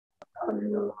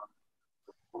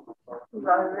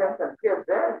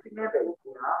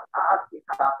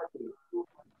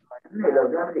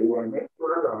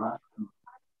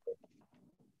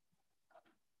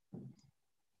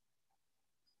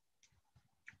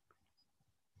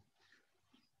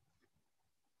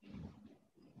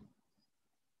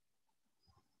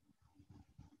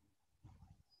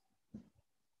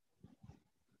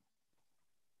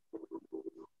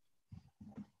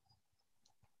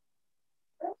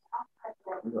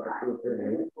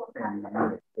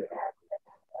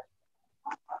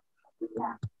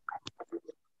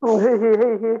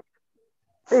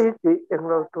Hey, yang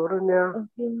lau turun ya.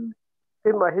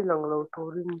 Hey, masih lang lau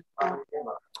turun.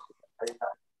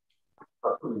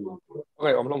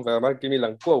 Ngày ông long về mà kimi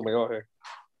lang cô mày rồi,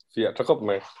 phía chắc cấp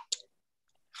mày.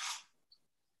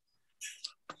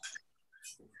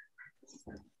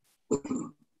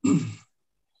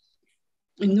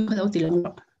 Ini kalau tidak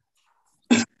nak.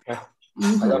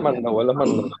 Alaman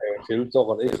feel cho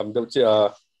còn ấy cầm tiêu chia.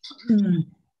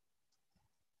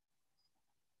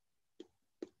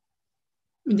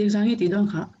 Dia sangat tidak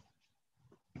kah?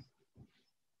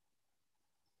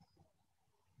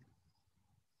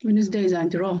 Wednesday ZAN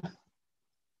terus.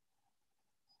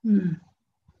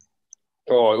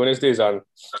 Oh, Wednesday ZAN.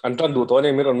 Antan du tối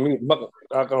nay mới còn mắc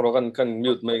các rồi kan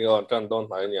mute mấy cái antan don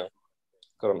phải nhỉ?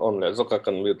 Còn on lại rất các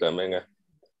kan mute lại mấy nghe.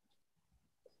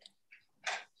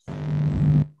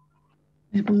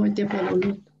 Pemain tiap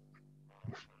lalu.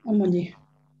 Apa ni?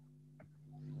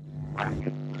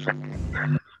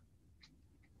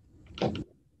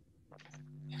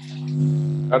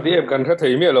 Tadi em kan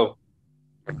thấy miệng rồi.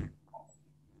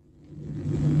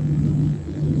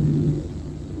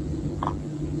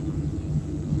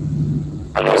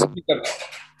 Speaker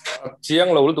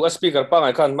chiang lâu lúc speaker pa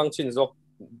ngai khan mang chin zok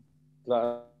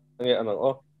la nghe anh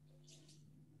ô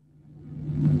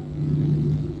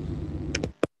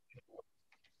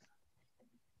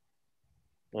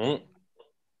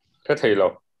thế thầy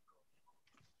lâu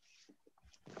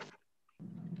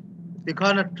thì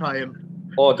khá là try em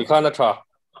thì khá là try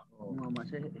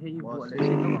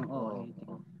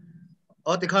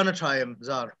thì khá là try em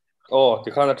zar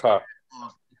thì khá là try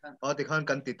thì khá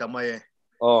cần tít tamai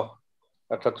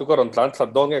thật chú có đồng tán thật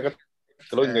đó nghe cái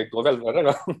lối nghề của vel phải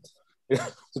đó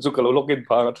chú cái lối login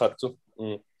phá nó thật chú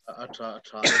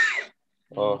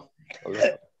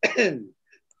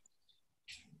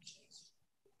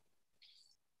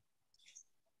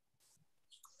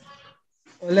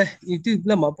Oleh YouTube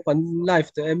lah mau bukan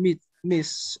live tu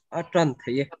Miss Atran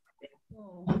thầy.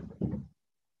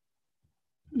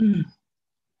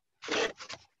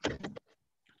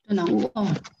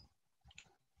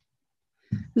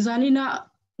 Zanina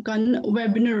kan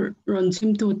webinar ron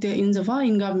sim tu te in Java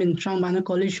inga min Hrangbana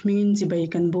College min jibai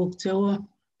kan book chawa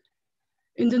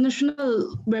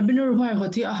international webinar hoi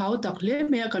hoti a hau takle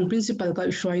me kan principal ka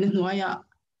shwaina hnuaya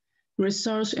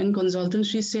research and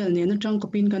consultancy cell ne na tang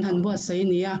kopin kan han bo sai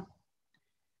nia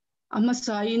ama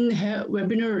sain he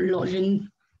webinar login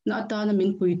na ta na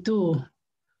min puitu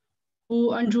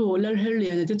u Andrew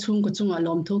Lalrinkimi te chung ko chunga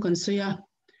lom thu kan soya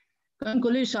kan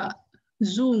college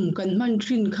Zoom kan man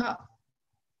trin kha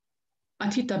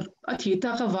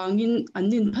athita ka wangin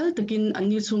anin phal takin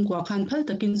anni chung kwa khan phal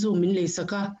takin Zoom min le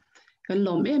saka kan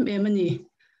lom em ani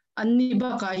anni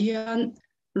ba ka hian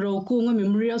Rokunga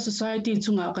Memorial Society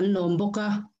chunga kan lom boka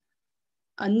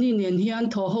anni nen hian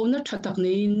tho ho na thatak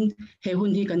nein he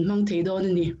hun hi kan mang thei don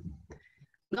ani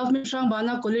Govt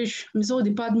Hrangbana College Mizo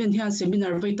department hian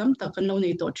seminar vai tam tak kan lo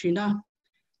nei to thina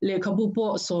lekhabu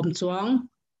po som chuang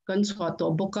kan chwa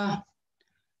to boka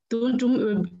tun tum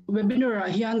webinar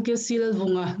hian ke sil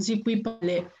vunga Zikpuii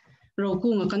pale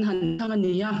Rokunga kan han thang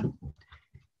ania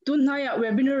tun haya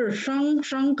webinar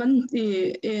sang kan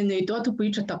nei to tu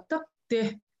pui thatak tak te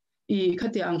I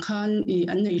khate ang khan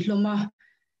an nei hloma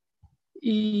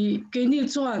ke ni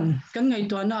chuan kan ngai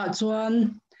to na chuan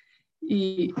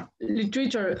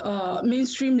literature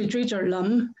mainstream literature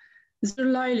lam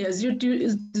zirlai le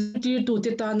zirtir tu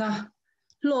te ta na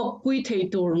lok pui thei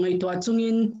tur ngai to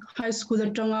chungin high school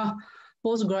atanga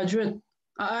postgraduate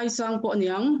ai sang po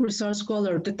niang research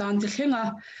scholar te tan te thlenga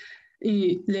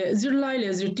le zirlai le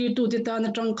zirtir tu te ta na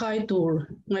tangkai tur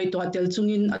ngai to tel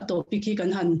chungin a topic hi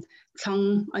kan han thlang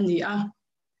ani a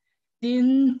tin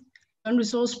kan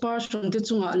resource person te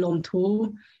chunga lom thu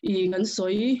kan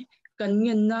soi kan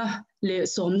ngen na le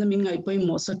som na min ngai poi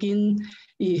mo sakin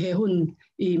he hun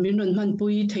minun man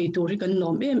pui thei tur kan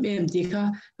lom em ti kha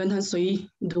kan han soi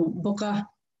du boka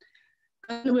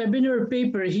kan webinar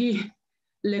paper hi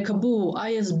lekhabu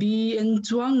ISBN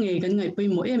chuang nge kan ngai poi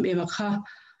mo em kha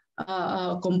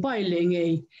compile nge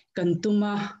kan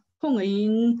tuma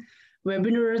hongain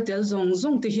webinar tel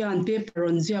zong te hian paper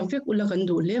on ziak vek ula kan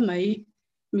du le mai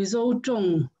Mizo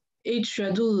tong 8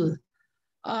 schedule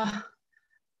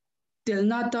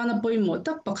Thlirna tana poimo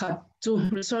tak pakhat chu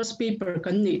resource paper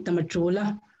kan ni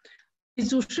tamachula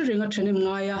chu shringa thane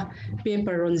ngaya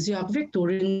paper on ziak vek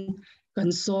turin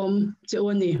kan som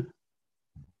chewani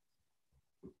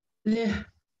le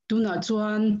tuna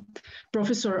chuan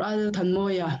Professor Al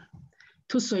Thanmawia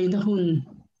thu soina hun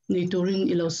nei turin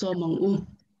ilo somang u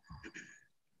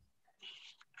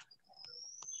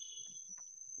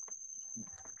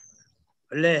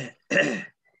le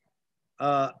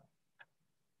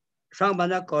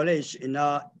Hrangbana College in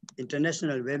a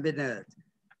international webinar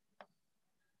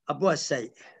abua sai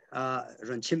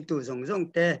ron chimtu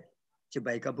zong te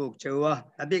chibai kabuk chewa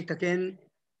abik takin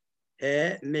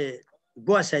me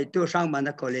bua sai tu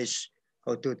Hrangbana College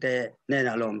ko tu te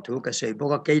nena lom tu ka sei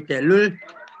boka ke te lul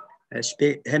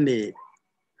speak hemi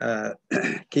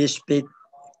ki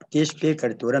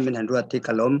speaker tu ramin hanruat ti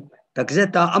kalom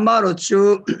takzeta amaro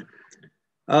chu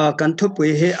kan thu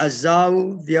pui he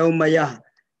Aizawl viau maya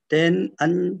ten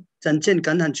an chanchin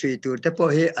kan han chui tur te po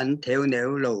he an theu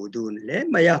neu lo dun le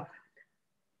maya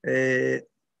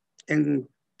eng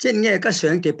chen nge ka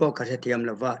soeng te po ka thiam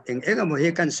lova eng mo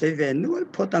he kan sei ve nul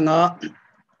photanga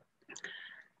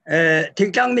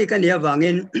thingtang mi kan ya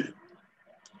wangin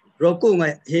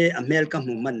Rokunga he amel ka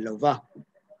mu man lova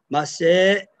ma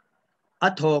se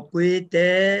atho pui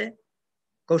te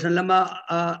Kausan lama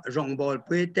rongbol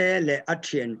puite le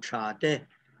atrian trate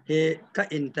he ka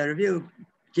interview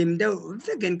kimdeu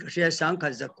vegan kria sang ka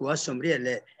zakwa somri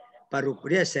le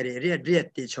parukria seri ria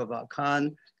ti choba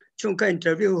khan chungka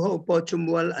interview ho po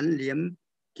chumwal an liam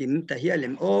kim tahia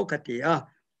lem o katia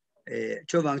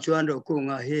chowang chuan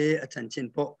Rokunga he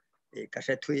achanchin po ka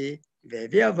se thui ve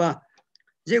viava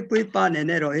Zikpuii pa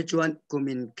ne ro he chuan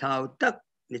kumin thau tak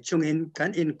ni chungin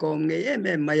kan in kong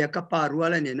nge maya ka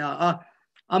parwala ni na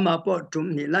ama po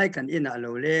tum ni lai kan ina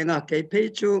lo lenga ke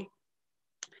pechu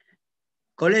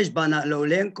college bana lo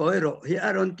leng ko ro hi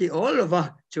aron ti all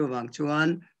over chuwang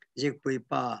chuan Zikpuii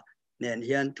pa nen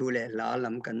hian thule la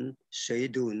lam kan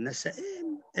seidun na se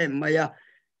em maya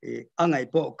angai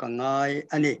po kangai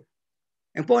ani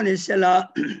engpo ni sela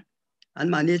an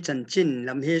mani chanchin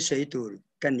lam he seitur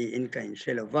kan ni in kain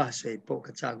selova sei po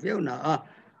ka chak veu na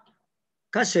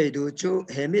ka seidu chu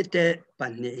hemite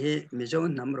panni hi Mizo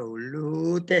namro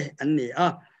lute anni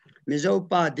Mizo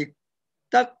pa dik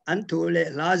tak an thule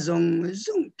la zong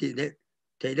ti de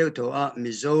te de to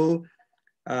Mizo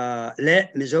le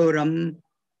Mizoram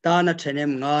tana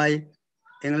thenem ngai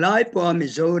eng lai po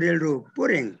Mizo rel ru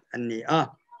puring anni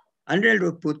an rel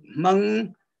ru put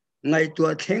mang ngai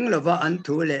tua theng lova an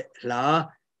thule la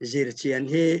zir chian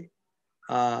hi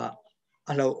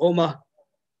alo oma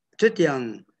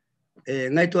chutiang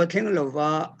ngay tua theng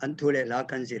lova an thule la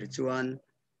kan zir chuan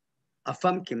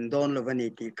afam kim don lovani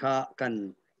ti kha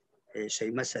kan sei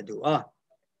masadu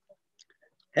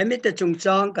hemite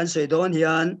chungchang kan sei don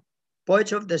hian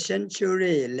poets of the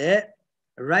century le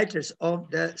writers of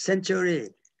the century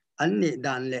anni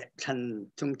dan le than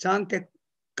chungchang te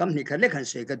kam ni khale kan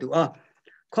sei ka du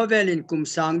khovelin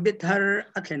kumsang bithar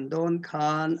athen don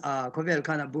khan khovel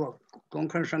khan abuak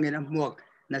kongkhan sangin amuak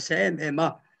na sem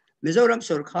ema Mizoram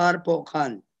Sarkar po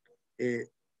khan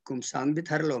kumsang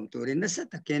bithar lom turin na sa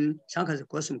takin sangka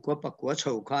ko sum ko pa ko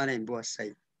chho khan in bo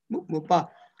sai mu pa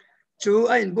chu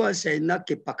ain bo sai na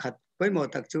ki pakhat poimo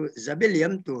tak chu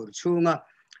zabiliam tur chunga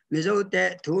Mizo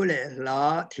te thule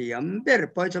la thiam ber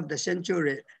poets of the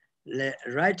century le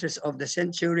writers of the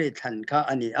century than kha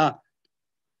ani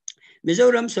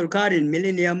Mizoram Sarkar in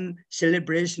Millennium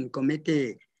Celebration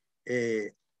Committee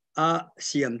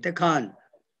siam te khan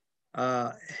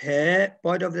he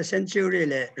poet of the century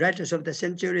le writers of the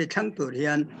century thang tur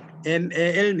hian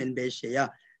MAL min be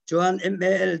sia chuan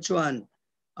MAL chuan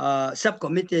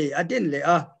subcommittee adin le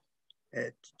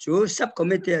chu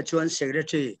subcommittee chuan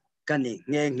secretary kani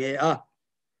nge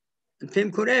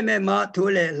phim khure me ma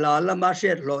thule la lama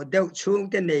shet lo deu chung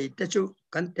te nei te chu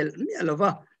kan tel mi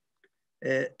alova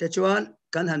te chuan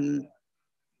kan han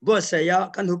bo saya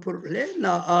kan hupur le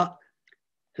na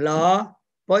la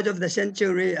poet of the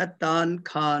century atan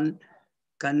khan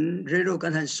kan riru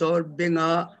kan han sol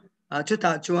binga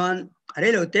chuta chuan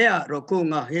relo te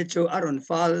Rokunga he chu aron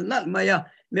fal nat maya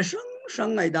me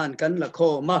sang ngai dan kan la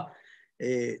kho ma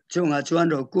chunga chuan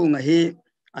Rokunga hi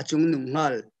achung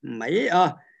nungal mai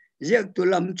ziak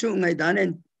tulam chu ngai dan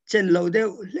en chen lo de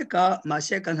leka ma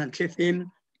se kan han thifim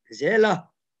zela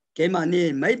ke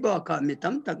mani mai ba ka mi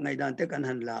tam tak ngai dan te kan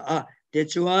han la te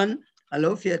chuan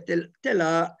alo fiatel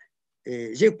tela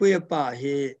Zikpuii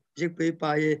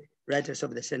pa hi writers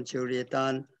of the century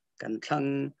tan kan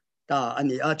thang ta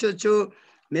ani a chu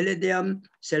Millennium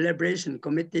Celebration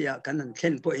Committee kan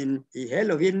khen po in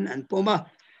Halloween and poma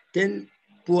ten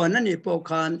puan ani po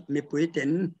khan mi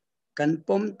puiten kan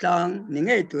pom tang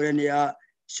ningai turania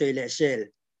sele sel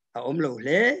a omlo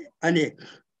le ani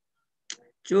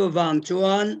chu wang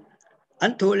chuan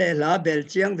an thu le la bel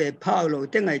chiang ve phau lo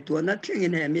te ngai tu na thing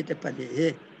in he mi te pani he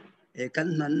e kan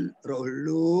nan ro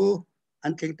lu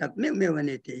an thing tak me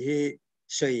ani ti he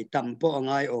soi tam po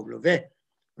ngai om lo ve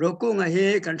Rokunga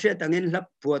he kan thia tangin lap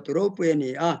puat ro pu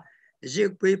ni a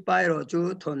Zikpuii pai ro chu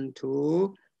thon thu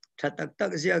thatak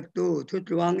tak ziak tu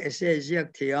thutluang ese ziak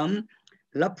thiam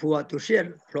lap puat tu shir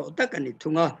ro tak ani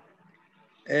thunga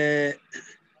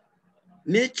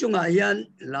mi chunga hian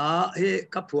la he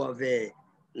kapua ve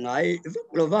ngai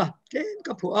vuklova ten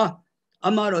kapua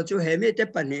amaro chu he mi te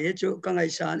pani chu kangai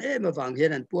san e ma wang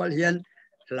hian an pual hian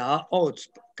la oats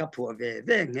kapua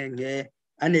ve nge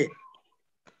ani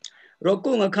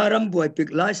Rokunga karam boy pik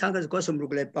lai sangas ko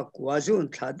somrukle pakwa zun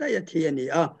thada ya thiani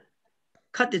a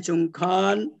khati chung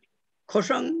khan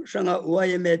khosang sanga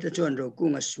uai me te chon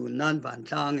Rokunga sunan van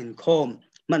thang in khom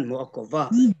man mo akova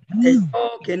te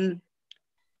tokin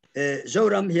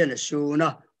zoram hian suna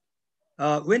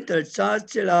winter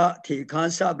chachila thi khan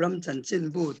sabram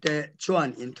chanchin bu te chuan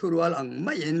in thurwal ang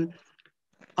main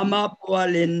ama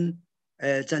pualin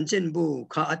chanchin bu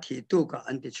kha athi tu ka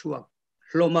anti chuak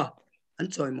hloma an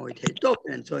choi moi the top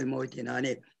an choi moi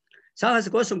tinani sangas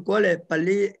ko sum kole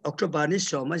pali October ni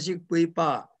so ma Zikpuii pa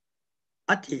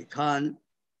athi khan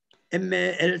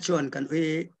ML chuan kan ui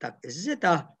tak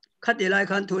zeta khati lai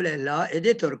khan thule la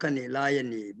editor kan ni lai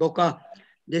ni boka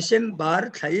December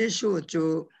thai su chu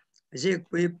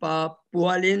Zikpuii pa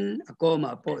pualin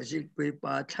akoma po Zikpuii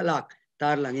pa thalak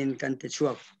tar langin kan ti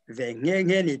chuak ve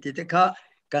nge ni ti te kha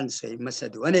kan sei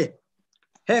masadu ani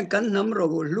heng kan nam ro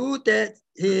lu te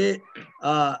hi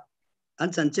an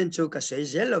chan chen chu ka sei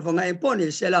zel wanga poni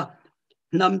sela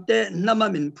namte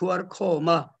namamin phuar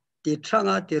khoma ti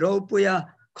thanga ti ro puya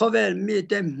khovel mi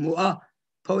te mua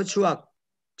pho chuak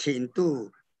thin tu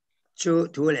chu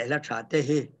thule la tha te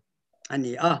hi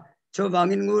ani a chu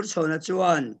wangin ngur chona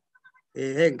chuan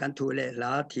heng kan thule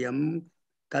la thiam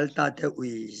kalta te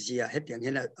ui zia hetiang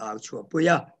hena a chu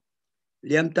puya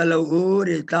liam talo u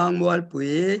ri tang mual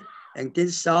pui engtin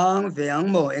sang veang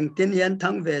mo engtin hian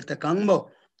thang ve takang mo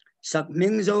sak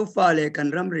Mizo fa le kan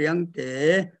ram riang te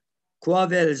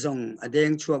khwavel zong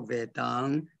adeng chuak ve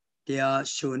tang tia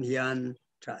sun hian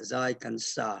tra zai kan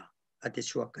sa ati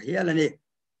chuak hialani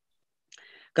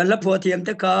kan la pho thiam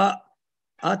te ka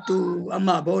atu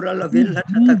ama bora lovin la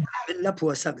tak min la pho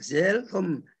sak zel hom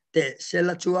te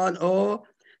sela chuan o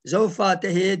zofa te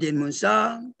he din mun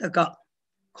sang taka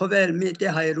khovel mi te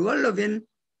hai rual lovin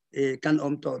kan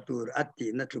om to tur ati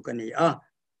na thukani a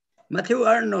Matthew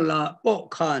Arnola po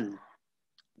khan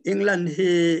England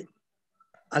hi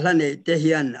alane te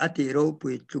hian ati ro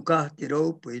pui tuka ti ro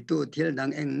pui tu thil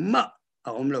dang engma a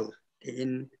omlo te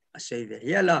in a save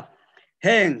hiala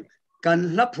heng kan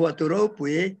la phua tu ro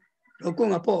pui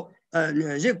Rokunga po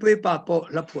Zikpuii pa po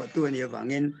la phua tu ni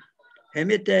wangin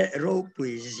hemite ro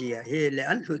pui zia he le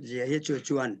an hlut zia he chu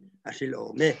chuan a sil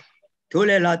o me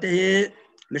thule la te hi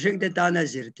mishing te ta na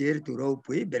zirtir tu ro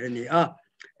pui berani a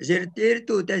zirtir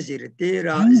tu te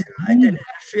zirtira zirlaite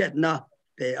shriat na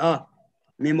pe a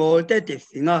mi mol te te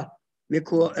finga mi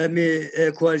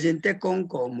khwalzin te kong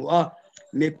ko mu a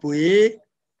mi pui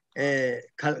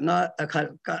khalnga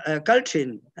kalthin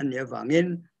an ya wangin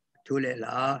thule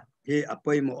la hi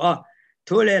apoi mu a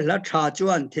thule la tha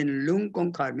chuan thin lung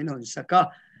kong khar min hon saka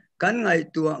kan ngai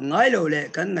tua ngai lo le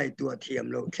kan ngai tua thiam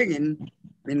lo thingin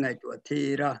min ngai tua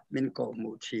thira min ko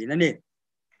mu thi na ni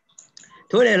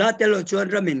thule la te lo chuan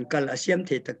ramin kal asiam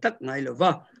the tak tak ngai lo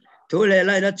wa thule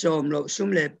lai na chom lo sum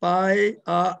le pai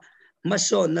a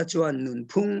mason na chuan nun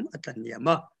phung atania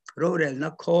ma rorel na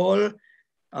khol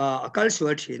akal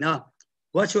sual thina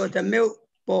wa chu ta meu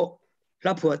po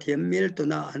la phua thiam mil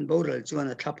tuna an boral chuan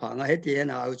a thapa nga heti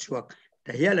na au chuak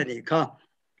ta hialani kha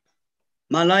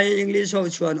Malay English ho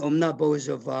chuan omna bo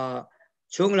zova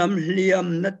chunglam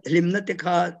lim na te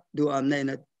kha du am nei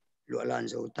na lualan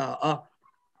zo ta a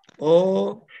o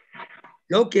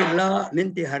lokila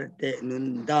minti harte nun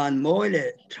dan moile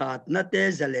that na te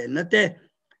zale na te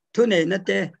thune na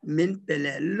te min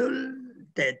pele lul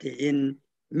te ti in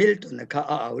mil tu na kha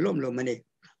a aulom lo mani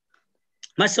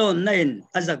mason nain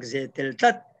azak ze tel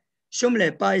tat shumle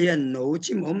pa hian no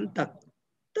chim tak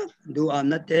du am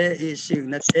na te i sing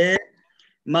na te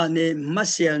mani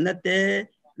masial na te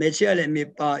mechiale mi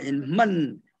pa in man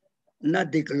na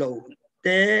diklo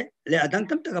te le adang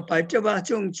tam taka pai chawa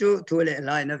chung chu thule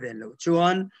lai na ven lo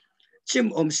chuan chim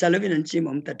salavin an chim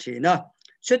ta thina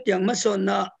chutyang mason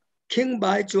na King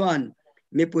by Juan,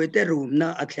 mi puite room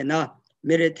na athena,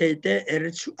 meritate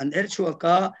an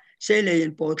erchuaka, sele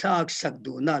in potak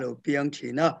sakdu na lo piang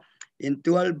china, in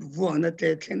 12 vuang na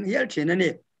te king yel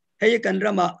chinani, hey kan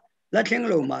rama, la king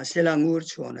lo ma selangur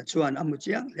chuan chuan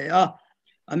amuchiang lea,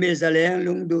 amizaleng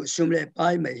lungdu sumle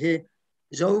pai mai he,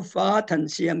 zo fa tan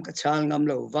siam kachal ngam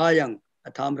lo vayang,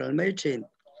 athamral mai chin,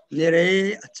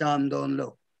 nire acham don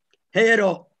lo.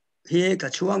 Hero, he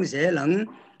kachuang zelang,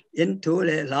 into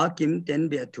le la kim ten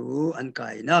bia tu an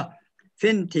kaina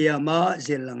fin tiama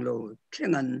zilang lo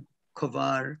klingan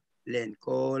kovar len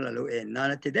ko la lo en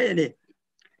na ti dai ni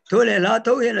to le la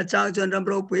to he na chang chon ram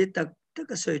ro pui tak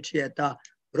tak soi chiata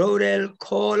rorel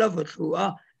ko la vu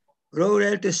a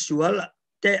rorel to sual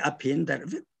te apin dar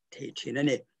thi thina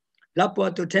ni la po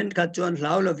to ten ka chon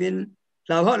lao lovin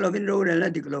rorel na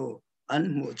diklo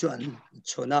an mu chon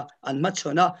chona an ma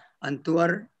chona an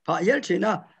tuar pa yel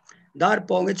thina dar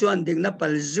pong chuan ding na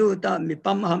palzu ta mi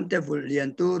pam ham te vul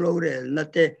lian tu ro rel na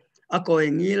te a koi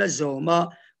ngi la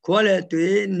zoma khole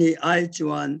tui ni ai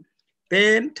chuan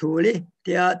pem thuli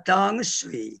tia tang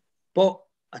sui po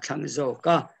a thang zo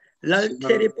ka lal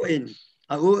theri po in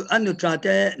a u anu tra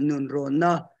te nun ro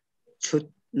na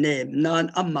chut ne nan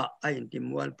amma a in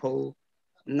tim wal pho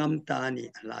ngam ta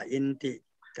ni la in ti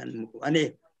kan mu ani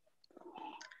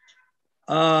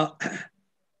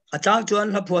a chang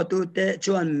chuan la pho tu te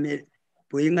chuan mi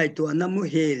pui ngai tu namu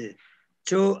hil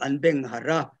chu an beng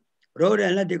hara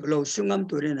rorel na diklo sungam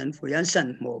turin an fuyan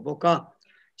san mo boka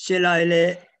silai le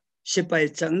sipai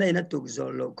chang nei na tuk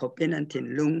zolo khopin an thin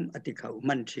lung atikhau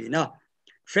man thina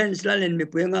friends lalin mi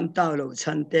pui ngam ta lo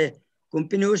chante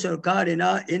kumpinu sarkarina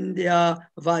india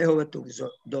vai ho tuk zo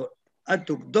do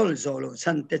atuk dol zolo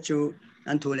chante chu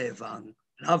an thule wang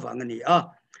la wang ni a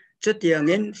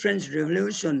chutiangin French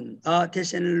Revolution a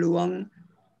thesen luang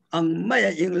ang maya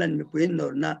England mi puin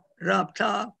nor na rap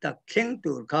ta king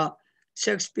tur ka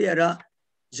Shakespeare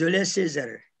Julius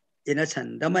Caesar ina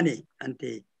chandamani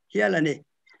anti hialani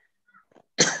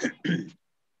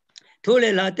thule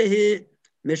la te hi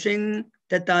mishing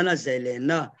tetana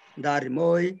zelena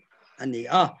darimoy ani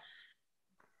a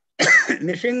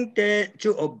mishing te chu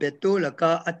obetu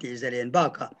laka ati zelen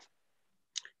baka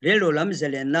relo lam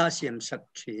zelena siam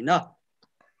sakchina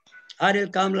aril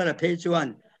kamla la pechuan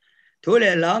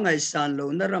thule la ngai san lo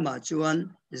na rama chuan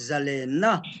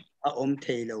zalena a om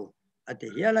theilo ati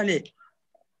hialani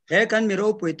he kan mi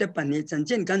ro puite pani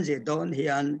chanchin kan je don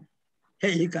hian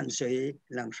he kan sei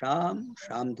lang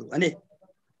sham du ani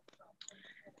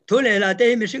thule la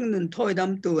te mi sing nun thoi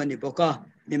dam tu ani boka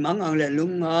mi mang ang le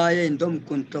lunga in dom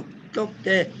kun tok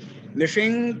te mi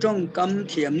sing tong kam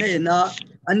thiam ne na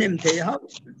anem the ha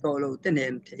to lo te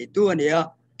nem the tu ani a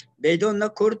be don na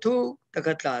kurthu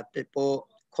takatla te po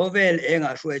khovel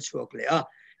enga hruai chuak le a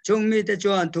chungmi te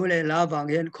chuan thule la wang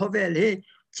hian khovel hi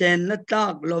chen na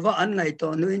tlak lova an ngai to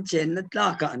nuin chen na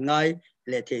tlak ka an ngai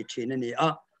le the thin ani a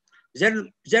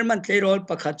German tlerol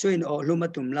pakhat chuin o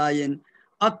hlumatum lain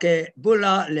ake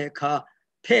bula lekha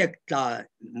phek ta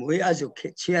mui azu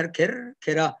chiar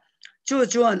khera chu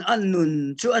chuan annun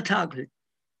chu athak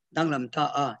danglam ta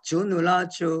a chu nula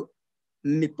chu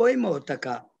mi poimo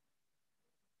taka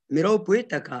miro pui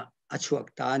taka achuak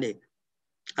ta ni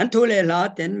an thule la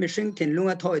ten mishing thin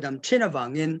lunga thoidam thina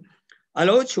wangin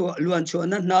alo chu luan chu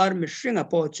na nar mishing a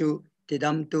po chu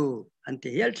tidam tu anti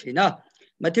hel thina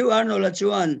Matthew Arnold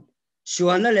chuan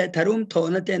suana le tharum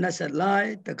thona te na satlai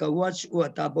taka watch wa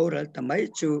ta boral tamai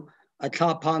chu atha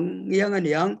phang ngiang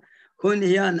aniang hun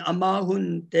hian ama hun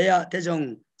te ya te jong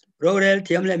rorel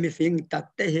thiam le mi fing tak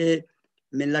te he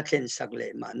min la khen sak le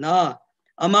ma na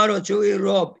amaro chu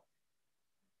Europe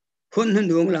hun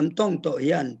dung lam tong to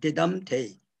hian tidam the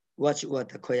watch wa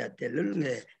ta khoya te lul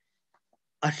nge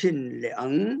asin le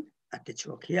ang ati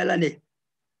chok hialani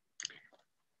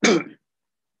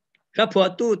rapua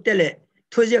tu tele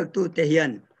thujek tu te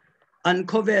hian an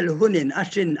khovel hunin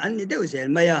asin an ni deu zel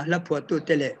maya lapua tu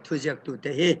tele thujek tu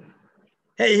te hi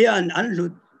he hian an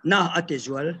lut na ati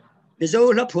zual mizo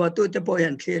lapua tu te po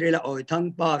hian thirela oi thang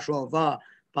pa shova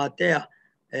pa te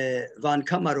van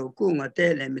kamaro kunga te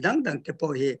le midang dang te po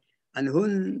hi an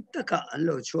hun taka an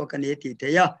lo chuak ani ti te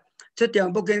ya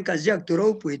chutiang boken ka jak tu ro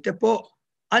pui te po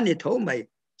ani tho mai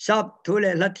sap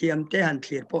thule la thiam te han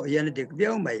thlir po hian dik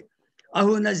veu mai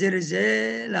ahuna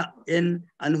zirzela in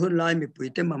anhun lai mi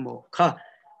puite mamo kha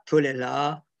thule la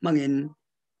mangin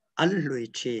an lui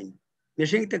chin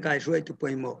mishing te kai ruai tu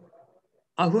poimo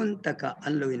ahun taka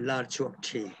an luin lar chuak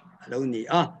thi alo ni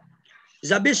a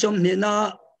zabisom ni na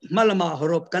malama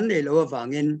horop kan nei lo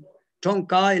wangin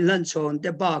thongkai lan chon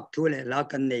te bak thule la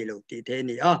kan nei lo ti the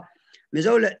ni a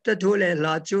mizole te thule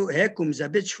la chu he kum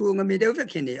zabi chu ngami deu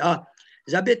vekini a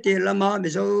zabeti lama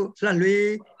mizo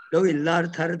flalui lo in lar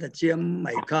thar da chiam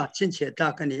mai kha chin che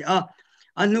ta kani a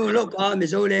anu lo ka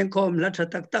mizo leng khom la tha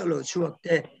tak tak lo chuak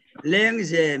te leng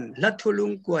zem la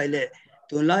thulung kwai le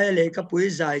tun lai le ka pui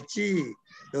zai chi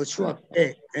lo chuak te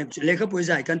le ka pui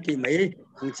zai kan ti mai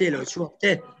ang chi lo chuak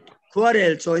te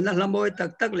khuarel choina lamoi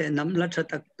tak tak le nam la tha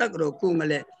tak tak ro ku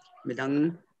ngale midang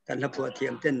kan la pu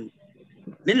thiam ten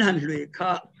min han lui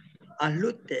kha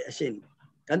alut te asin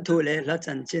kan thu le la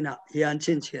chan china hian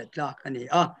chin che tla kani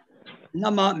a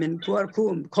nama min puar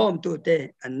khom tu te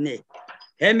anni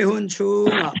hemi hun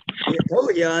chunga e tho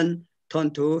hian thon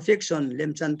thu fiction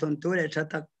lem chan thon tu le tha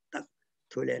tak tak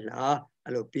thu le la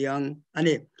alo piang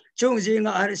ani chung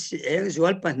jinga ar si eng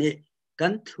zual pani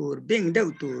kan thur bing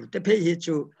deuh tur te phe hi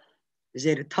chu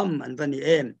zer tham an vani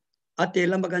em ate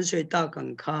lama kan soi ta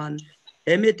kang khan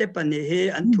hemi te pani he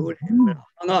an thur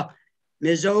anga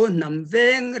mizo nam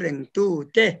veng reng tu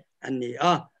te ani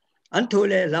a an thu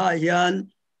le la hian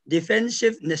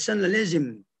defensive nationalism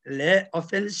le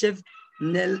offensive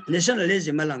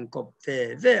nationalism alang kop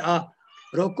ve a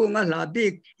rokunga la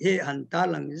big he han ta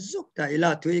lang zuk ta ila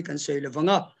thui kan soi le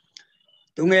wanga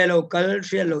tungelo kal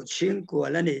thrialo ching ko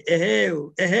lani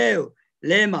eheu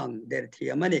lemang der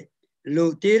thiamani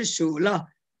lutir su la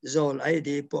zol id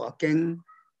po akeng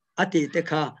ati te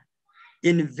kha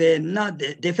in na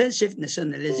defensive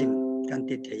nationalism kan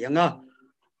ti theyanga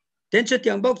tenchu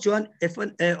tiang bok chuan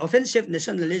offensive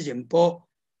nationalism po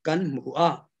kan mu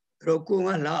a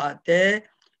rokunga la ate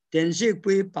ten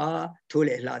Zikpuii pa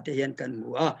thule la te hian kan mu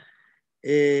a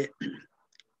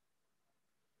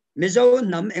mizo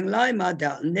nam englai ma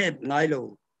da nep ngai lo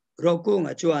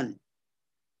rokunga chuan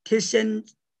thisen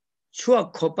chuak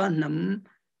khopa nam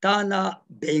tana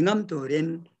beingam turin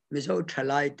mizo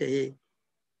thalai te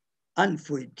an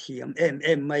fui thiam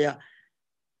em maya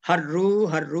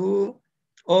harru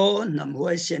o nam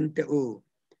huai sen te u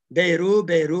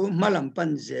beru malam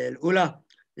panzel ula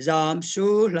zam su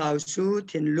lau su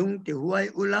thin lung ti huai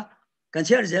ula kan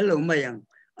cher zel lo mayang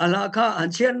ala kha an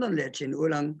cher non le thin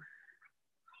ulang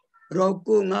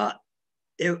rokunga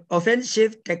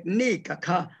offensive technique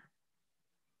kha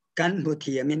kan mu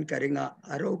thiamin karinga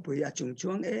aro pui achung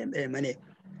chuang em ani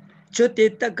chuti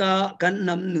taka kan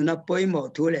nam nuna poimo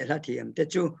thule la thiam te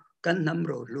chu kan nam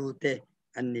ro lu te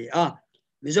anni a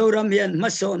Mizoram hian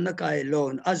mason na kai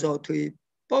lon azo thui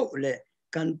po le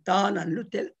kan tan an lu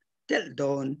tel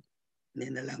don ni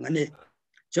na langani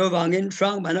chowangin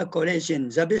Hrangbana college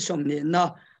zabisom ni na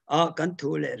a kan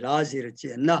thule lazir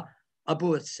chen na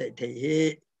abu se the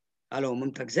hi alo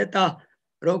mum tak zeta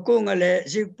rokunga le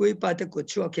Zikpuii pa te ku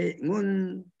chuake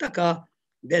ngun taka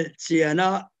bel chiana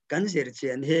kan zir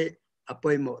chen hi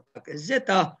apoimo tak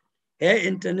zeta he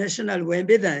international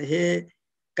webinar he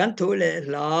kan thule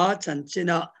la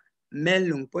chanchina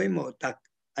melung poimo tak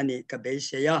ani ka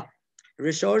beiseya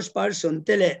resource person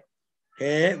tele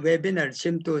he webinar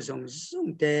chimtu zong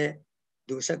te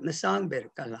du sak na sang ber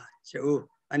kala cheu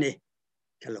ani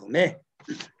kalome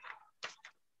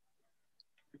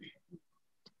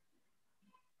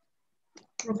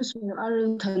Professor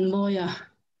Thanmawia,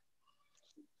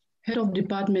 Head of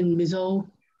Department Mizo,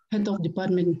 Head of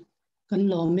Department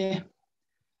Kanlome.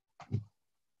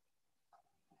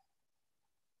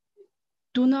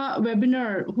 Tuna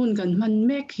webinar hun kan man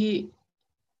mek hi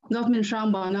Govt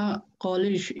Hrangbana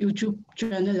College YouTube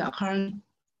channel akhan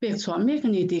pek chwa mek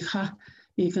ni ti kha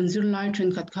I kan zir lai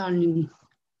thren khat khan nin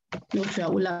no cha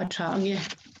ula tha nge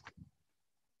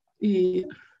I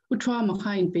utwa ma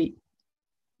khain pe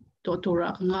to tora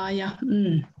nga ya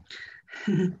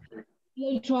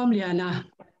lei huamliana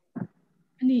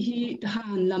ani hi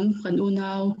han lam kan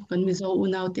unaw kan mizo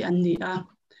unaw te anni a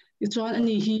I chuan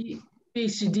ani hi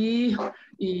PhD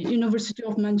University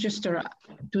of Manchester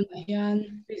tuna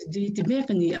hian PhD ti mek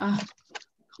ani a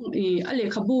ale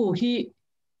khabu hi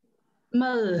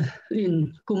mal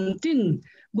in kumtin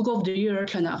Book of the Year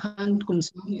thana khan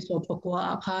kumsang ni so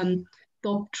pakwa khan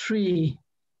top 3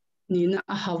 ni na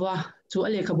hawa chu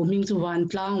ale khabu ming chu wan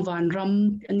tlang wan ram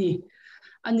ani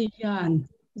hian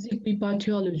Zikpuii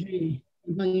Theology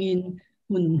mangin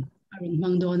mun arin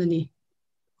mangdon ani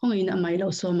khongin amai lo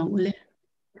so mang ule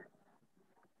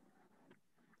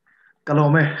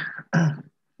kalome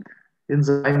in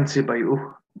zain si bayu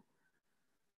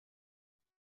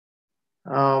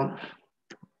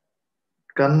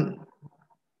kan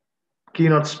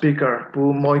keynote speaker pu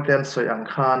moiten soyang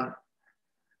khan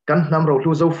kan nam ro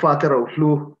hlu zo fa te ro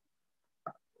hlu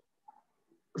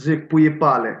Zikpuii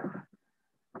pale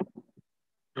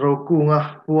Rokunga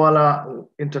Huala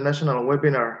International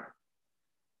Webinar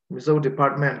Mizo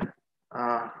Department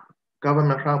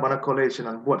Government Hrangbana College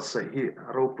and what say he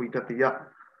Ropui Katia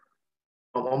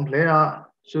om hle a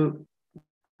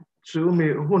chu mi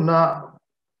hunna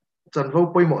chan vo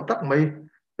poi mo tak mai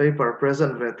paper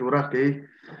present ve tura ke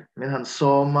min han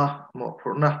soma mo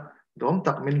phurna dom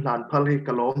tak min hlan phal hi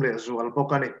kalom le zual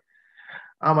bokani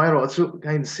amai ro chu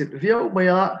kain sit viau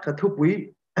maya ka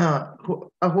thupui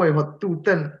a hoi hot tu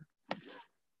ten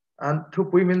an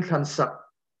thupui min hlan sak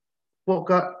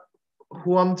poka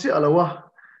huam chi alawa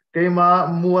keima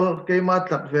mual keima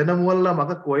tat ve na mual la ma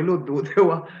ka koilu du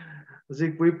dewa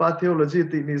Zikpuii pa theology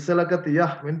ti ni selaka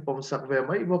tia min pom sak ve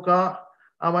mai boka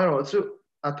amai ro chu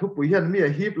a thupui hian mi a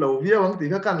hip lo viawang ti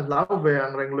ka kan lau ve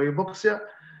ang reng loi bok sia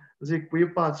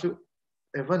Zikpuii pa chu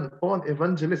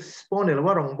evangelist pon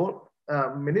elwa rong bol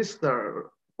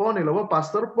minister pon elwa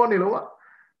pastor pon elwa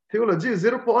theology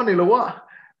zero pon elwa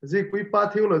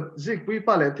Zikpuii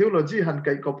pa le theology han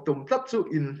kai kop tum tat chu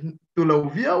in tu lo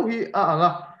viaw hi a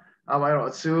anga amai ro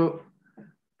chu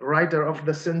writer of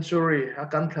the century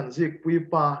akan than Zikpuii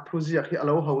pa thuziak hi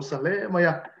alo ho sa le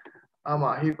maya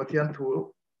ama hi pathian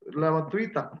thu lama tui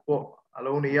tak po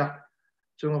alo nia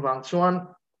chung wang chuan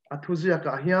a thuziak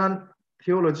a hian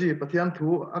theology pathian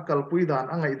thu akal pui dan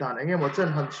angai dan enge mo chen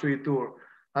han chui tur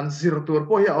han zir tur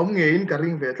po hi om nge in ka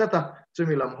ring ve tlata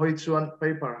chumi lam hoi chuan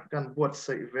paper kan buat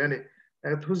sei ve ni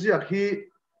thuziak hi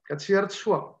ka chiar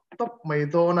chuak top mai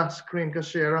dona screen ka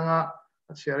share anga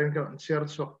sharing ka share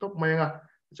chuak top mai anga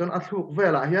chon a thluk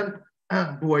vela hian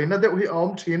buai na deuh hi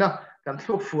om thina kan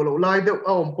thluk fu lo lai deuh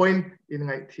a om point in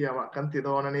ngai thiama kan ti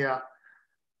don ania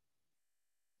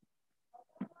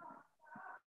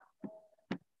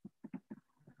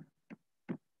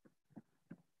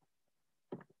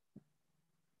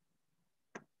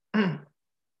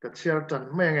ka chiar tan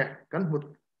menge kan hut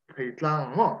thei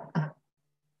tlang mo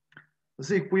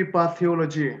Zikpuii pa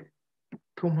theology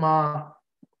thuma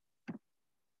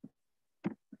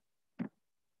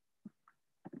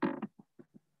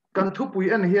kan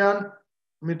thupui an hian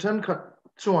mithan khat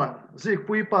chuan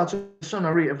Zikpuii pa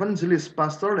missionary evangelist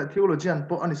pastor le theologian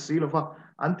po ani silova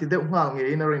anti deuh ngal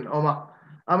nge inarin oma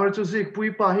amar chu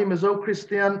Zikpuii pa hi Mizo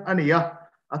Christian ania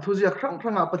athuzia khrang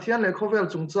pathian le khovel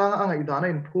chungchang angai dana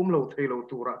in phum lo theilo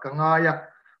tura kangaya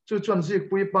chu chuan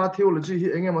Zikpuii pa theology hi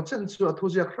engemaw chen chu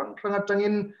athuzia khrang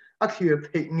atangin a thlir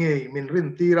thei nge min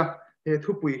rin tira he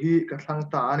thupui hi ka thlang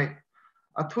ta ani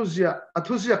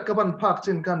athuzia kaban phak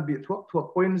chin kan bi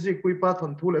thuak point Zikpuii pa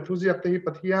thon thu le thuzia te hi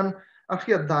pathian a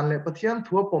khiat dan le pathian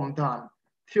thua pom dan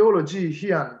theology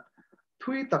hian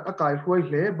thui tak akai huai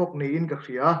hle bok nei in ka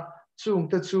khria chung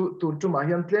te chu tur tuma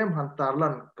hian tlem han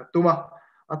tarlan ka tuma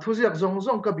athuzia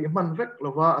zong ka bi man vek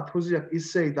lova athuzia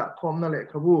isei da khomna le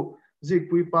khabu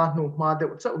Zikpuii pa nu ma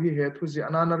deuh chau hi he thuzia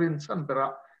nanarin chan bera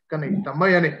kanei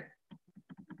tamai ani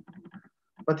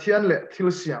pathian le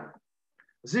thilsiam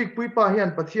Zikpuii pa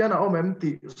hian pathian a omem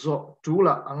ti zo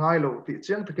tula angai lo ti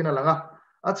chiang takina langa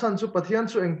achan chu pathian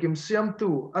chu engkim siam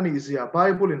tu ani zia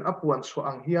bible in apuan chu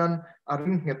ang hian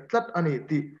aring ngetlat ani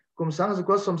ti kumsang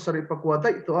zikwa somsari pakwa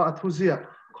dai to a thuzia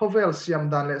khovel siam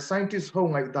dan le scientist ho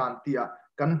ngai dan tia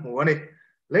kan hu ani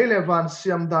leile van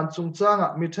siam dan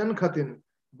chungchanga mithen khatin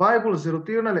bible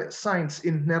zirtirna le science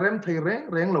in nerem thei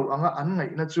reng lo anga an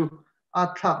ngai na chu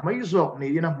a thak mai zok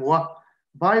ni ina muwa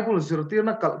Bible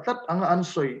zirtirna kaltat anga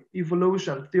ansoi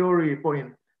evolution theory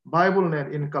point Bible nen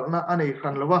in kalna anei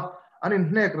khan lawa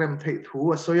anin nek rem thei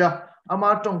thu asoya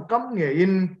ama tong kam nge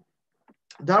in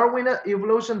Darwin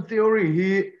evolution theory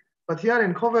hi pathian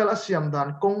in khovel asiam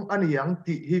dan kong aniang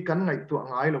ti hi kan ngai tu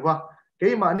ngai lawa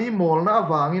keima ni mol na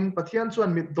awangin pathian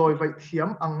chuan mit doi vai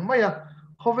thiam ang maya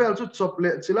khovel chu chop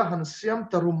le chila han siam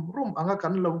tarum rum anga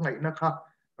kan lo ngai na kha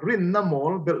rin na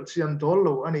mol bel chian dol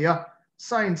lo ania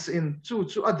science in chu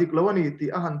adik lo ani ti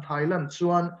a han Thailand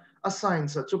chuan a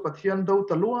science chu pathian do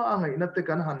talua angai na te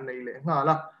kan han nei le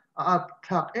ngala a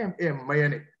thak em mai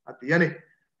ani ati ani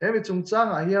hemi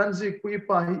chungchang a hian Zikpuii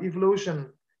pa hi evolution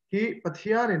hi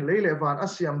pathian in leile van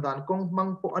asiam dan kong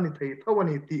mangpo ani thei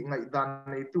thawani ti ngai dan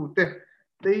nei tu te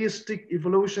theistic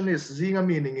evolutionist zinga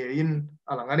meaning in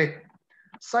alangani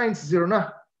science zirna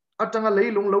atanga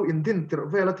leilung lo indin tir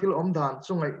vela thil om dan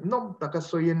chungai nom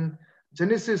takasoin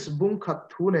Genesis bung khat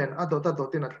thunen adota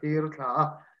dotin a thlir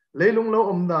thla leilung lo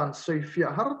omdan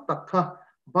soifia har takha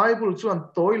Bible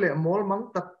chuan toile mol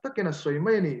mang takena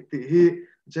soimai ni ti hi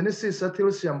Genesis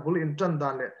athil siam hul in tan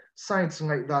dan le science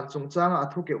ngai dan chungchanga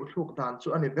athuke uthuk dan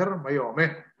chu ani ber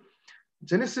mayome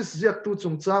Genesis ziak tu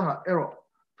chungchanga ero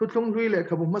thutlung hui le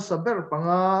khabu masaber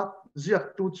panga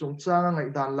ziak tu chungchanga ngai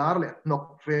dan lar le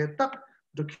nok ve tak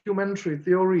documentary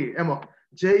theory emo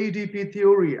JEDP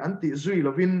theory anti zui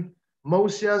lovin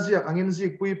Mausia ziak angin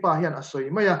Zikpuii pa hian asoi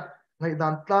maya ngai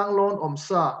dan tlang lon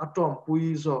omsa atom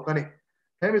pui zo kani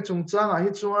hemi chung changa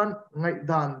hi chuan ngai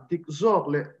dan dik zok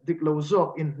le dik lo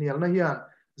zok in nial na hian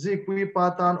Zikpuii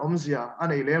patan omzia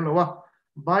anei lem lowa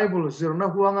Bible zirna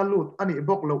huanga lut ani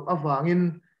bok lo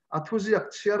awangin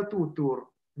athuziak chiar tu tur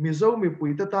Mizo mi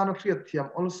pui ta tan riat thiam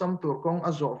olsam tur kong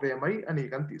azo ve mai ani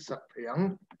kan ti sak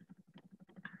theyang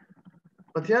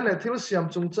pathian le thil siam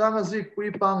chung changa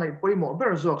Zikpuii pa ngai poimo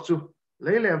ber zok chu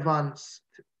leile van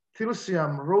thil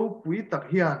siam ro pui tak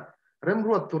hian rem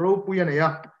ruat tu ro pui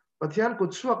ania pathian ku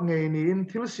chuak ngei ni in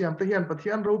thil siam te hian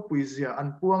pathian ro pui zia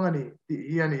an puang ani ti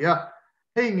hiania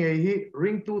hei ngei hi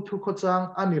ring tu thu kho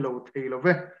chang ani lo thei lo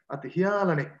ve ati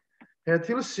hialani he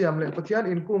thil siam le pathian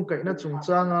in kung kai na chung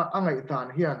changa angai dan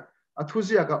hian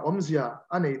athuzia ka omzia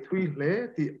anei thui le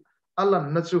ti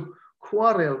alan na chu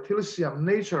khuarel thil siam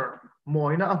nature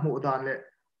moina a mu dan le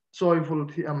joyful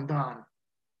thi am dan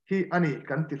hi ani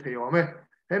kan ti theyome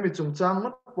hemi chung chang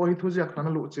mat po hi thuzia khana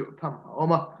lu chil tham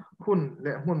oma hun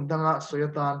le hun danga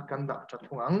soyatan kan da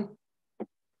thathungang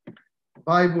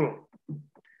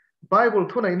Bible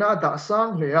thunai na da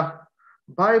sang le a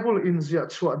Bible in zia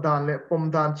chua dan le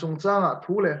pom dan chung changa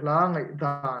thu le la ngai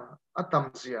dan atam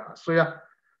zia soya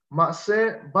ma se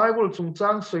Bible chung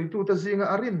chang soi tu ta zinga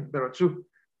arin ber chu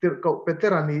tir ko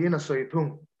peterani in a soi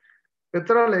thung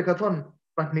petra le ka thon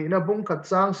pahni na bung khat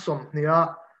chang som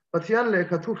nia pathian le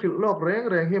kha thu khil lok reng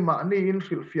reng hi ma ni in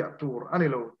khil fia tur ani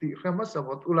lo ti khama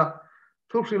savot ula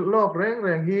thu khil lok reng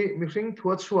reng hi mi hring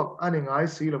thua chuak ani ngai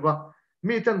si lova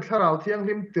mi tan tharau thiang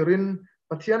lim tirin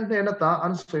pathian hne na ta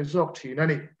an soi jok thina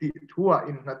ni ti thua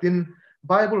in natin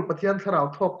Bible pathian tharau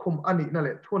thok khum ani na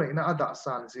le thunai na ada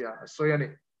san zia soyani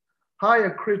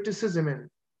higher criticism in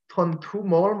thon thu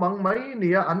mol mang mai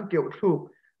nia an keu thu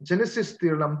Genesis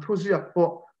tirlam thu ziak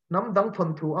po nam dang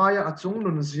thon thu aya achung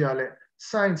nun zia le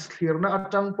science Thlirna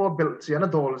atang po bel chiana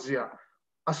dol zia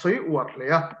asoi uat le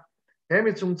ya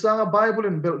hemi chung changa Bible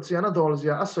in bel chiana dol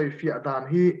zia asoi fia dan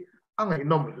hi angai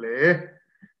nom le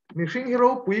mi hring hero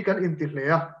pui kan in ti hle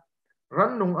a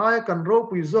ran nung ai kan ro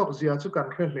pui zok zia chu kan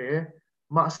khe hle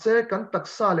ma se kan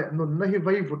taksa le nun na hi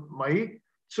vai vut mai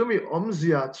chumi om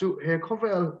zia chu he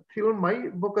khovel thil mai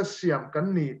boka siam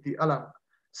kan ni ti alang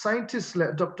scientist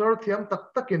le doctor thiam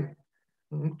tak takin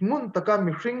ngun taka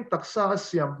mi hring taksa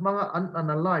siam manga an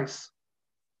analyze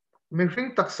mi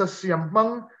hring taksa siam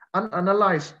mang an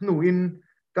analyze nu in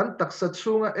kan taksa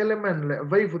chunga element le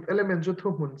vai vut element chu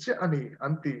thu mun che ani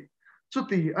anti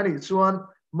chuti ani chuan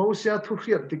mosia thu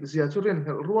hriat dik zia chu ren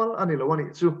hel rual ani lo ani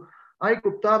chu ai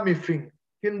kupta mi fing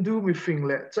Hindu mi fing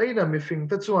le China mi fing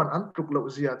ta chuan an tuk lo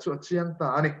zia chu chiang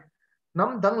ta ani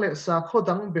nam dang le sa kho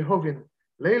dang behovin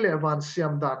leile van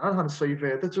siam dan an han soi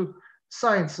ve ta chu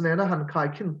science ne na han khai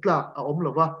khin tlak a om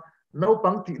lova no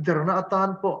pang ti derna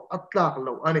atan po atlak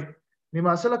lo ani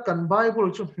nima sala kan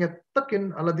Bible chu nget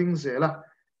takin alading zela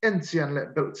enchian le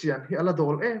bel chian hi ala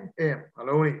dol em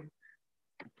alo ni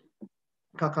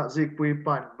kaka Zikpuii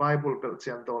pan Bible bel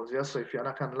chian dol zia soi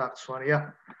fiana kan lak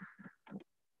chwania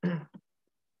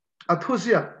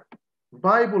athuzia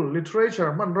Bible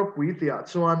literature man ro pui ti a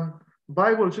chuan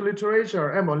Bible chu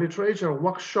literature emo literature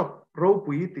workshop ro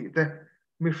pui ti te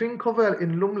mi hring khovel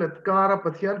in lumlet kara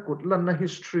pathian kutlan na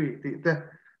history ti te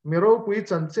mi ro pui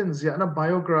chanchin zia na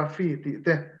biography ti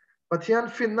te pathian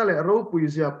fin na le ro pui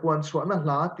zia puan chwa na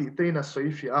hla ti te na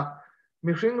soifia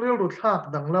mi hring ril ru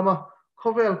thak dang lama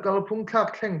khovel kalphung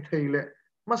thak thleng theile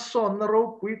ma son na ro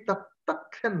pui tak tak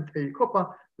thlen thei khopa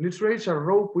literature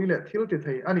ro pui le thil ti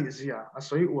thei ani zia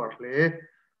asoi uar le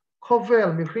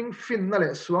khovel mi hring fin na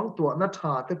le suang tu na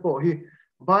tha te po hi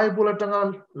Bible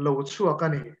atangal lo chuak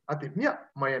ani ati mia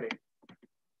mai ani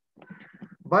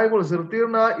Bible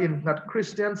zirtirna in nat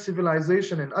Christian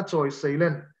civilization in achoi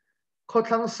seilen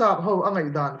khothlang sap ho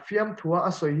angai dan fiam thua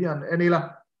asoi hian enila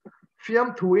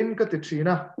fiam thuin ka ti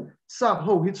thina sap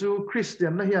ho hi chu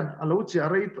Christian na hian alo chia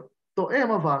rei to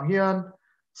ema wang hian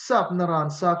sap naran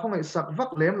sa khongai sak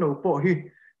vak lem lo po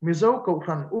hi Mizo ko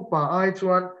khan upa ai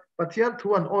chuan pathian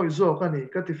thuan oi zo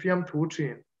kani ka ti fiam thu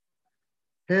thin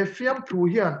he fiam thu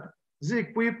hian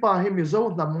Zikpuii pa hi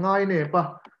Mizo nam ngai ne pa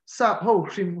sap ho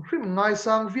hrim ngai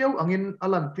sang viau angin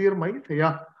alan tir mai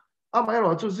theya amai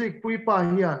ro chu Zikpuii pa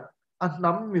hian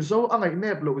annam Mizo angai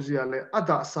nep lo zia le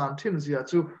ada san thin zia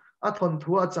chu a thon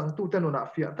thu a chang tu tenuna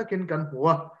fia takin kan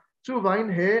huwa chu vain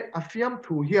he a fiam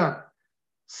thu hian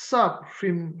sap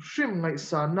hrim ngai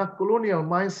san na colonial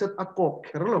mindset a kok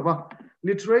kherlova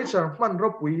literature man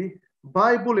ro pui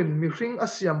Bible in mi hring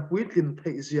asiam pui tin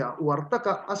thei zia war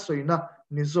taka asoina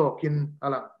nizokin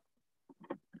ala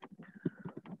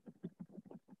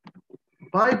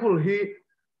Bible hi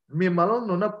mi mal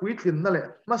no na pui tin na le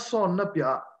ma son na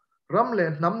pia ram le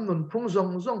nam nun phung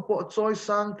zong po choi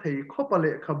sang thei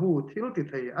khopale khabu thil ti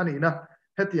thei ani na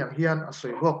hetiang hian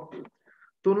asoi bok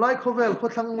tun lai khovel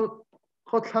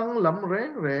khothlang lam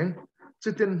reng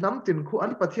chitin nam tin khu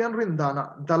an pathian rin dana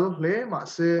dal hle ma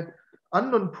se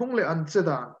an nun phung le an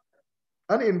chedan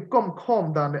an in kom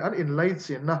khom dan le an in lai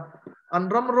chin na an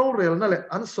ram ro rel na le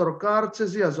an sarkar che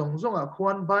zia zong zong a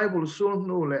khwan bible sul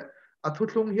nu le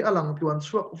athutlung hi alang tuan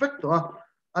chuak vek to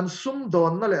an sum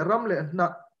don na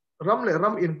le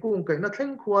ram in kung kai na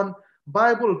thleng khwan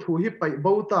bible thu hi pai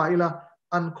bo ta ila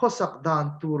an khosak dan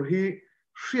tur hi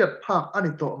hriat phak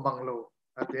ani to manglo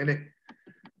atene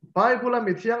bible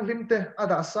mi thiang limte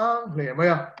ada sang hle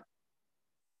maya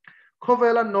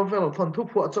Khovela novel thon thu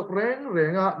phua chok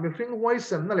renga mi hring wai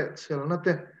sem na le chel na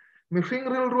te mi hring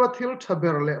ril ruwa thil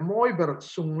thaber le moi ber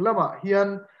sung lama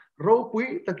hian ro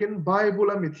pui takin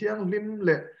bible mi thiang lim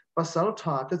le pasal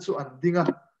tha te chu an dinga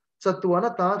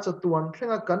chatuana ta chatuan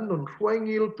thlenga kan nun hruai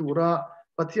ngil tura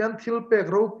pathian thil pek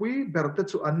ro pui ber te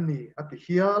chu an ni ati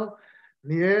hial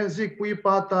ni e Zikpuii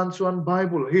pa tan chuan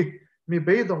bible hi mi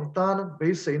beidong tan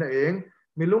be seina eng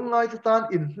mi lungai tan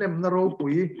in hnem na ro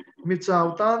pui mi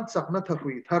chaw tan chakna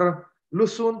thahui thar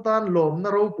lusun tan lom na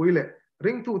ro pui le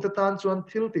ringtu ta tan chuan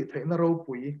thil ti theina ro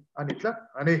pui ani tla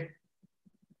ani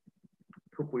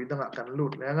thu pui danga kan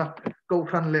lut lenga ko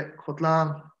khan le khotlang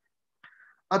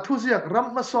athuziak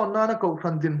ram ma son na ko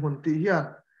khan din hun ti hian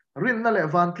rin na le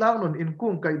van tlang nun in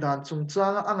kung kai dan chung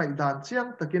changa angai dan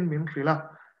chiang takin min thrila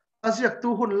aziak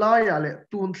tu hun la ya le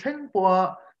tun thleng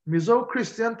poa mizo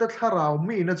christian ta tharau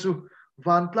mi na chu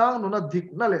van tlang nuna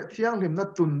dik na le thiang lim na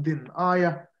tun din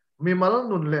aya mimal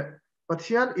nun le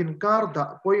pathian inkar da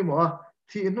poimo a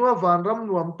thi nuwa van ram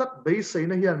nuam tak be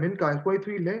seina hian min kai koi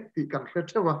thui le ti kan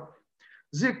hrethewa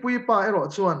Zikpuii pa ero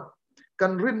chuan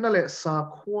kan rin na le sa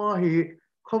khwa hi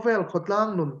khovel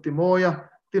khotlang nun timoya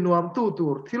tinuam tu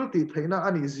tur thil ti theina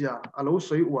ani zia alo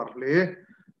soi war le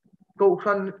ko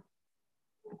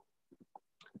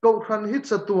khan hi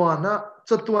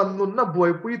chatuan nun na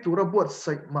buai pui tura buat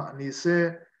sai ma ni se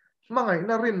mangai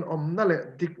na rin om na le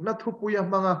dik na thu puya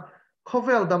manga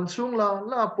khovel dam chung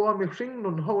la po mi hring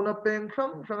nun ho na peng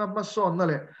rang ma son na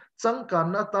le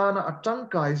changkan na ta na atang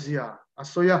kai zia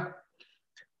asoya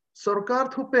sarkar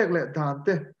thu pek le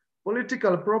dante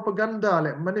political propaganda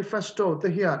le manifesto te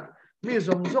hian mi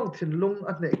zong thin lung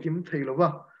a ne kim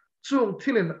theilowa chung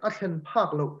thilin a thlen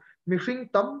phak lo mi hring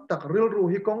tam tak ril ru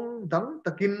hi kong dang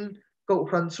takin ko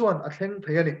khan chuan a thleng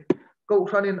theiani ko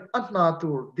khanin a hna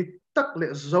tur dik tak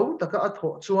le zo taka a tho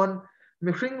chuan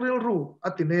mi hring ril ru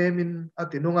atinemin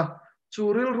atinunga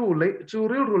chu ril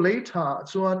ru lei tha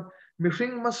chuan mi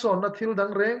hring ma son na thil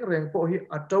dang reng po hi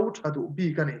a to thadu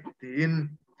bi kani tin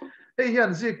hei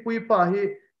hian Zikpuii pa hi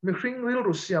mi hring ril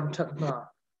ru siam thatna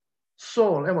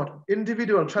soul emot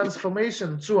individual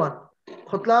transformation chuan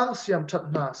khotlang siam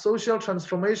thatna social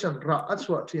transformation ra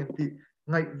achwa TNT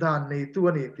ngai dan nei tu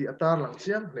ani ti atar lang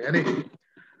chiang le ani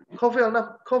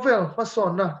khovel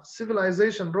mason na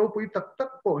civilization ro pui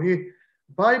tak po hi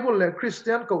bible le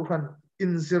christian ko khan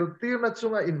in zirtir na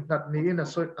chunga in nat ni in a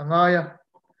soi angaya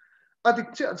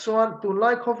adik che chuan tu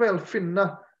lai khovel fin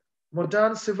na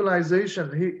modern civilization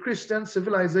hi christian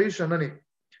civilization ani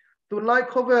tu lai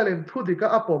khovel in thudika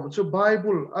apom chu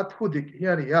bible at thudik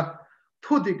hiani ya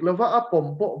thudik lova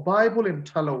apom po bible in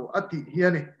thalo ati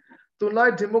hiani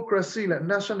tunlai democracy le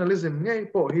nationalism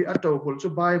ngei po hi atobul chu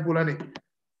bible ani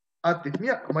ati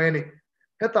mia mai ani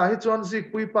heta hi chuan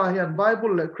Zikpuii pa hian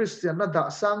bible le christian na da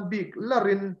sang bik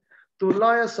larin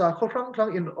tunlai sa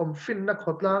khorang in fin na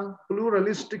khotlang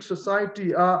pluralistic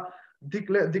society a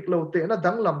diklo te na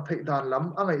danglam thei dan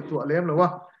lam angai tu alem lowa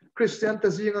christian te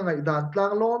zinga ngai dan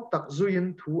tlang lon tak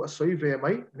zuin thu asoi ve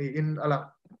mai ni in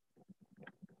ala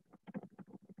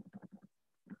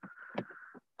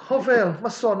khovel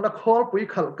mason na khol pui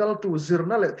khalkal tu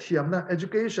zirna le thiam na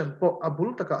education po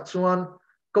abul taka chuan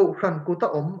ko khan ku ta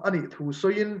om ani thu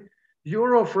soin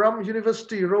Euro from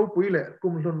University ro pui le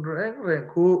kumhlun reng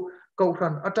khu ko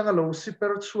khan atanga lo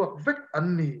siper chuak vek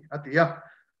anni atia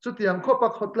chutiang khopa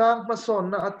khotlang mason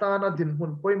na atana din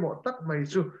hun poimo tak mai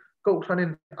chu ko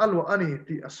khanin alwa ani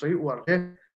ti asoi war he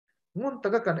ngun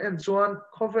taka kan en chuan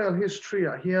khovel history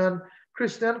a hian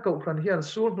Christian ko khan hian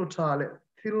sur nu tha le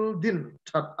thil din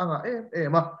that anga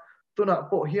ema tuna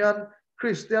po hian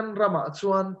Christian rama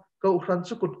chuan ko khan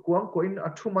chukut kuang ko in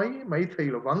athu mai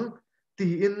theilowang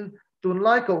ti in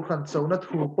tunlai ko khan chona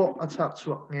thu po achak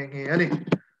chuak nge ani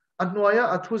annuaya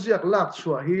athuziak lak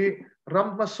chua hi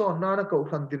ramma son nana ko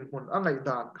khan din hun angai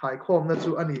dan khai khom na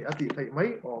chu ani ati thei mai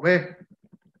ome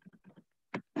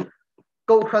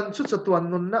ko khan chu chatuan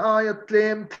nun na aya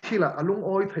tlem thila alung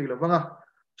oi theilowanga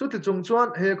chuti chung chuan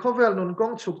he khovel nun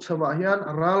kong chuk chawa hian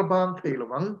aral bang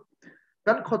theilowang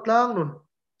kan khotlang nun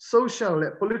social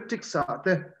le politics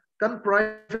te kan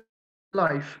private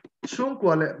life chung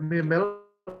kwa le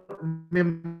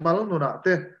mimal nuna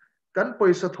te kan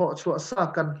poisa tho chua sa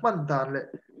kan man dan le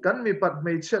kan mi pat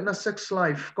mei chen na sex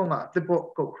life konga te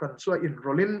po ko khan chua in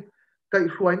rolin kai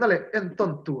hruai na le en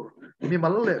ton tur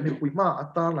mimal le mi puima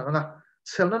ata langa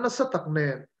chelna na satak ne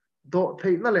do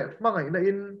thei na le mangai na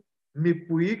in mi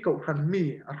pui ko khan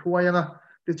mi a hruaianga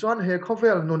ti chuan he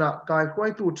khovel nuna kai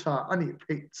hruai tu tha ani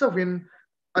thei chawin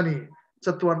ani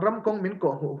chatuan ram kong min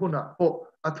ko hu huna po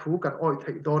athu kan oi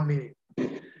thei don ni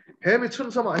he mi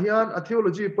chun sama hian a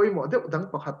theology poimo deuh dang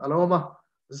pakhat aloma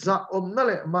za om na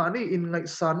le mani in ngai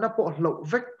san na po lo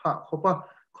vek pha khopa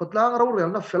khotlang ro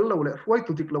rel na fel lo le hruai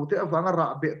tu dik lo te awanga ra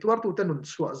be tuar tu te nun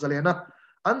chua zalena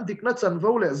an dik na chan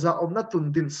vo le za om na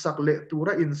tun din sak le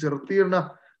tura in Thlirna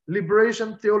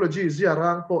liberation theology zia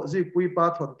rang po Zikpuii pa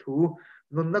thon thu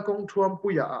nun na kong thuam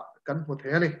puya kan mu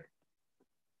the ani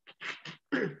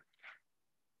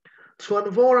chuan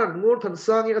voran ngur than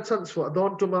sangi a chan chua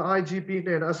don tuma IGP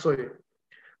ne na soi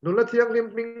nula thiang lim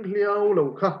ming hliau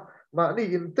lo kha ma ni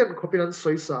in ten khopin an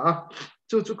soi sa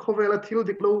chu khovela thil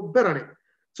dik lo berani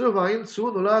chu vain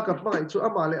chu nula ka mai chu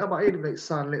ama le ama in ngai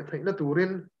san le theina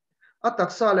turin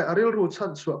atak sa le aril ru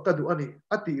chan chua ka du ani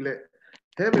ati le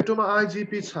he mi tuma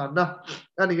IGP chana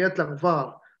ani atlang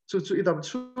wal chu idam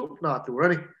chu na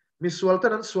turani misual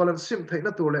tan an sualan sim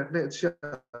theina tur le ne chia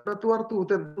na tuar tu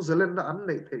ten zelen na an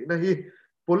nei theina hi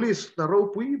police na ro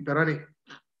pui berani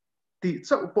ti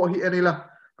chau po hi anila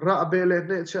ra bele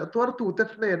ne chia tuar tu te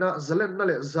ne na zelen na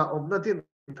le za om na din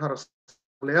thar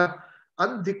le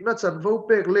an dik na chan vo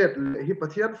pek let le hi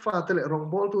pathian fa te le rong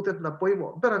bol tu te na poimo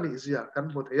berani zia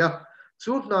kan mo theya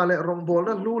chu na le rong bol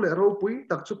na lu le ro pui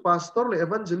tak chu pastor le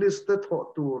evangelist te tho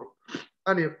tur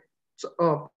ani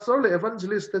pastor le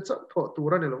evangelist te tho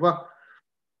tur ani lova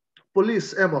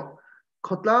police emo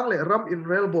khotlang le ram in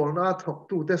rail bol na thok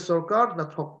tu te sarkar na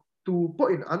thok tu po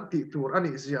in anti tur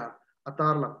ani zia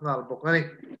atar lang ngal bok ani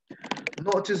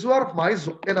no chizwar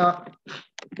Mizo ena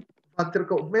antir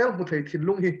ko mel mu thei thin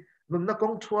lung hi nun na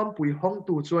kong thuam pui hong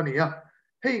tu chuania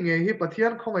hei nge hi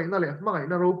pathian khongai na le mangai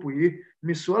na ro pui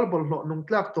misual bol hlo nung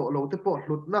tlak to lo te po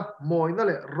hlut na moi na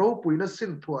le ro pui na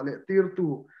sin thua le tir tu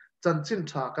chan chin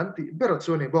tha kan ti ber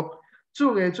chuani bok chu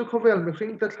nge chu khovel mi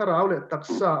hring te tharau le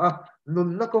taksa a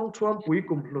nun na kong thuam pui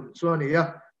kum hlun chuania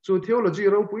chu theology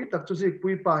ro pui tak chu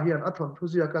Zikpuii pa hian a thon thu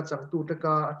zia ka chang tu te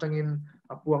ka atangin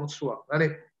apuang chuak ani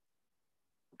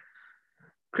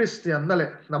Christian na le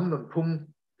nam nun phum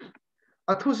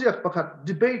a thu ziak pakhat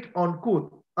debate on good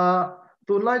a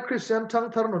tun lai Christian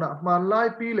thang thar nuna man lai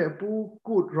pi le pu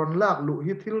good ron lak lu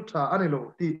hi thil tha ani lo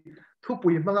ti thu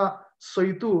pui manga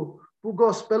soitu pu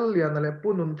gospel lian le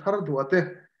pu nun thar du ate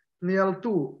nial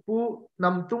tu pu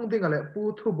nam tung ding ale pu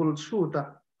thu bul chu ta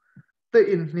te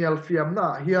in nial fiam na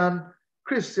hian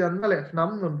Christian na le nam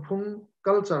nun phung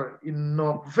culture in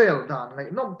nok vel dan ngai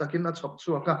nom takin a chop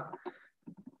chuaka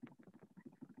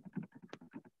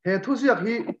he thu ziak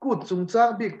hi kut chung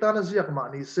chang bik ta na ziak ma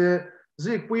ni se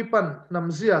Zikpuii pan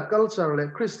nam zia culture le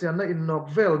Christian na in nok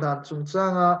vel dan chung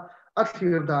changa a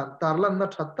thlir dan tarlan na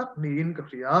thatak ni in ka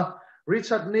ria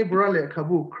Richard Nibra le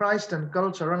khabu Christ and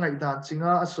culture ngai dan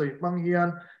chinga a soi mang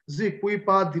hian Zikpuii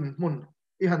pa din mun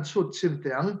i han chut chin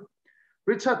teang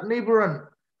Richard Nibran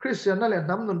Christian na le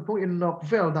nam nun phung in nok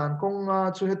vel dan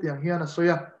konga chu hetiang hian a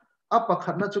soya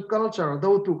apakhat na chu culture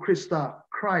do tu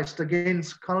Christ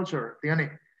against culture tiani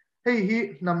hei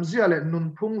hi namzia le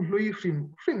nun phung hlui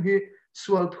hrim hi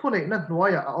sual thunei na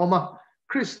hnuaya a oma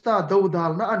Christa do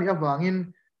dal na ani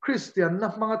awangin Christian na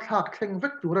manga thak thleng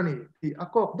vek turani ti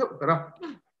akok deuh bera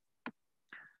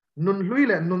nun hlui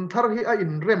le nun thar hi a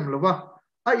in rem lova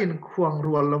a in khuang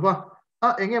rual lova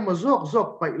a engemaw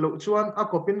zok pai lo chuan a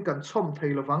kopin kan chom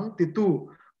thei lowang ti tu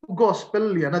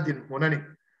gospel liana din monani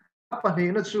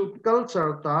apani na chu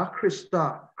culture ta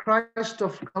Christ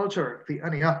of culture ti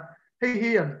ania hei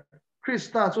hian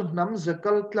Christa chu nam ze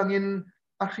kal tlangin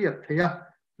a hriat theya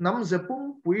nam ze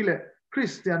pum puile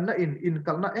Christian na in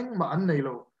kalna engma an nei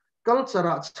lo culture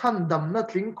a chandam na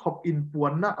tling khop in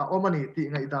puan na a omani ti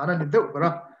ngai dana ni deuh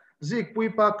bara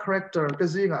Zikpuii pa character te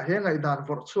zinga he ngai dan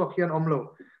vor chuak hian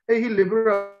omlo hei hi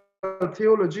liberal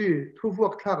theology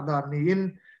thuvuak thak dan ni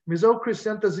in Mizo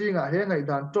Christian te zinga he ngai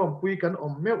dan tom pui kan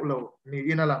om meu lo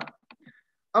ni inala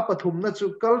apathum na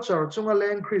chu culture chunga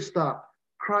leng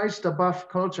Christ above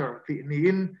culture ti ni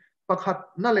in pakhat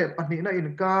na le pani na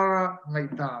in kara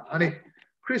ngai dan ani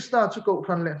Christa chu ko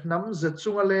khan le nam ze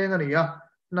chunga leng ani ya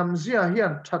nam zia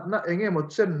hian thatna engemaw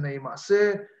chen nei ma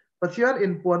se pathian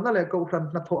in puan na le ko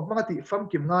khan na tho manga ti fam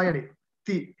kim ngai ani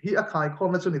ti hi a khai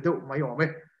khom na chu ni deuh mai ome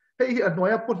hei hi a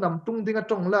hnuaya put nam tung dinga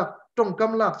tong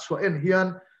kam lak chua en hian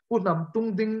nam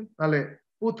tung ding ale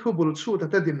pu thu bul chu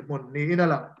ta din mun ni ina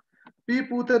la pi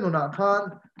pu te nuna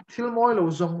khan thil moi lo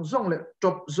zong le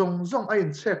top zong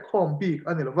ain che khom bi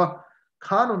ani lova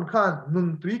khanun khan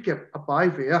nun tui kep apai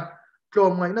ve a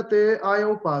tlom ngai na te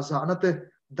ayo pa za na te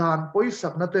dan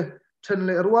poisak na te then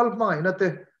le rual mai na te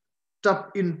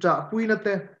tap in ta pui na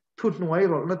te thut nuai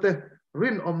rol na te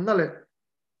rin om na le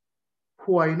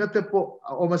huai na te po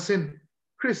omasin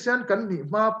Christian kan ni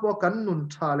ma po kan nun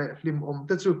tha le hlim om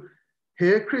te chu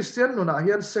he Christian nuna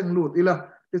hian seng lut ila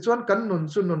ti chuan kan nun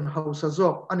chu nun hausa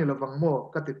job ani lawang mo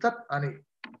ka ti tat ani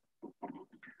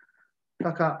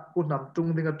kaka punam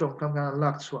tung dinga tong kam kan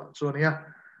lak chua chuania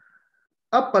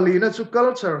apali na chu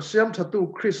culture siam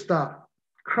thatu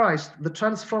Christ the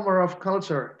transformer of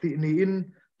culture ti ni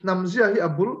in namzia hi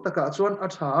abul taka chuan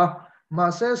atha ma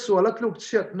se sualat luk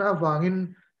chiat na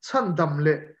wangin chan dam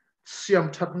le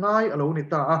siam that ngai alo ni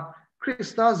ta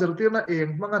Krista zertirna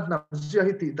eng manga namzia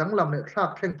hi ti danglam le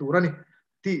thlak thleng turani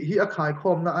ti hi a khai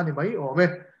khom na ani mai ome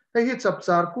hei hi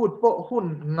chapchar kut po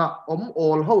hun nga om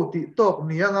ol ho ti tok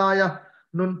nianga ya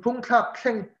nun phung thlak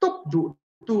thleng top du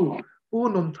tu pu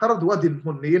nun thar du adin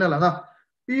mun ni na langa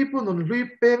pi pu nun lui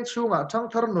peng chunga thang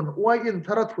thar nun uai in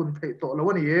thara thun thei to lo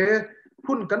ani e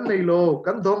hun kan nei lo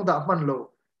kan dong da man lo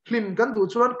hlim kan du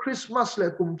chuan Christmas le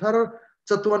kum thar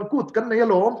chatuan kut kan nei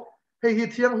lom hei hi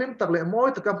thiang hlim tak le moi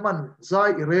taka man zai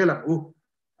i relang u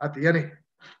ati ani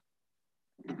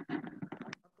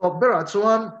Obera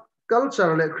chuan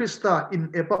culture le Christa in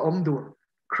epa omdur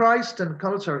Christ and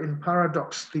culture in paradox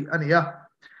ti ania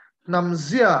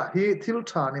namzia hi thil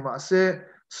tha ni ma se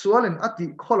sualin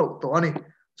ati kholo to ani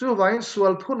chu vain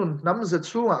sual thunun namze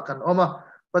chunga kan oma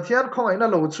pathian khongai na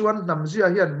lo chuan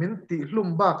namzia hian min ti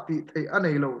hlum bak ti thei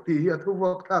anei lo ti hi athu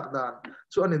wak thak dan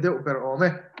chu ani deu ber ome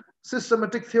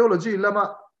systematic theology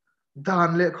lama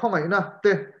dan le khongai na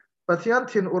te pathian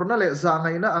thin urna le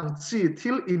zangai na ang chi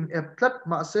thil in eplat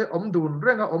ma se omdun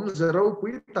renga om zero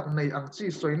pui tak nei ang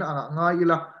chi soina anga ngai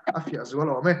ila afia zwal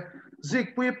ome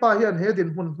Zikpuii pa hian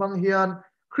hedin mun mang hian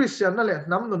Christian na le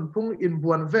nam nun phung in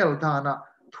buan vel dana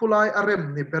thulai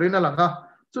arem ni berina langa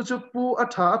chu pu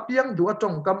atha piang du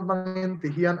atong kam mangin ti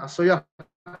hian asoya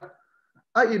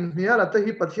a in nia la te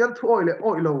hi pathian thu oi le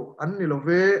oi lo an ni lo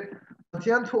ve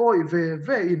pathian thu oi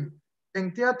ve in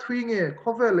engtia thui nge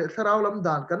khovel le tharau lam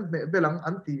dan kan me belang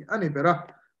anti ani bera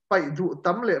pai du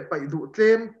tam le pai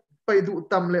du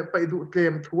tam le pai du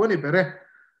tlem thu ani bere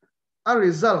a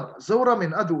result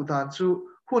zoramin adu dan chu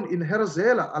hun in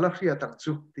herzela ala hria tang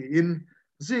chu ti in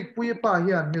Zikpuii pa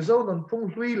hian Mizo non phung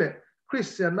hlui le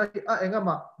Christian na a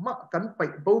engama ma kan pai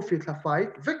bo fi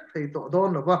thlafai vek thei to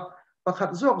don lova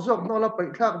pakhat zok no la pai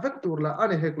thlak vek tur la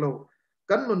ani heklo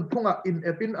kan nun phunga in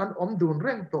epin an om dun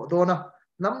reng to dona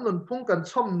nam nun phung kan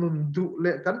chom nun du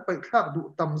le kan pai thlak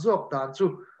du tam zok dan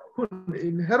chu hun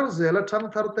in herzela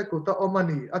thang thar te ko ta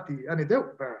omani ati ani deu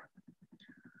ber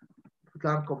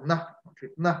tlang kom na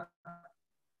fitna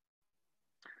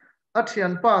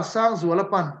athian pa sang zuala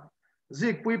pan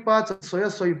Zikpuii pa soya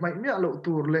soi mai mia lo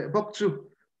tur le bok chu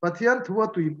pathian thuwa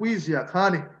tui pui zia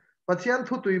khani pathian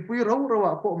thu tui pui ro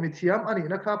rowa po mithiam ani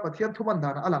na kha pathian thu man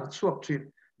dan alang chuak thin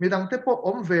midang te po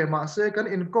om ve ma se kan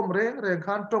in kom reng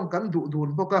khan tong kan du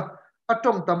dun boka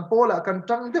atong tampo la kan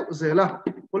tang deu zela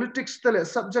politics tele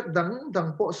subject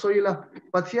dang po soila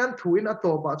pathian thu in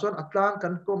ato pa chuan atlang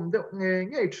kan kom deu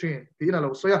nge thin ti na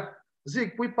lo soya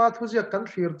Zikpuii pa thu zia kan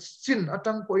thlir chin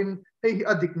atang po in hei hi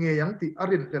adik nge yang ti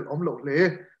arin hel om lo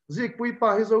le Zikpuii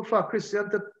pa hi zo fa Christian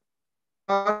te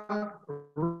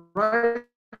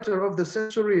writer of the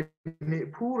century ni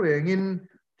phu rengin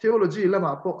theology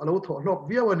lama po alo tho lok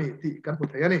viawani ti kan pu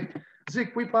thayani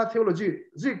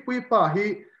Zikpuii pa hi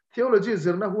theology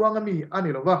zirna huangami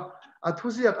ani lova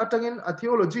athuziak atangin a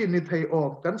theology ni thei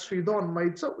om kan suidon mai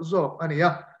chau zok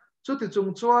ania chuti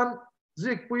chung chuan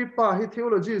Zikpuii pa hi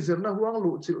theology zirna huang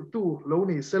lu chil tu lo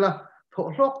ni sela tho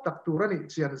hlok tak turani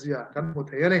chian zia kan mu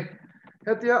thayani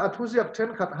hetia athuziak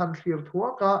then khat han thlir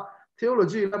thuwa ka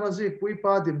theology lama Zikpuii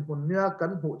pa din hunnya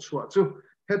kan mu chua chu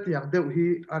hetiang deuh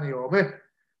hi ani ome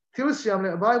thil siam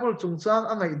le Bible chungchang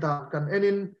angai da kan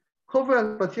enin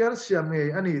khovel pathian siam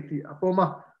nge ani ti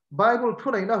apoma Bible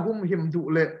thunai na hum him du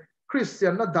le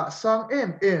Christian na da sang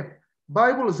em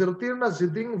Bible zirtir na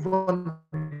ziding von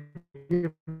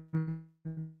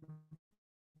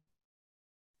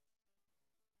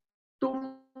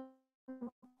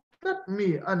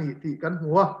mi ani ti kan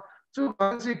huwa chu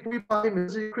Zikpuii pa mi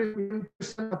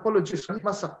Christian apologist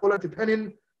ma sakpola ti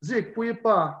thenin Zikpuii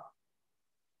pa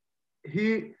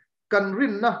hi kan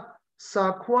rin na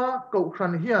sa khwa ko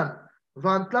khan hian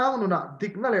van tlang nuna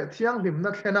dikna le thiang him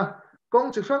na thlena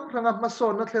kong chi sang ranga ma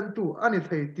son na thlen tu ani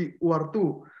thei ti war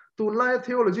tu tunlai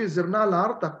theology zirna lar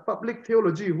tak public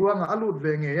theology huanga alut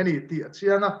venge yani ti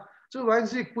achianga chu wain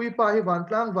Zikpuii pa hi van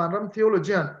tlang van ram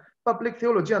theologian public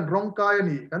theologian rong kai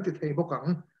ani kan ti thei bokang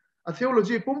a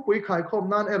theology pumpui khai khom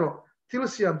nan ero thil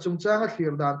siam chungchanga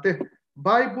thlir dan te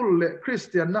bible le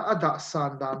christian na ada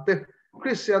san dan te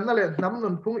christian na le nam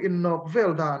nun phung in nok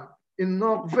vel dan in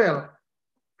nok vel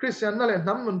Christian na le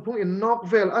nam nun phung in nok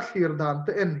vel a thlir dan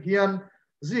te en hian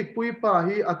Zikpuii pa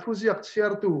hi athuziak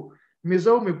chiar tu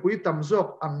Mizo mi pui tamzok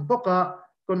ang boka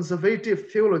conservative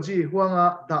theology huanga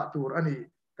da tur ani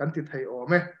kan ti thei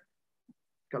ome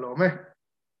kalome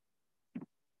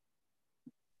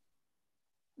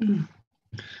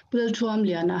pul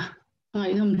huamliana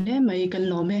ai nom le mai kan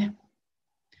lome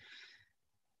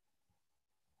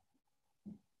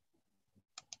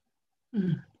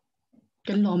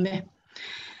kan lome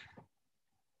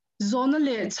zona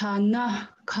le chana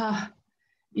kha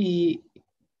I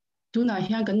tuna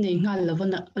hian kan nei ngal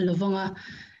lovanga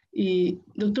I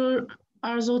Dr.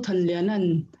 Zothanliana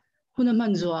huna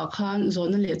manzo khan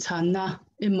zona le channa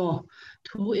emo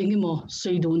thu engimo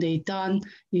soidu nei tan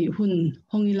I hun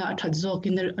hongila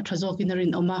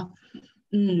athazokinerin oma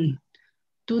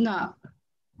tuna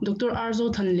Dr.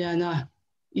 Zothanliana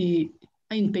I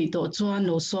ain peito chuan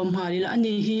lo som harila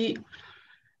ani hi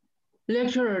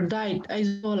lecturer died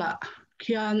Aizawl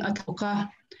khian athoka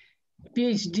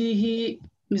PhD hi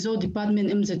Mizo department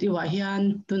MZI wa hian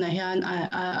tuna hian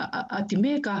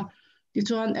atimeka ti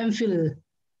chuan MPhil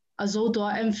azo to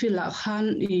MPhil khan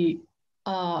I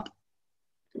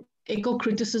eco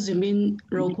criticism in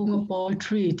Rokunga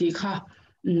poetry ti kha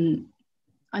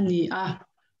ani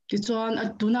ti chuan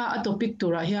atuna topic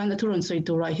tura hian athuron soi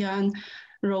tura hian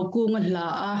Rokunga la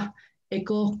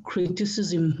eco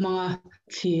criticism manga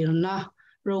Thlirna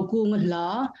Rokunga la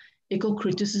eco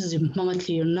criticism manga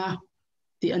Thlirna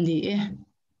ti ani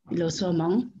ilo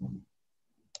somang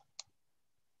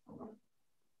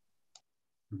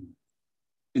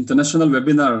international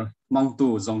webinar mang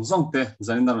tu zong te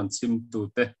zaninar chim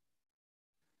tu te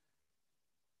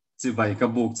chi vai ka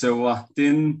buk chewa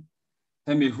tin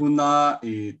hemi huna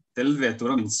I telve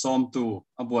turam in som tu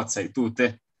abuat chai tu te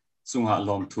chunga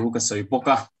lom thu ka soi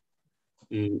boka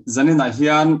I zanina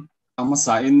hian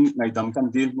amasa in ngaidam kan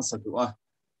dil masadua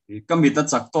I kamita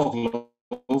chaktok lo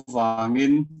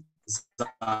wangin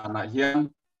zana hian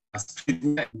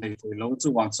screen nei lo chu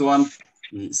wang chuan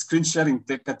I screen sharing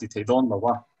te ka ti thei don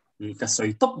lawa I ka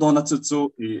soi top dona chu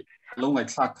I lo ngai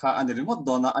thak kha ani remote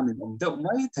dona ani om deuh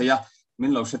mai theya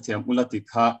min lo hrethiam ulati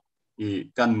kha I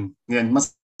kan ngen mas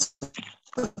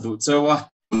du chewa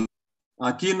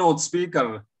keynote speaker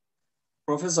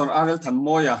Professor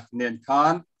Thanmawia nen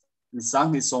khan I sang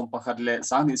ni som pakhat le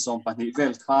sang ni som pani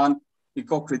vel khan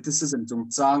eco criticism chung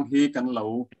chang hi kan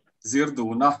lo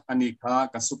zirduna ani kha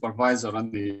ka supervisor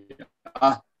ani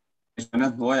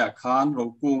Thanmawia khan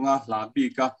Rokunga labi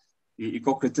ka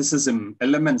eco criticism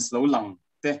elements lo lang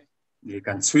te ni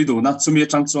kan chuiduna chumi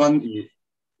changchuan I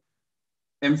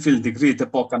MPhil degree te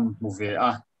pokan move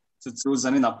chu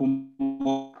zanina pum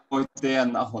te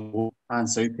an a honu an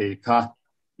soi te kha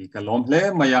I kalom hle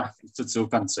maya chu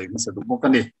kan soi masadu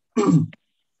mokani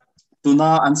tuna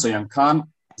an soyang khan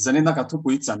zanina ka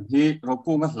thupui chan hi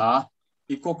Rokunga la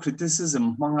eco criticism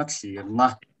manga Thlirna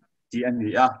ti ani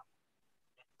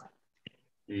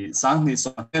I sang ni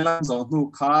so telang zo nu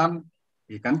khan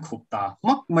I kan khupta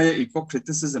mak maya eco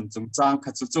criticism chung chang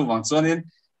kha chu wang chuanin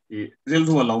I ril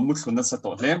ru lo mu thuna sa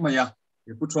to hle maya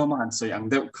I putroma han soyang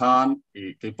deuh khan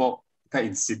I kepo ka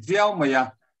in sidviao maya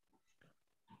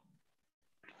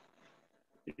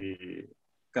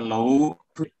kalau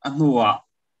anua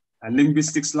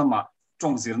linguistics lama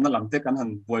chongzirna lamte kan han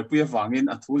boipuya wangin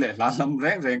athule la lam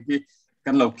reng hi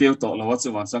kan lo keu to lo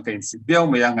chu wang sang kain sibiao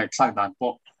maya ngai thlak dan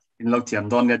po in lo thiam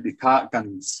don ne dikha kan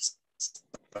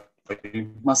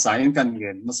masain kan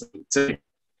ngen masche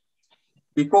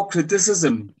eco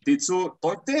criticism ti chu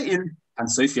toite in an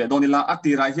soifia donila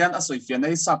atira hian a soifia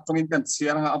nei sap tongin kan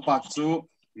chiaranga apak chu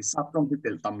I sap tong ti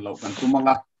tel tam lo kan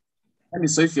tumanga ani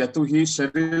soifia tu hi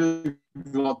Cheryl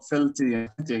Glotfelti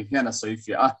hiana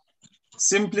soifia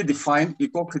simply defined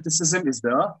eco criticism is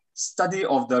the study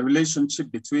of the relationship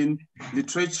between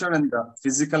literature and the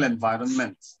physical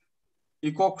environment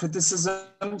eco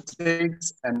criticism takes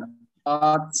an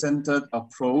art-centered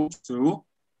approach to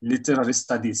literary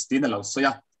studies tin lo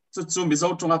soya chu mizo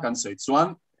tunga kan soi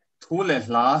chuan thule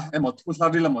hla emo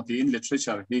thuhlari lamoti in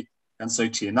literature hi kan soi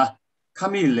thina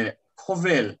khami le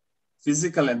khovel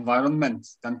physical environment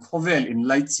kan khovel in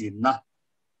light chin na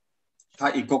ka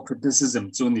eco criticism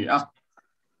chu ni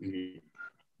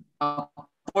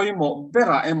poimo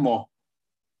bera emo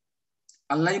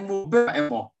alaimu bera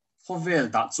emo khovel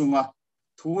da chunga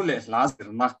thu le la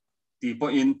zirna ti po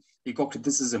in eco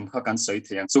criticism kha kan soi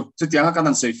theng chu tiang kan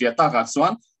an soi fia ta ka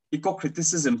chuan eco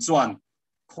criticism chuan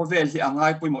khovel hi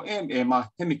angai poimo em a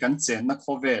hemi kan chen na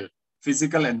khovel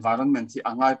physical environment hi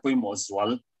angai poimo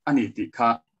zwal ani ti kha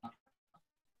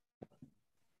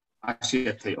a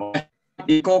shia thei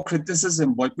eco criticism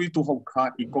boy pui tu ho kha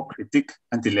eco critic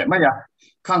antile maya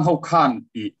khang ho khan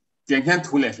I tiang hian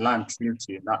thu le lan thil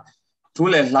chi na thu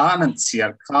le lan an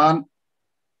chiar khan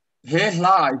he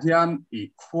la hian I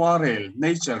quarrel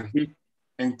nature hi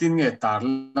engtin nge tar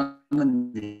lan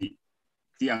ni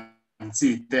tiang chi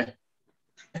te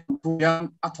yang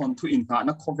athon thu in ha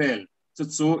na khovel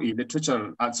chu I literature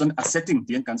a chon a setting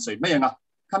tian kan soi mai anga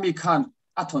khami khan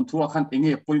athon thu khan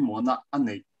enge poimo na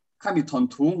anei khami thon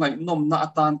thu ngai nom na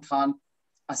atan khan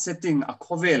a setting a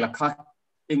khovel a kha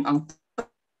eng ang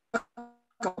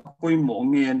poimo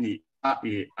nge ni a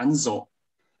E anzo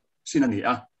sinani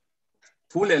a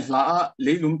thu le hla a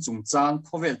leilung chungchang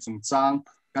khovel chungchang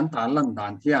kan tar lan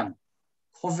dan hian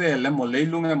khovel le mo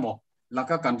leilung emo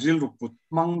laka kan ril ruput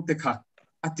mang te kha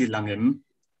ati langem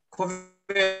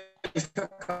khovel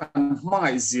kan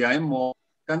mai zia emo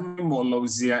kan mo lo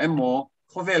zia emo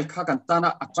khovel kha kan tana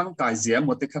atang kai zia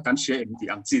emo te kha kan she em ti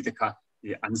ang chi te kha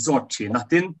I an zot thina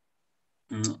tin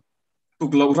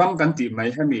tuklo ram kan ti mai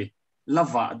hemi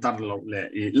lava dar lo le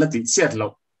I lati chet lo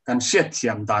kan shet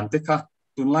thiam dan te kha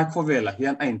tunlai khovel a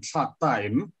hian ain thak ta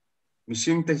em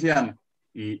mishing te hian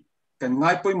I kan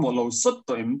ngai poimo lo sot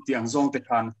to em tiang zong te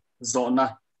khan zona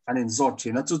anin zot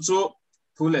thina chu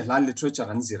thu le la literature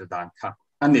an zir dan kha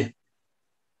ani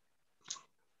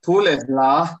thu le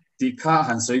la ti kha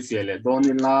han soi fia le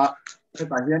donila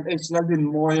ta hian h la din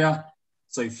moya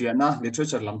soi fia na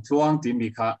literature lam tluang ti mi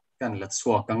kha kan la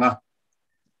chua kanga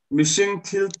mishing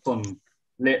thil ton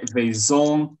le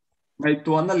veizong ngai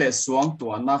tuana le suang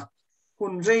tuana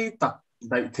hun rei tak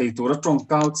dai thei tura tong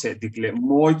kau che dik le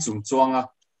moi chung chuanga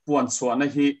puan chuana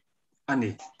hi ani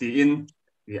ti in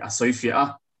I a soi fia a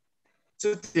chu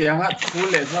tianga thu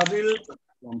le zaril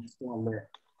lam chuan le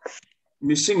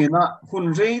mishing ina hun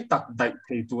rei tak dai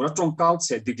thei tura tong kau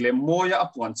che dik le moya a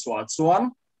puan chua chuan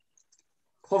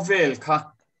khovel kha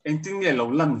engting nge lo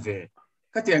lan ve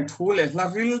ka tiang thu le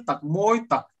laril tak moi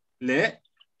tak le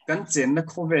kan chen na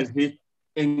khovel hi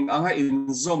eng anga in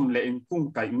zom le in kung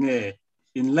kai nge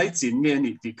in lai chin nge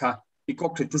ni ti kha eco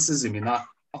criticism ina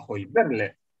a hoi ber le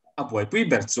a boy pui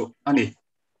ber chu ani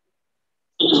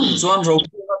chuan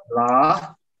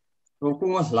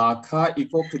rokunga la kha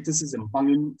eco criticism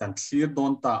hangin kan thlir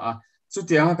don ta a chu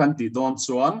tianga kan ti don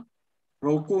chuan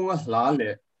rokunga la le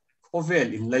khovel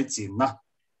in lai chin na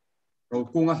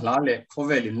rokunga la le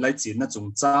khovel in lai chin na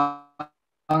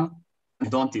chungchang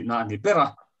don ti na ni pera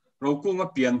rokunga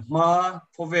pian ma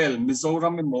khovel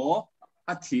Mizoram emo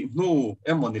athi nu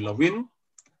emo ni lovin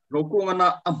rokunga na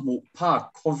amu phak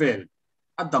khovel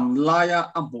adam laya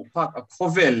amu phak a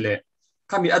khovel le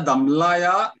kami adam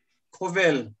laya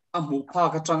khovel amu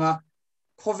phak atanga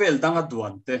khovel danga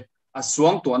duante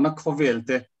asuang to na khovel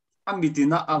te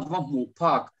amitina ava mu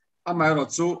phak amai ro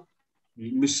chu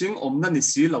mishing omna ni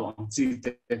si lawang chi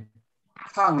te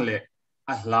khang le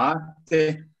ahla te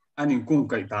anin kung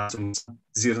kai ta chung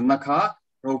zirna kha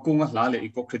rokunga hla le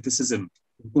eco criticism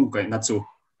kung kai na chu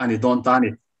ani don ta ni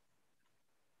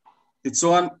ti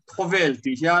chuan khovel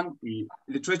ti hian I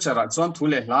literature a chuan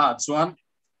thule hla chuan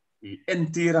I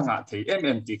nt ranga thei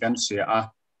mm ti kan sia a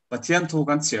pathian thu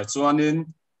kan sia chuanin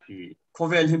I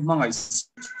khovel hi mangai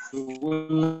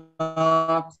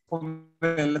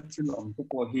khovel thilom ko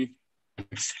po hi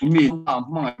mi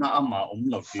mangai na ama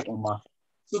lo ti oma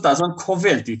chu ta chuan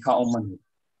khovel ti kha omani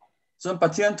chuan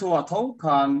pathian thu a tho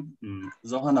khan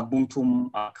zohana bungthum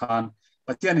a khan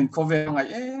pathian in khovel ngai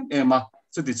ema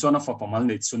chu ti chuan a fa pamal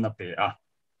nei chuna pe a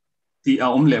ti a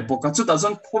le boka chu ta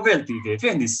chuan khovel ti ve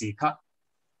ni si kha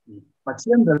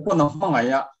pathian del ko na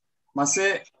mangaya mase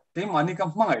te mani ka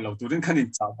mangai lo turin khanin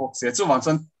cha bok se chu wang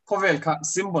chuan khovel kha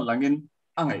symbol langin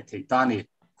angai thei ta ni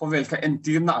khovel kha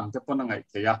entir na ang te pon angai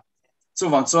theya chu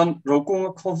wang chuan rokung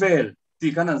khovel ti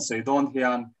kanan seidon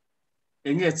hian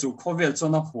enge chu khovel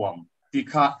chona huam ti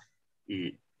kha I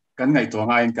kan ngai to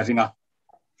nga in ka ringa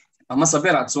ama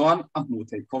sabera chuan a mu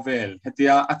thei khovel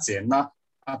hetia a chen na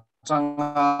a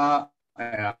tanga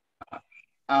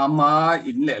ama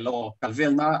in le lo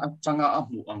kalvel na atanga a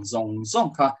mu ang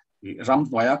zong kha ram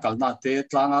hwaya kalna te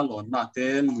tlanga lon na te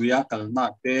luya kalna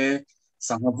te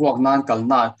sangawak nan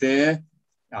kalna te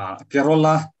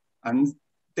kerola an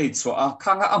te cho a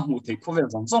khanga a mu thei khovel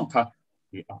zong kha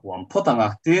a huam photanga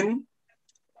tin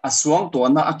asuang to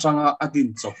na atanga adin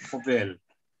chok khovel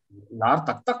lar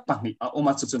tak tak pahni a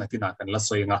oma chu na kina kan la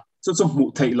soinga chu mu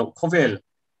thei lo khovel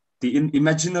the in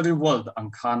imaginary world ang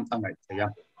khan angai thaya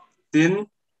tin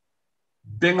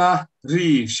benga ri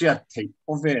shiat thei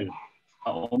ovel a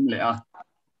om le a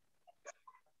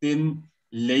tin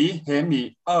lei hemi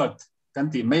earth kan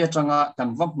ti mai atanga kan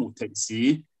va mu thei si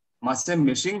ma se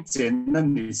mishing chen na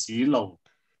ni si lo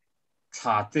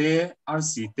tha te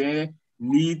rc te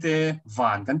ni te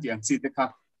van kan ti ang chi te kha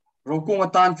Rokunga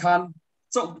tan khan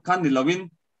chok khan ni lawin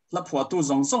la phwa tu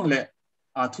zong zong le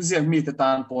a thu ziak mi te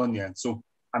tan pon ya chu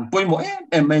an poi mo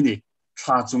em mai ni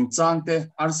tha chung chang te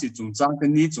rc chung chang te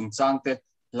ni chung chang te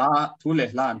la thu le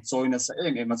lan choina sa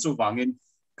em chu wangin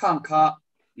khang kha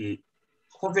I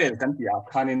khovel kan ti a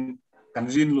khanin kan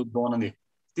rin lu don ani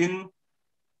tin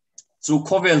chu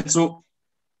khovel chu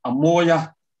amoya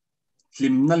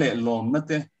hlim na le lom na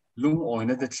te lung oi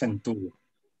na te thlen tu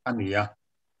ania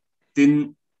tin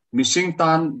mishing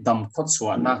tan dam khot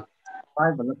suana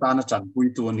ai bala tan chan pui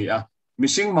tu ania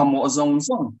mishing mamo zong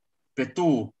zong petu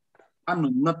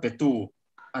anun na petu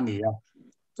ania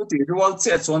tu ti rual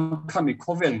che chon khami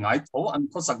khovel ngai tho an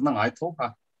kho sak na ngai tho kha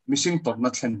mishing tor na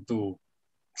thlen tu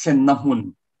thlen na hun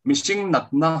mishing nat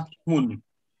na hun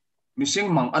mishing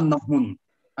mang an na hun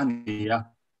ania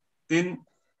tin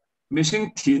mishing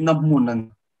thi na mun an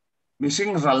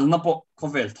mishing ral na po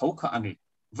khovel tho kha ani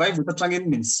vai vu ta changin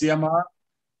min siama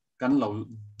kan lo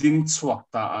ding chuak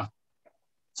ta a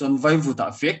chon vai vu ta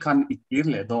fe khan ikir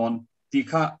le don ti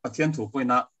kha pathian thu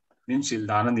poina nin sil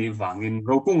dan ani wangin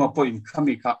rokunga point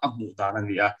khami kha amu dan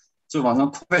ani a chu wang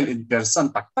khovel in person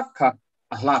tak tak kha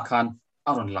a hla khan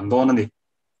aron lang don ani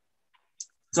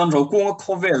chon rokunga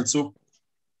khovel chu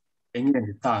engen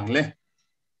tang le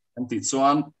an ti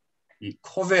chuan I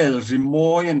khovel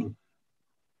rimoyen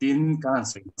tin kan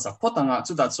sei sa potanga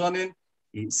chu da chuanin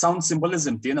I sound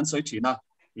symbolism tin an soi thina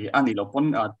I ani lo pon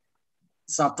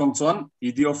sa tong chuan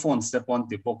ideophone step on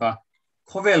ti poka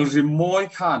khovel rimoy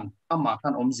khan ama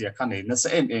khan omzia khan nei na sa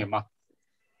em a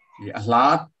I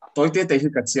ahlat toite te hi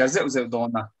ka chiar zeu zeu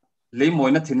dona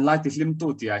leimoina thinlai ti hlim tu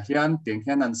tia hian teng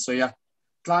hian an soya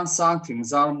tlang sang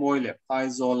thingzar moi le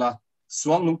Aizawl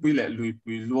suang lungpui le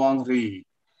luipui luang ri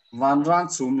van rang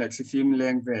chum le thlim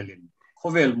leng velin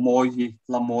khovel moi hi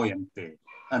la moi ante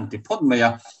anti phot maya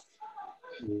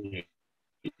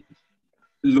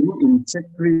lu in check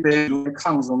ri te lu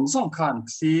khang zong zong khan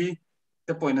thi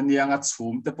te point anianga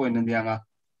chum te point anianga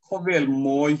khovel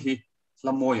moi hi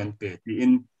la moi ante ti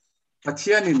in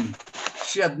pathianin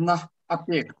shiadna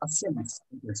apek a sense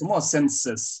small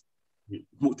senses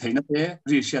mu theina te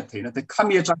ri shiat theina te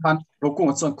khamia chakhan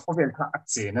rokung chon khovel kha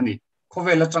akche nani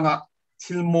khovel atanga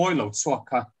thil moi lo chuak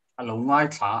kha alo ngai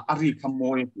tha ari kha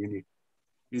moi ti ni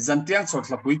I zantiang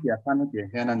chotla pui tia khan te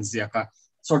henan ziaka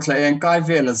chotla eng kai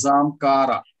vel zam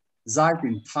kara zai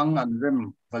tin thang an rem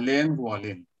valen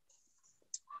rualin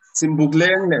simbuk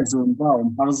leng le zun ba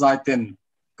har zai ten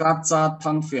ka cha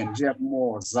thang fen riak mo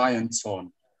zayan chon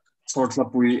chotla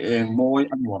pui eng moi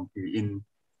anwam ti in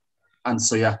an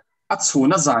soya a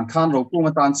chuna zan khan ro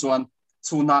kunga tan chuan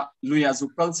chuna luya zu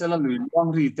cultural lui luang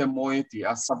ri te moi ti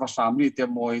a savasham ri te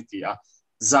moi ti a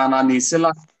zana ni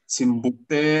sela simbuk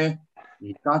te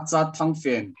I ka cha thang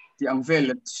fen ti ang vel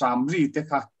sham ri te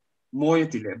kha moi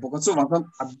ti le boka chu wang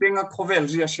a benga khovel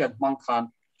ria shiat mang khan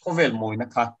khovel moi na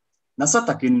kha nasa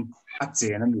takin a che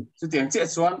na ni chu tiang che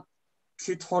chuan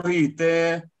thithori te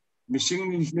mishing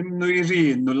hlim nui ri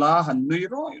nula han nui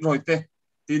roi te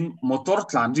tin motor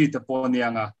tlan ri te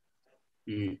ponianga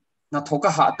I na thoka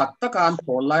ha tak takan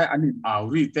tholai anin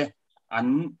auri te an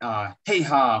hei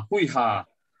ha hui ha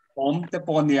om te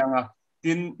ponianga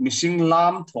tin mishing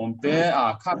lam thom te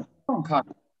khan thong khan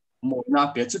mo na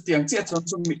pe chu tiang che chon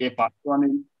chu mi e pa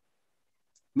chuanin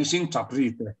mishing chapri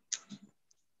te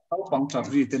tau pang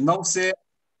chapri te no se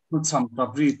nu cham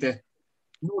chapri te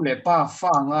nu le pa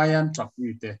fa ngayan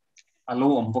chapri te alo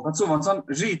om boka chu wan chan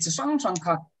ri chi sang sang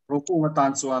kha rokunga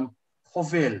tan chuan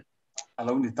khovel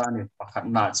alo ni tani pakhat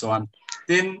na chuan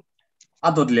tin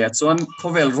adot le chuan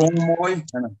khovel rong moi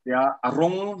ana tia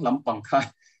arong lampang kha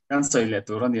kan sei le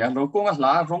turani a rokunga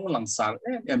hla rong langsar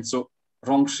em chu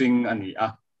rong sing ani a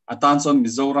atan chuan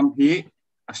Mizoram hi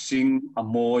a sing a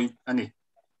moi ani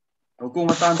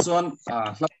rokunga tan chuan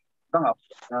hlanga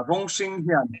rong sing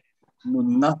hian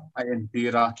nunna a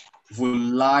entira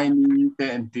vulai ni te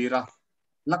entira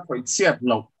la khoi chiat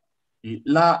lo I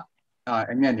la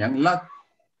engen yang la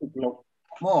lo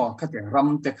mo khateng ram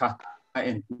te kha a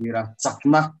entira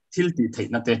chakna thilti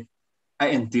theina te a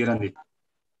entira ni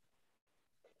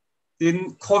tin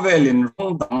khovelin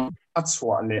rong dang a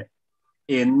chwa le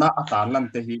enna atarlan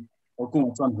te hi okung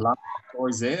chon la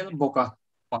oizel boka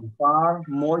pangpar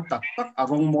moi tak tak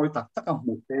arong moi tak tak a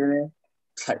mu te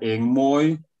tha eng moi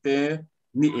te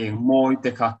ni eng moi te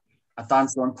kha atan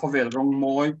chuan khovel rong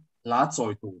moi la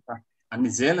choi tu ta ani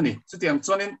zel ani chutiam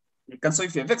chuanin kan soi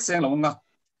fe vek seng longa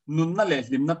nun na le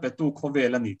lim na pe tu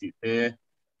khovel ani ti te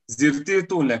zirti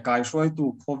tu le kai shoi tu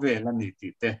khovel ani ti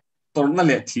te tor na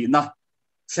le thi na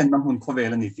chen na hun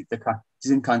khovel ani ti te kha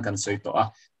jin khan kan soi to a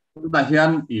da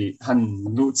hian I han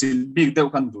lu chil big deu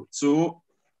kan du chu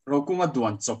Rokunga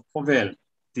duan chop khovel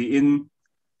ti in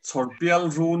chorpial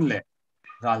run le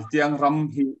ral tiang ram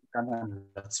hi kan han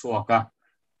chuaka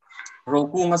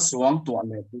Rokunga suang tu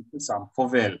le tu sam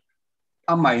khovel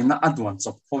amai na aduan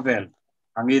chop khovel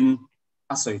angin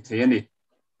asoi theani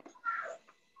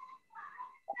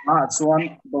chuan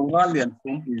bonga lian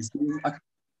kum izin a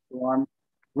chuan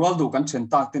rol du kan chen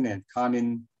tak tenen khanin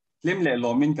lim le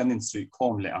lomin kan in sui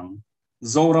khom le ang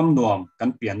zoram nuam kan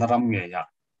pian ram nge ya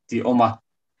ti oma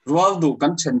rol du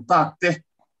kan chen tak te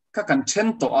ka kan chen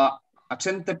to a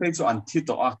chen te pe chu an thi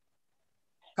to a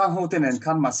ka ho tenen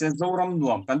khan ma se zoram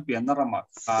nuam kan pian ram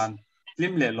khan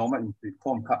lim le loma in sui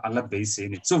khom kha ala be se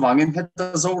ni chu wangin heta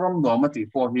zoram nuam ti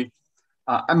po hi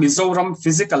a Mizoram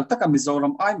physical taka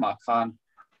Mizoram ai ma khan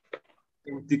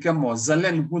tika mo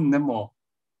zalen hun ne mo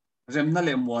remna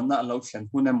le mo na lo thlen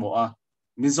hun ne mo a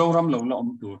Mizoram lo lo om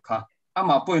tur kha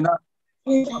ama poina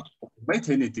mai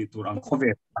theni ti tur ang khove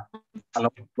alo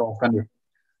to kan ni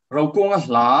Rokunga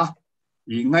hla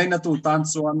I ngai na tu tan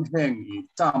chuan heng I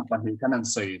cham pan hi kanan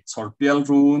soi chorpial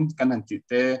run kanan ti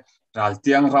te ral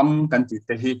tiang ram kan ti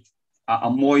te hi a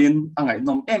amoin angai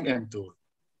nom em tur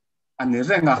ani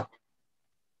renga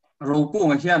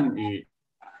Rokunga hian I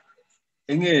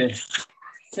enge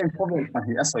chen khovel pan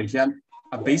hi asoi hian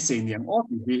a base niang o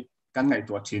ti hi kan ngai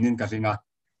to thinin ka ringa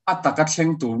ataka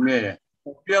thleng tur ne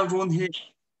chorpial run hi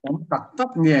om tak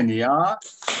tak nge nia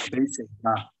base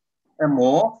na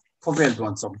emo khovel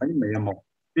don som mai mai emo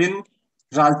in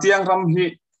ral tiang ram hi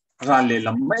ral le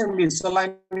lam mai mi solai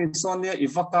mi sonia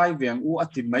ivakai veng u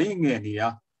ati mai nge nia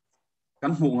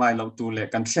kan hu ngai lo tu le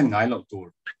kan thlen ngai lo tur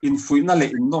in fuina le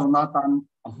in no na tan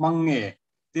amang nge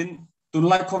tin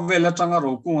tunlai khovel la tanga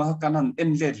Rokunga kan han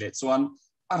en le chuan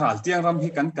aral tiang ram hi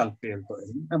kan kalpel to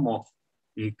emo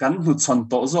I kan hu chon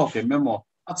to zo ke memo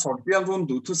a chorpial run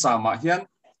du thu sama hian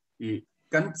I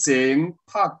kan cheng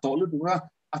phak to lu dunga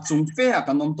a chung fe a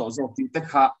kan om to zo ti te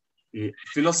kha I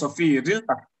philosophy real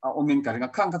tak a omin karinga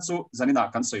khang kha chu zanina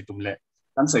kan soi tumle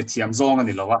kan soi thiam zong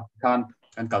ani lowa kan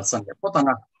kalsan le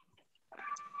potanga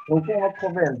Rokunga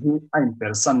khovel hi ain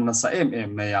person na sa em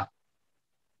meya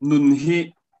nun hi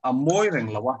a moi reng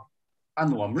lawa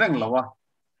anuam reng lawa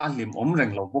alim om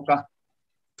reng lo boka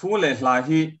thule hla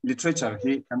hi literature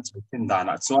hi kan chhin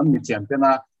dana chuan mi thiam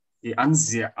tena I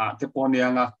anzia a te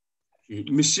ponianga I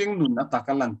mishing nun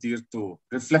atakalan tir tu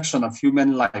reflection of human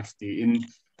life ti in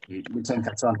mi chen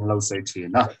ka chuan lo sei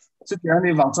thina chu ti ani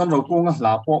wang chuan Rokunga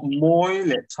hla po moi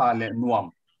le tha le nuam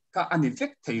ka ani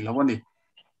vek thei lawani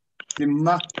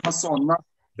timna masonna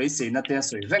be se na te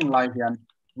soi reng lai hian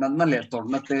nan na le tor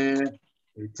na te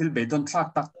thil be don thak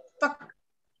tak tak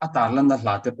atarlan na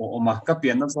hla te po oma ka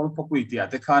pian na sol phokui ti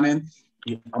ate khanen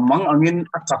I amang angin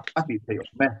achak ati thei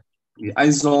me I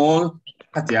Aizawl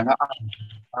khatianga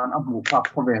an abu kha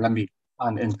khovelami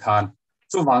an en khan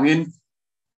chu wangin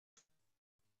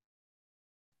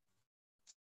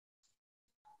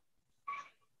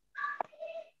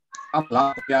amla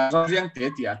ya riang te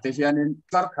ti ate hianin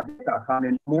tlar khata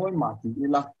khanin moi ma ti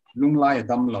ila lunglai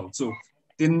dam lo chu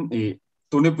tin I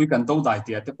tuni pui kan to dai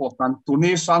ti ate po kan tuni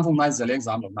sang hung nai zaleng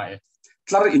zam lo nai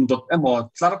tlar in dot emo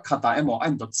tlar khata emo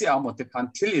ain dot chi amo te khan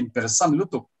thil in person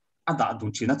lutuk ada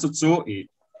dun china chu chu I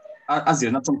azir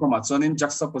na chungko ma chuanin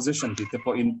juxtaposition ti te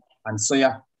po in an soya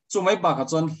chu mai ba kha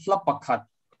chuan hla pakhat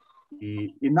I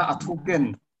ina athuken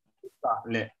ta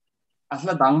le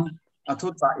ahla dang athu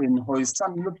ta in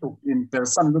hoisan lutuk in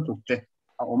person lutuk te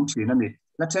a om thina ni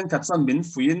la chen kha chuan min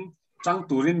fuin chang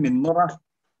turin min nora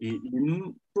I in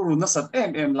turu na sat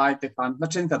em lai te kan la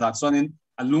chen kha da chuanin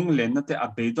alung len na te a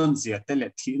beidon zia te le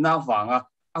thina wanga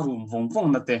arum vong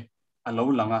na te alo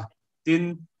langa tin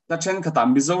la chen khata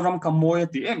Mizoram ka moi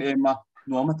ti ma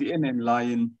nuama ti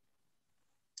lain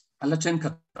ala chen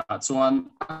khata chuan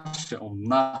she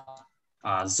omna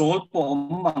a zol po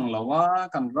mang lawa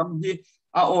kan ram hi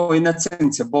a oina chen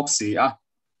che box a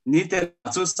ni te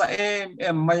chu sa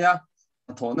maya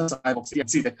thona sa box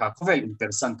si te kha khovel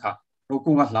interesan kha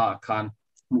Rokunga hla khan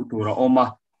mutura oma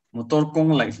motor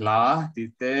kong lai hla ti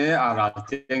te ara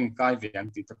teng kai veang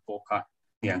ti te po kha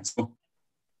yang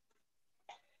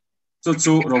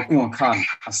chu Rokunga khan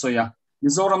asoya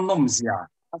Mizoram nom zia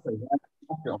asoi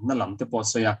na lam te po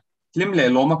soya lim le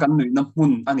loma kan nui na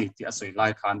mun ani ti asoi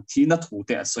lai khan thi na thu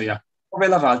te asoya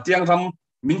vela ral tiang ram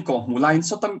min ko mulai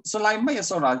so lai mai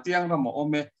so ral tiang ram o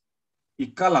me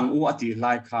ikalang u ati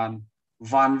lai khan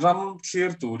vanram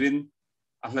clear turin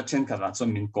ahla chen khara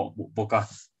chon min ko boka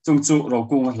chungchu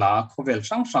Rokunga la khovel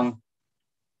sang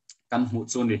kan mu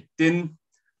chu ni tin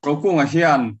Rokunga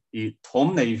hian I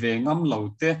thom nei ve ngam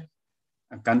lote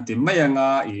kan ti mai anga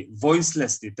I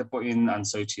voiceless ti te po in an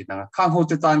soi chi na khang ho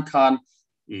te tan khan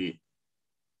I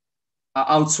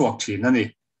outsuak chi na ni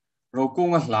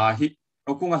Rokunga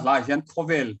la hian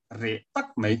khovel re tak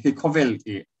mai hi khovel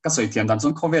I ka soi thiam dan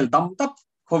chon khovel dam tak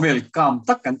khovel kam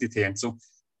tak kan ti theng chu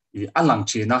I alang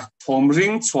chi na thom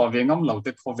ring chwa ve ngam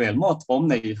lote khovel mo thom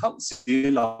nei hau si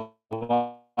lo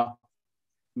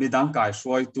midang kai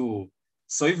shoi tu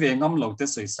soi ve ngam lo te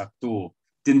soi sak tu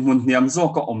tin mun niam zo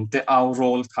ko om te aw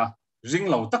rol kha ring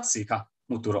lo tak si kha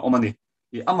mutur omani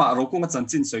I ama Rokunga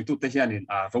chanchin soi tu te hianin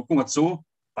a Rokunga chu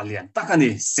palian takani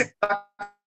set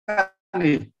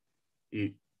takani I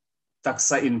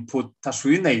taksa input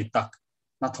thasui nei tak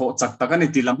na tho chak takani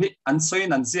tilam hi an soi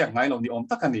nan ziak ngai lo ni om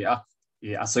takani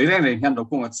a soi reng reng hian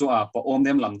Rokunga chu a pa om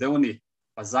nem lam deu ni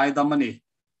pa zai damani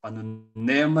panun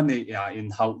nemani ya in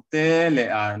haute le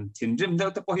an thinrim deu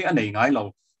te po hi anei ngai lo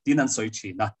tinan soi chi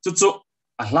na chu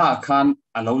ahla khan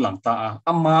alo lang ta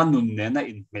ama nun ne na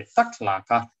in me tak la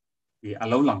ka I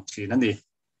alo lang chi na ni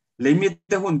limit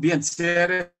te hun bian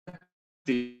chere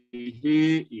ti hi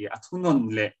I athunon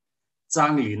le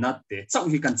changli na te chau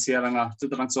hi kan cheranga chu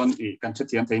tang chon I kan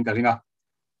thiam thein ka ringa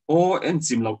o en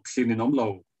chim lo thlin nom lo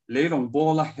leirong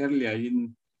bola herlia in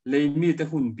limit te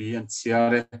hun bian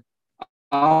chere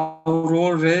auro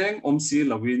reng omsi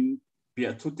lawin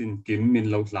bia thutin kim min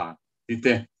lo hla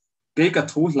tite ke ka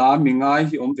thu hla mi ngai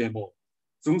hi om ve mo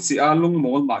chung si alung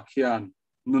mol ma khian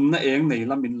nun na eng nei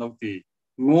lamin lo ti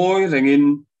ngoi rengin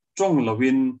chong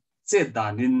lawin che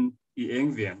danin I eng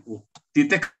veng u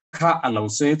tite kha alo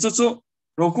se chu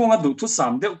Rokunga du thu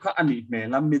sam deuh kha ani me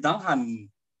lam midang han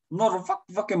nor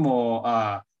vak emo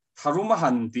tharuma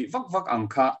han ti vak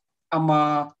angkha ama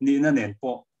ni na nen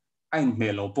po ain me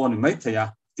lo po ni mai theya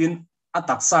tin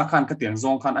ataksa khan ka tiang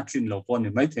zong khan atlin lo po ni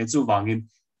mai the chu wangin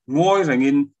ngoi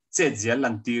rengin che jial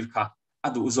lan tir kha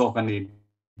adu zo kani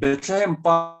Bethlehem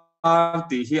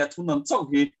party hi athunon chau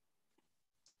hi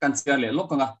kan sia le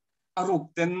lokanga aruk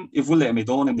ten ivule me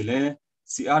don ni le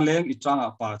si aleng itanga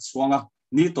pa chuanga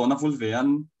ni to na vul vean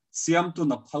siam tu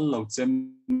na phal lo chem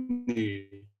ni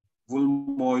vul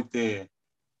moite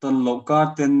ton lokar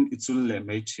ten ichul le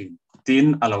mai thin tin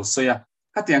alo soya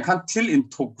khatiang khan thil in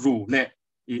thuk ru le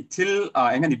I thil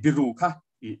engani biru kha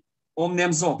I om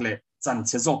nem zok le chan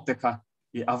che zok te kha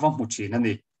I awam mu thin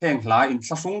ani heng hla in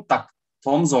thlafung tak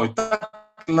thom zoi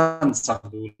tak lan sak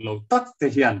du lo tak te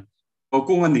hian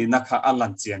Rokunga ni na kha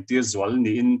alan chian tir zwal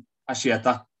ni in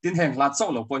asiata tin heng hla chau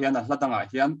lo po hian a hladanga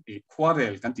hian I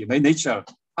quarrel kan ti mai nature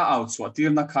a out chwa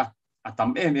tir na kha atam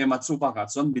em a chupa ka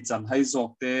chon bichan hai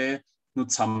zok te nu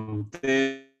cham te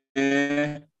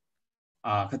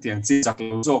khatiang chi chak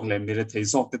lo zok le mi re thei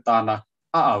zok te ta na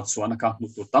a out chwa na kha mu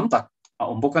tu tam tak a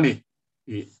ombokani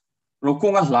I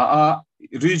Rokunga hla a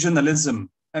regionalism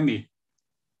ami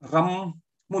ram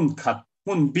mun khat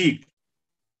mun big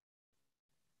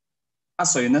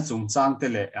asoi na chung chang te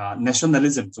le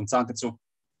nationalism chung chang te chu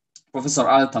Professor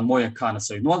Thanmawia khan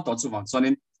asoi nual to chu wang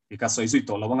chonin ika soi zui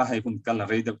to lawanga hai hun kal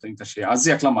rei deuh teng ta she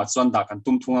aziak lama chuan da kan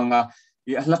tum thunga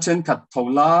I ahla chen khat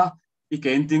thola I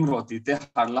kenting ro ti te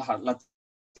harla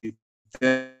ti te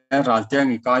ral tiang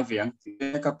I kai viang ti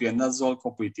ka pian na zol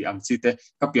khopui ti ang chi te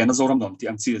ka pian na zoram nom ti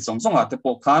ang chi zong a te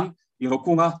po khan I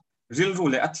Rokunga ril ru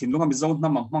le athin lunga mi zong na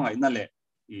mangmanga ina le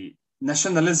I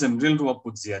nationalism ril ru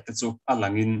puzia te chu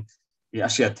alangin I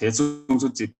asia the chu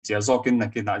chi chia zokin na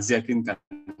kin aziakin kan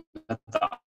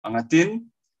angatin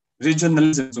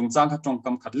regionalism chung chang kha tong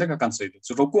kam khat le ka kan soi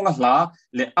chu Rokunga hla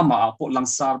le ama po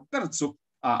langsar per chu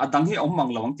adang hi omang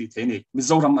lawang ti theni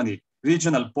Mizoram ani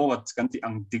regional poet kan ti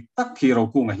ang dik tak hi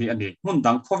Rokunga hi ani mun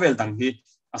dang khovel dang hi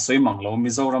asoi manglo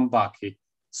Mizoram ba khi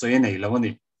soi nei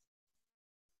lawani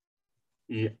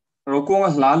I Rokunga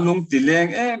hla lung ti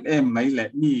leng em mai le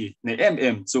mi ne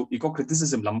em chu eco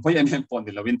criticism lam hoi em pon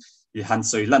ni lawin I han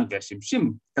soi lan ke sim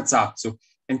ka chak chu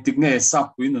engtik nge sa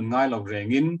pui nun ngai lo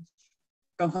rengin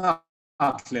ka ha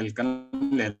akhlel kan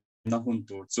le na hun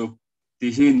tur chu ti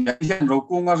hin hian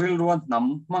Rokunga ril ruan nam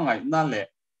mangai na le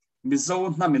mizo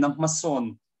na minam mason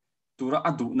tura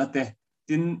adu na te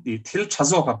tin I thil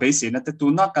thazok a beise na te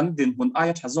tuna kan din hun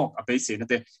aya thazok a beise na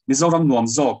te Mizoram nuam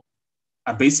zok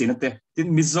a beise na te tin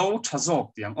mizo thazok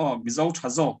tiang mizo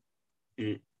thazok I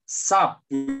sa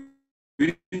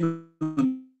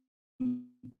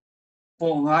po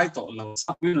ngai to lo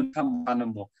sa pui nun tham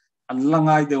anamo an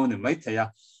langai deu ne mai theya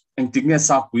engtik nge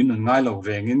sa pui nun ngai lo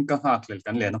rengin ka ha klel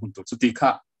kan le na hun tu chu ti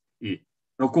kha I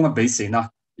Rokunga beise na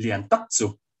lian tak chu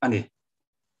ani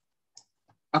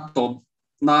aktom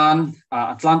nan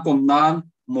atlangkom nan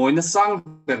moina sang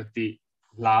berti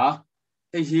la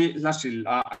hi lasil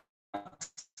a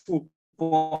po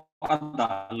ada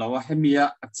lawa hemia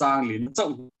achang lin chau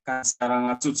ka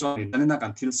saranga chu chu ni na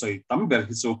kan thil soi tamber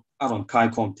hi chu aron khai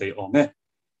khom thei ome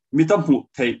mitam hu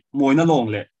thei moina long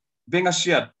le benga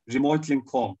shiat remote link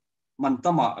khom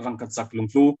mantama rangka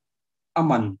chaklunglu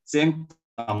aman cheng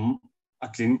tam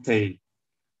atling thei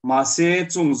ma se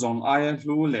chung zong ai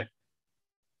hlu le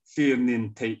firnin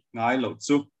thei ngai lo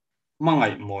chu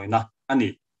mangai moina ani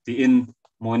ti in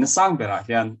moina sang bera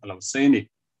hian alo seini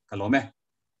kalome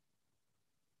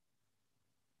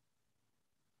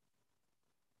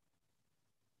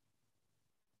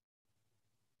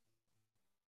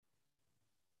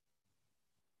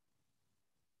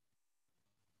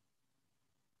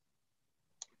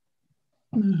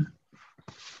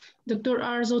Dr.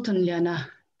 R. Zothanliana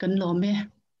kan lome.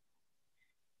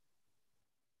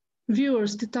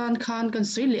 Viewers titan khan kan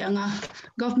sili anga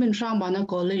government Hrangbana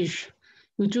college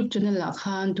YouTube channel la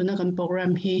khan tuna kan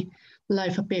program hi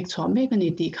live pek chho me kan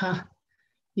ti kha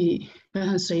I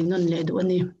kan sei non le do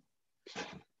ani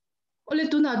ole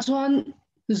tuna chuan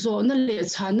zo na le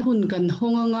chan hun kan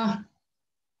honganga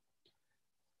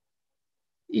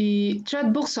I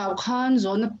chat box saw khan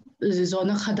zona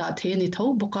khada the ni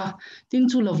tho boka tin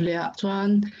chu lovle chuan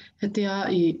hetia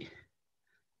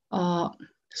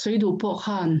soidu po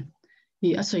khan I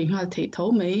asoi ngal thei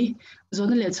tho mai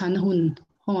zona le chan hun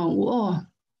hong u o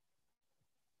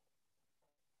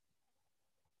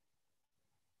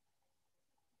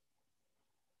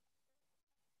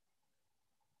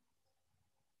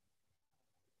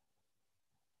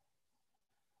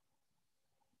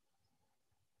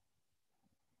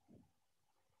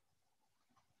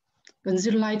kan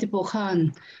zir lai ti po khan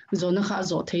zona kha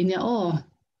zo thei ne o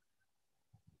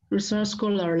research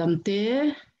scholar lamte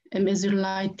MA zir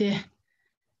lai te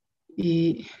I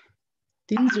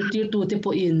tin zir tir tu te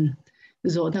po in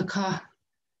zona kha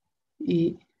I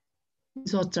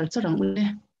zo charang ule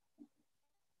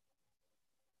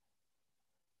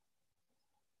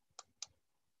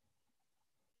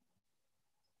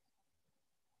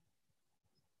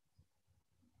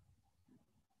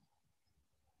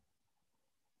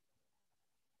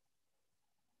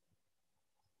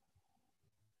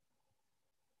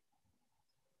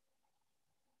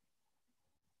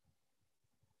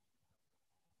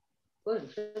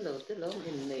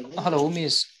Hello,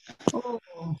 Miss.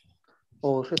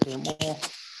 Oh, thế mà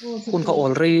hun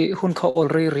ka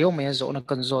already rio me zo na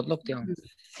kan zot lok tiang.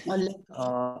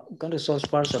 Kan resource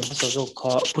person so zo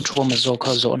ka puthom zo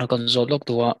ka zo na kan zot lok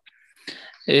tuwa.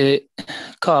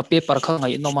 Ka paper kha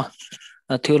ngai no ma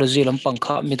theology lam pang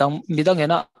kha midang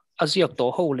ena aziak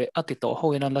to ho le ati to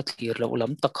ho ena la thlir lo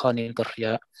lam takhanin ka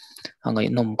ria angai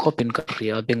nom khopin ka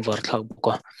ria bengwar thak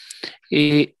buka.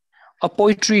 A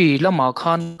poetry lama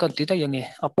khan kan ti ta yange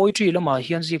a poetry lama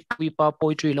hian Zikpuii pa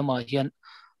poetry lama hian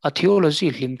a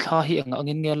theology hlim thla hi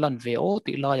angin nge lan ve o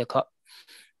ti la ya kha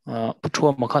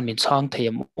puthom ma khan min chang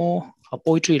theiam o a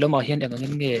poetry lama hian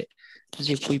angin nge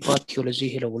Zikpuii pa theology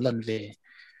hi lo lan ve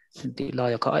ti la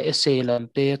ya kha essay lam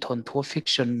te thon tho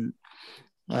fiction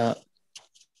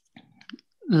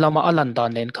lama alan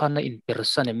dan len khan na in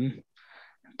personem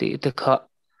ti te kha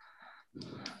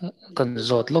kan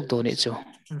zot lok do ni chu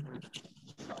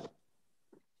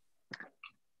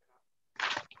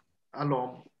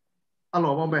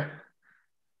alom be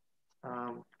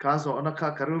ka zo na kha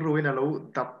karu ruina lo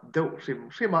dap deu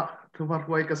rima thumar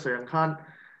huai ka sayang khan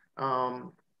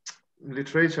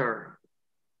literature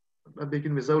a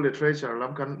begin Mizo literature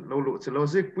lam kan lo lu chelo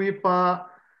Zikpuii pa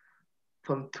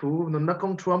thon thu nun na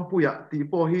kong thuam puya ti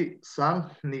po hi sang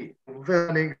ni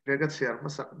veni ga cher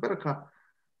masak berkha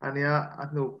ania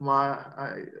anu ma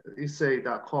isei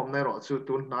da khom nei ro chu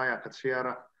tun na ya ka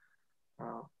chiara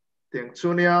tiang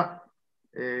chunia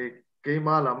ke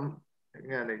malam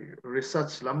ngani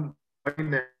research lam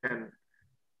nen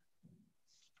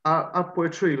a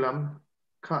poetry lam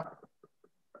kha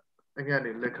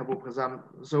ngani lekhabu phazam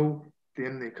zo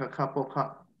tin ni kha po kha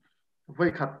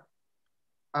vai khat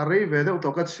array ve de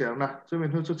to ka chiar na chu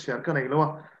min hu chu chiar ka nei lo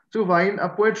chu vain a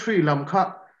poetry lam kha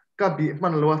ka bi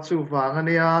man lo chu wang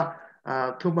ania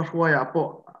thuma hruaya po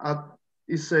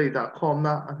isei da khom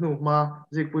na anu ma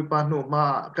Zikpuii pa nu ma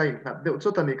kai na de chu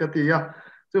tani ka ti ya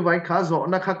chu vai kha zo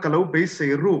na kha kalo be se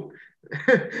ru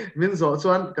min zo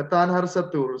chuan katan har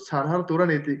satur chan har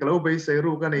turani ti kalo be se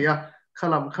ru ka nei ya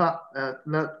khalam kha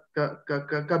na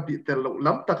ka bi tel lo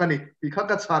lam takani ti kha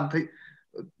ka chan thei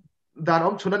dan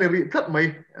om chuna ni ri that mai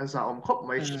za om khop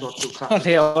mai zo tu kha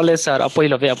ole sir apoi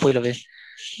love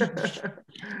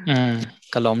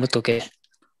kalom lu to ke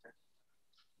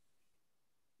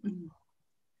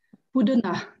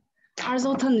Pudana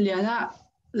Zothanliana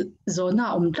zona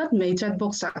tat mai chat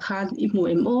box khan imu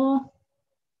mo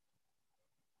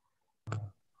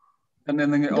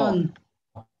don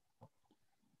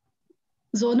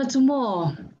zona chumo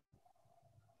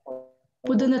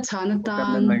Pudana chana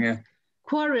tan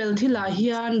quarrel thila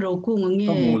hian Rokunga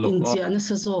nge inchiana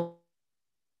sazo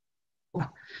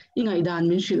ingai dan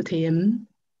min shil them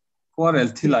quarrel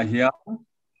thila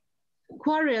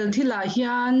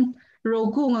hian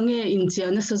Rokunga nge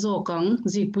inchiana sazo kang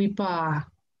Zikpuii pa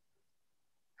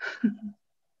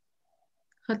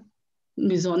hat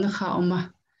Mizona kha oma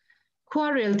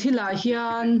quarrel thila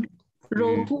hian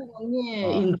Rokunga nge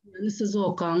inchiana sazo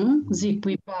kang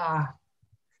Zikpuii pa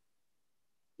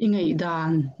ingai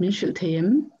dan min shil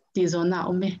them ti zona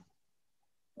ome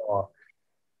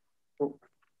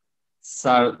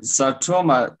sa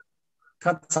trauma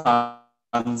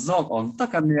katan zok om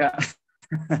takania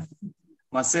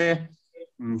mase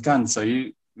kan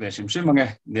sei ve shim shim mange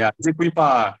nia Zikpuii pa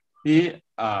hi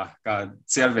ka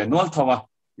serve nol thawa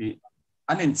i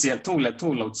anin che thu le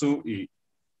thu lo chu i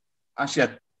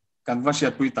asiat kan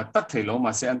vasiat pui tak tak thelo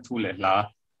mase an thu le la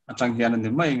atang hian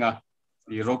an mai nga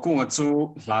i Rokunga chu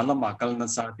la lama kal na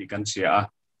sa ti kan sia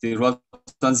ti ro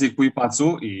tan Zikpuii pa chu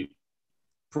i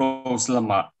pros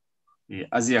lama i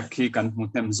azia khi kan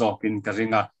mutem zokin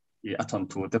karinga i athon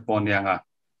thu te ponianga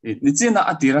i nichina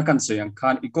atira kan soyang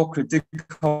khan eco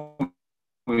critical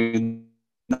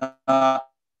na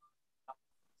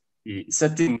i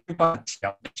setting pa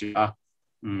tia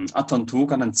athon thu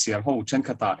kan an chiar ho chen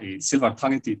khata i silver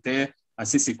thangi ti te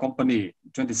CC company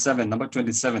 27 number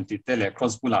 27 ti te le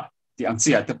cross bula ti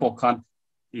angchia te pokhan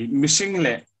i mishing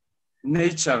le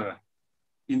nature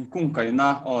in kung kaina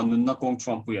o nunna kong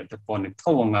trompuya te poni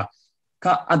thawanga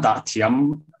ka ada thiam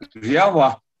riawa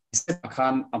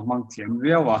khan amang thiam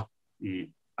riawa i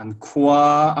an khwa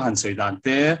an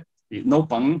soidante i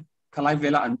nopang khalai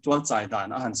vela an tual chai dan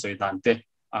an soidante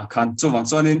khan chuwang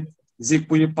chonin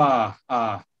Zikpuii pa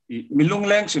i milung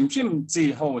leng shim shim chi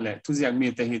ho le thuziak mi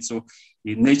te hi chu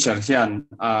i nature hian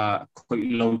khoi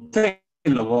lo te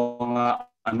lowanga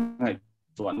an ngai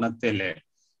to na te le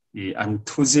i an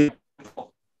thuzi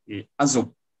i azuk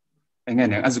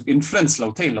engene azuk influence lo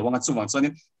thei lo wanga chuwang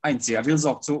chonin ain chi real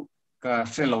zok chu ka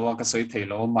hrelo ka soi thei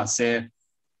lo ma se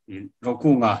i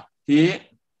Rokunga hi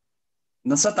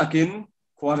nasatakin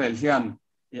quarrel hian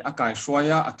i akai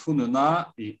shwaya athununa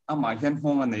i ama hian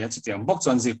honga ne ya chitiang bok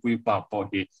chon Zikpuii pa po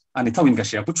hi ani thawin ka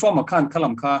sia pu chwa khan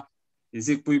khalam kha i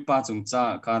Zikpuii pa chungcha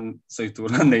khan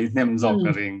soitura nei nem zok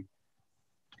ka ring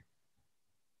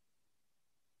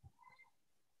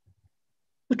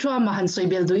Putra mahan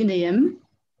soibel du inayem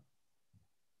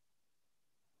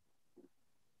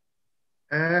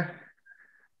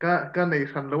ka nei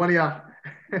khan lawan ya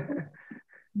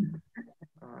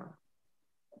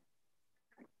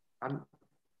an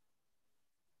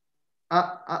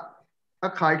a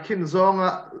khai khin zonga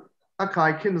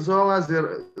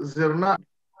zirna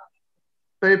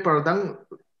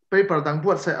paper dang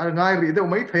buat sai ngai ri de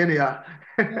mai the ne ya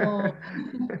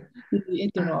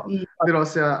diro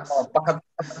sia pakat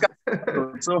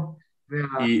so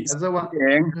i azawa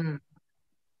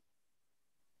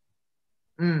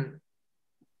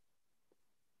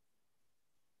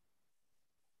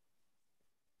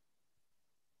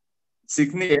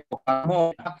Sydney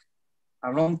mo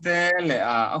arong te le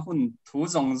hun thu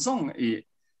zong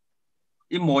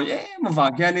i moi ma wa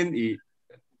hianin i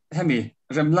hemi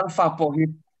remlan fa po hi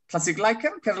classic like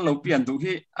ker lo pian du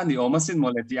hi ani o masin mo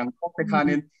le tiang ko te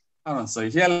khanin aron so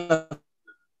hial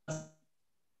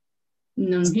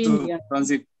nang hin ya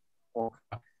transit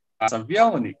sa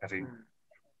viao ni karing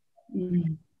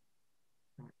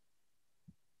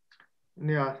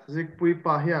nia Zikpuii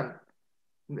pa hian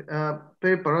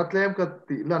paper atlem ka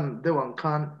ti lan dewang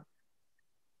khan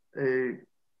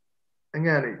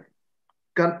engani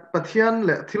kan pathian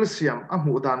le thil siam a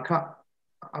mu dan kha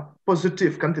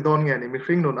positive kan ti don nge ni mi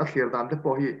hring nun a thlir dan te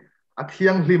po hi a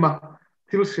thiang hlima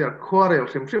thil siar quarrel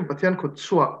hrim pathian khut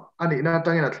chuak ani na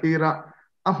tangena thlira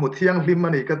a mu thiang hlim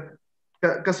ani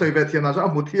ka soibe thiana so a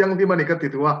mu thiang hlim ani ka ti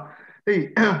tuwa hei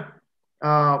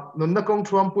nun na kong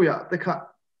thuam puya te kha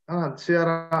an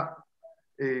siara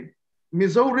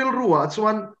Mizo real ruwa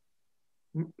chuan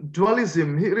dualism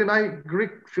hi rinai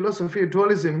Greek philosophy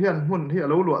dualism hian hun hi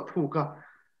alo luat thu ka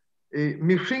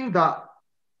mi hring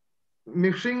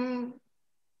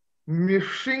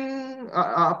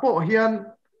po hian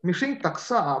mi hring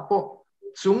taksa po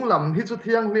chunglam hi chu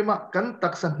thiang lima kan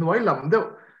taksa hnuai lam deuh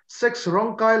sex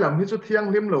rong kai lam hi chu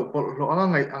thiang lim lo pol lo anga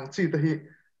ngai ang chi te hi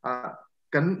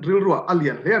kan real ruwa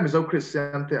alien le Mizo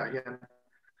Christian te hian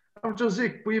am chu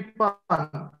Zikpuii pa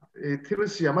thil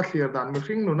siam a thlir dan mi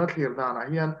hring nun a thlir dan a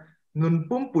hian nun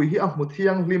pum pui hi a mu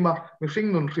thiang lima mi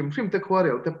hring nun hrim te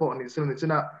khwarel te po ni sel ni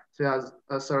china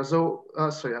sarzo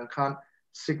soyang khan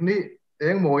signi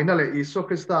eng moina le iso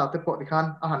krista te po ni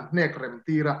khan a han nek rem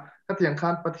tira katiang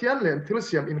khan pathian le thil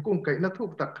siam in kung kai na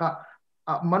thuk tak kha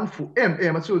man fu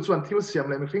em a chu chuan thil siam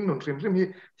le mi hring nun hrim hi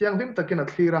thiang hlim takin a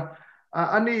thlira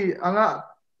ani anga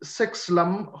sex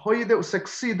lam hoi deuh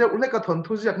sexy deuh le ka thon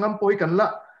thu ziak ngam poi kan la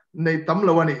nei tam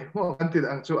lo ani mo kan ti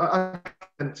ang chu a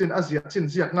chin azia chin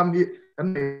ziak ngam hi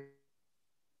kan nei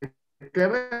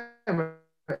tlem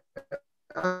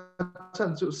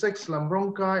chan chu sex lam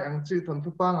rong kai ang chi thon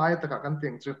thu pa ngai taka kan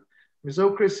ting chu Mizo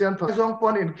Christian thon zong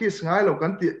pon in kiss ngai lo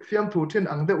kan ti fiam thu thin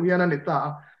ang deuh hian ani ta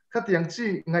khatiang chi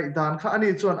ngai dan kha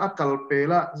ani chuan a kal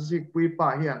pela Zikpuii pa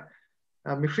hian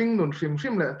mi hring nun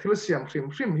hrim le thil siam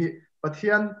hrim hi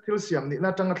pathian thil siam ni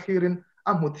na tanga thlirin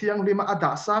a mu thiang lima a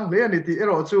da sang le ani ti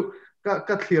ero chu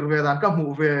ka thlir ve dan ka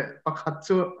mu ve pakhat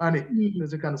chu ani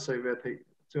chu kan soi ve thei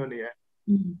chu ni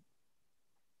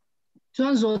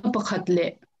chuan zo pakhat le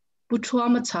puthua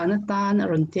ma chana tan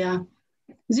arontia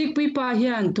Zikpuii pa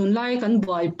hian tunlai kan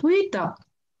boy pui tak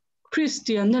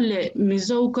Christian na le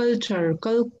Mizo culture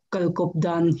kal kop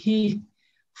dan hi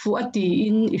fu ati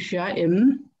in Israel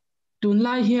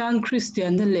tunlai hian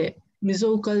Christian na le Mizo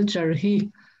culture hi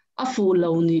a fu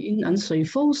lo ni in an soi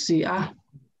fo si a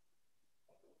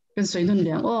kan soi nun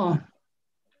liang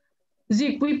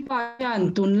Zikpuii pa hian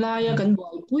tunlai a kan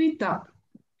boy pui tak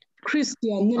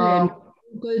Christian na le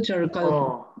culture kal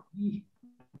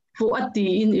fu ati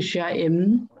in Israel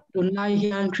tunlai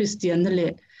hian Christian na le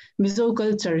Mizo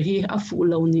culture hi a fu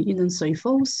lo ni in an soi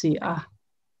fo si a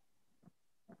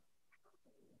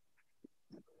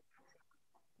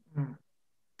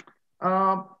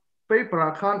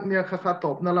paper khan nia kha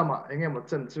top na lama enge mo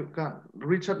chen chu kan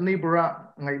Richard Nibra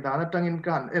ngai dana tangin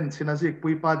kan en china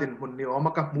Zikpuii pa din hun ni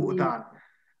oma ka mu dan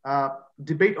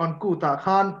debate on ku ta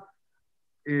khan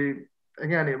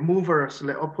enge ani movers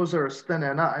le opposers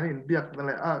tenena ani biak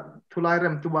le thulai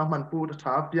rem tu ba man pu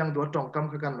tha piang do tong kam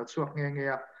kha kan la chuak nge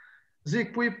ya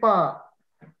Zikpuii pa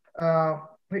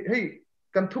hei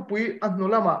kan thu pui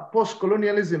anulama post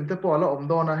colonialism te po la om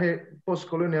dona he post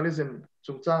colonialism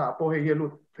chungchanga po he lu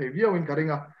thevio in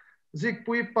karinga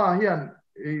Zikpuii pa hian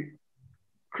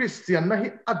Christian na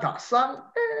hi ada sang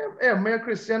me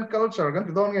Christian culture kan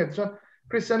ti don nge chuan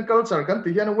Christian culture kan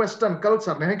ti hian western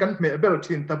culture ne kan me bel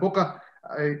thin ta boka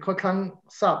kho thlang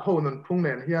sa pho nun phung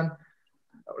nen hian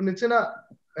ni china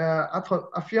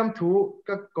a fiam thu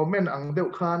ka comment ang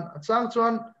deuh khan chang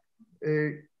chuan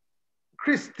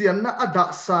Christian na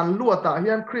ada san luata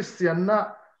hian Christian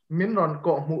na minron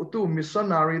ko mu tu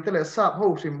missionary tele sa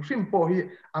ho hrim po hi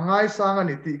angai sang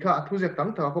ani ti kha thu je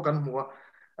tam tha ko kan mu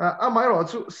amai ro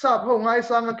chu sa ho ngai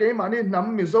sang ke mani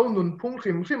nam Mizo nun phung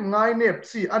hrim ngai nep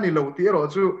si ani lo ti ro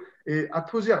chu a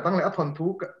thu je tang le a thon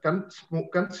thu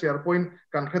kan share point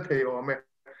kan kha thei o me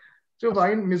chu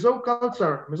vain Mizo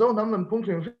culture Mizo nam nun phung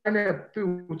hrim nep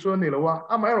tu chu ni lo wa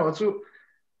amai ro chu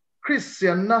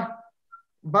Christian na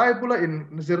Bible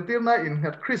in zirtirna in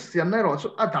het Christian na ro chu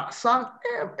ada sang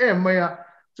maya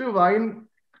chu vain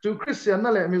chu Christian na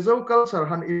le Mizo culture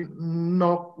han in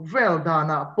nok vel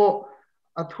dana po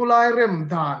athulai rem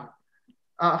dan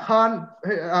khan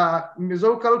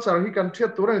Mizo culture hi kan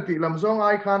thiat turan ti lam zong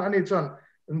ai khan ani chon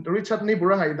Richard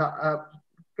Nibra ngai da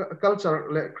culture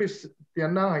le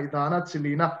Christian na ngai dana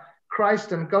chilina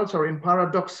Christ and culture in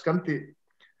paradox kan ti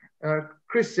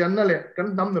Christian na le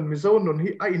kan nam nun Mizo nun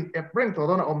hi a in epreng to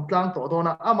dona om tlang to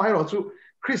dona amai ro chu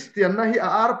Christian na hi a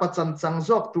ar pachan chang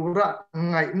jok tura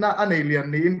ngai na anei lian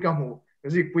ni in ka mu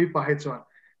Zikpuii pa he chuan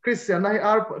Christian na hi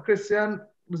ar Christian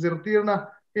zirtirna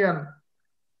hian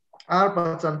ar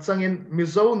pachan changin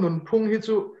Mizo nun phung hi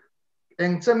chu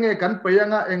engchen nge kan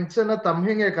payanga engchen na tam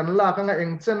hinge kan la ka nga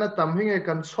engchen na tam hinge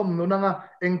kan chom nu na nga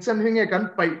engchen hinge kan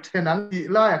pai thenang ti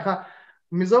la ya kha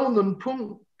Mizo nun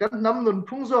phung kan nam nun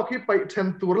phung zo khi pai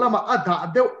then tur lama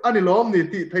ada deuh ani lom ni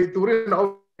ti thei turin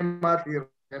au ma thir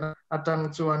na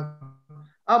atang chuan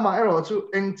ama ero chu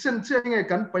engchen nge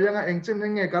kan payanga engchen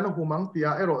nge kan humang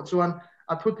tia ero chuan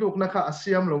athutluk na kha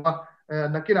asiam lowa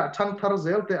nakina thang thar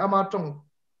zel te ama tong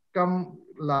kam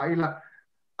laila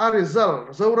arizal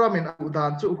zoram in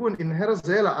udan chu hun in her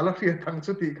zela ala fi thang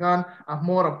chu ti khan a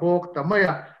mora bok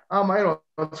tamaya ama ero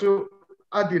chu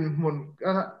adin mun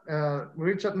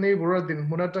Richard Nibra din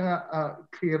munatanga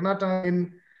Thlirna tanga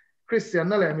in Christian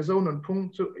na le Mizo nun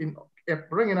phung chu in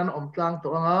epreng in an om tlang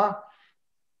to anga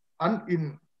an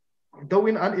in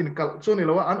dawin an in kal chu ni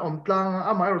lo an om tlang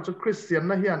ama ro chu Christian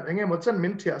na hian enge mo chan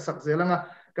min thia sak zelanga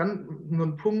kan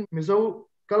nun phung Mizo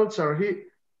culture hi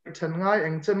chen ngai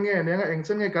eng chen nge ne nga eng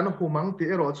chen nge kan humang ti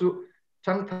ero chu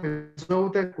chang zo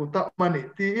te kuta mani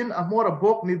ti in amora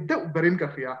bok ni deuh berin ka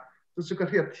khia chu ka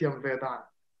khia thiam ve dan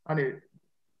ani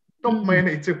top mai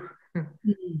nei chu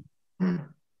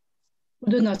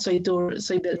uduna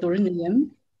sai bel tur ni yem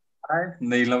ai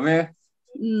nei la ve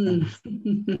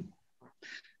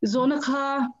zona kha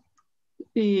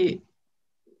e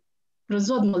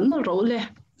resort mal ro le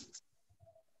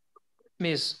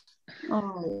miss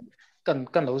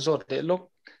kan lo zot le lok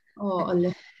ale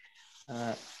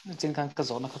chính kan ka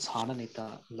zona kha chana ni ta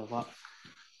lova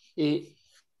e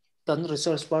tan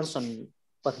research person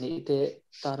patni te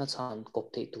tana chan kop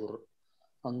thei tur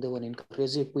angde wanin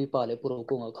crazy pui pa le puro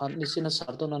ko nga khan ni sina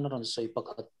sardona na ran soi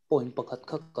pakhat point pakhat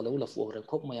kha kalo la fu re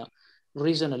khop maya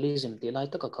regionalism ti lai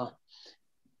ta ka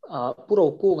puro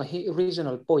ko nga hi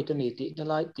regional point ni ti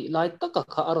lai ta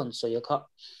ka aron soi kha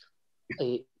e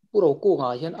puro ko nga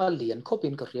hian alien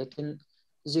khopin ka riatin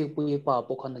Zikpuii pa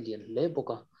pokhan alien le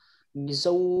boka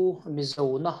Mizo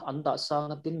na anda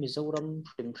sang tin Mizoram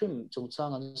prim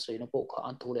chungchang an seina pokha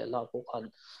an thule la pokhan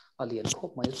alien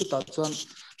khop mai chu ta chuan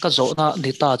ka zona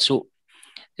dita chu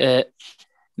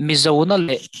Mizo na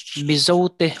le Mizo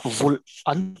te vul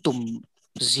antum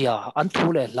zia an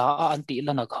thule la an ti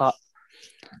lana kha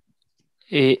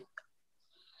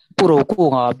puro ko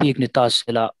nga big ni ta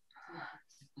sela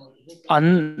an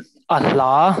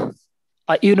alla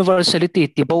a university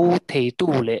tibo thei tu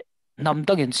le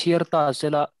namdang in sierta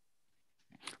sela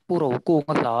puro ko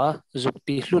nga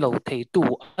zukti hlulo thei tu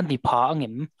ani pha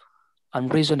angem an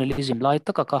regionalism lai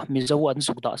taka Mizo an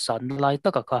zukda san lai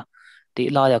taka ti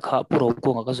la ya kha puro ko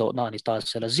nga zo na ni ta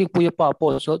sela Zikpuii pa po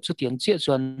so chu tiang che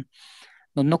chuan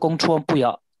no kong thuam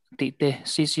puya ti te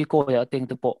cc ko ya teng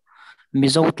te po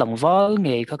Mizo tlangwal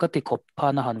nge kha ka ti khop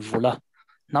phana han vula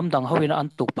namdang hawina an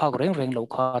tuk phak reng lo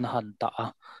khan han ta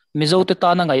Mizo te ta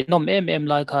na ngai nom em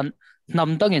lai khan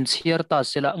namdang in chiar ta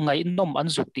sela ngai nom an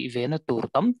zukti ve na tur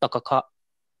tam taka kha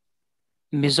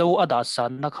Mizo ada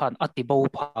san na khan atibo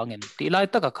phangem ti lai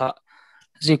taka kha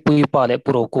Zikpuii pa le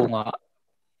puro ko nga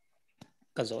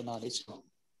ka zo na ni chu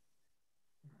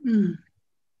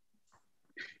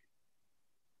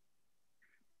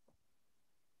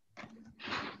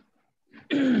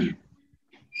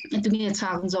itu ni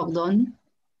chang jok don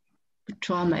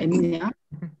trauma emnia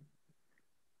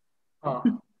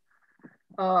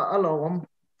alo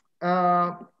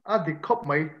adi khop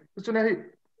mai chu ne hi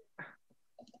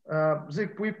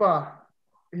Zikpuii pa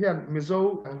hian Mizo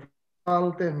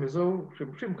alte Mizo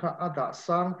shim kha ada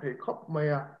sang thei khop mai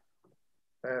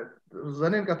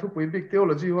zanin ka thu pui big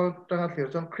theology wa tanga thlir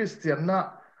chon Christian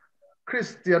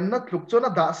na tluk chona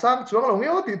da sang chuang lo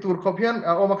ngeo ti tur khop hian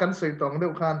oma kan sei tong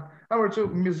deuh khan amar chu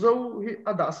Mizo hi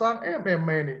ada sang em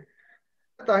mai ni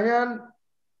ta hian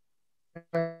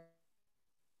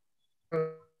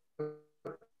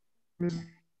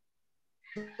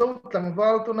Mizo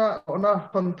tlangwal tuna ona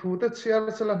thon thu te chial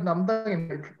sela namdang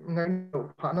ngai lo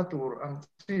phana tur ang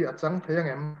chi achang theyang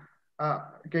em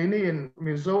keini in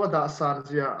Mizo ada san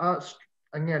zia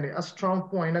angeni a strong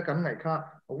point na kan ngai kha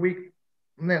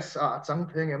weakness achang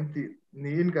theyang em ti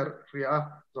niin kar ria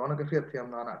zona ka khiat thiam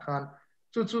na khan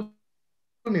chu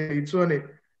ni chuani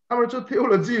amar chu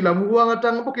theology lam huang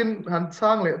atang bokin han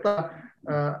chang le ta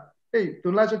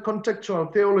tunlai chu contextual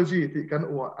theology ti kan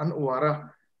an uara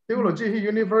theology hi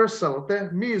universal te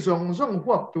mi zong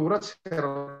huap tura cher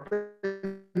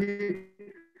hi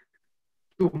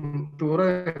tura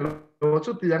lo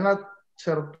chu tianga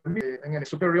cher mi angani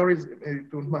superiorism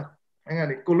tunma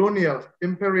angani colonial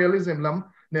imperialism lam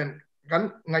nen kan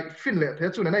ngai fin le the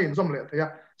chu na in zom le the ya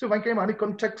chu vai ke ma ni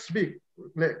context big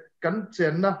le kan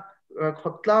chen na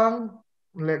khotlang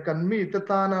le kan mi ta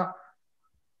ta na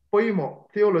poimo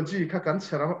theology kha kan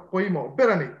chera poimo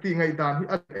berani ti ngai dan hi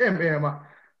em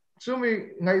chumi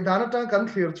ngai dan atang kan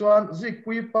thlir chuan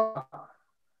Zikpuii pa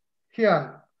hian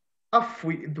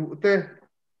afui du te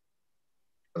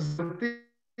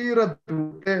zira du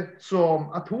te som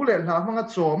athule la manga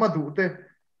choma du te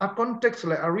a context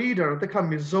le a reader te kha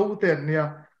Mizo ten nia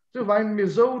chu vai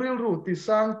Mizo ril ru ti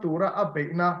sang tura a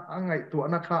beina angai tu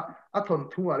na kha a thon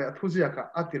thu ale thu zia ka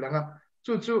atilanga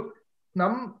chu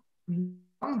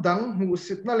namdang mu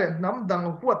sit na le namdang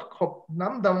huat khop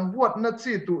namdang huat na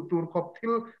chi tu tur khop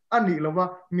thil ani lova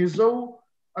Mizo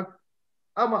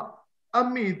ama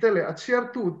ami tele a chiar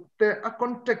tu te a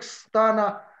context tana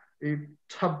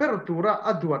thaber tura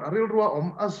aduan aril ruwa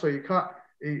asoi kha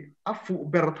afu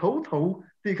ber tho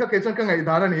ti kha ke chang ka ngai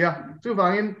dana nia chu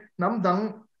wangin namdang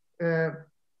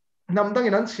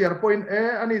in an chiar point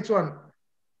ani chuan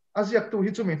aziak tu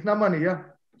hi chumi namania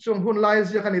chung hun lai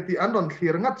zia kan ti an ron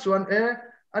thlir ngat chuan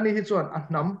ani hi chuan a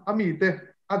nam ami te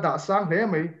ada sang le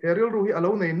mai heril ru hi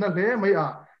alo nei na le mai a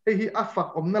hi afak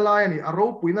om na lai ani aro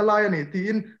pui na lai ani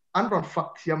tin an ron fak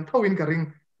thiam thawin ka ring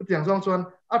tiang zong chuan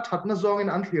a that na zong in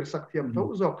an thlir sak thiam tho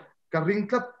zok ka ring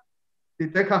tlat ti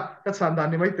te kha ka chan dan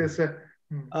ni mai te se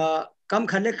kam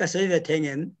khanek ka sei ve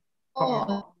thengem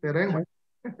te reng mai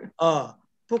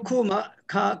pukuma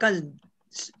kha kan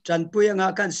chan puyanga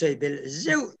kan sei bel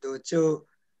zeu tu chu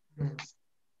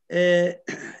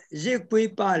Zikpuii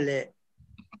pa le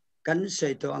kan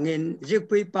sei to angin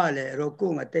Zikpuii pa le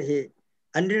Rokunga te hi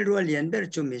anril ro lian ber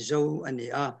chu Mizo ani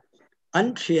a an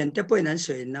thian te poin an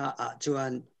sei na a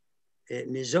chuan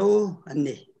Mizo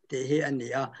ani te hi ani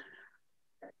a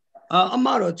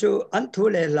amaro chu an thu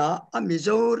le la a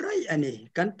Mizo rai ani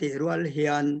kan ti rual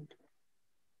hian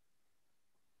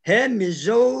he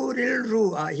Mizo ril ru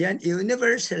a hian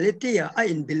universality a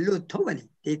in bilu thawani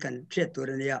ti kan thret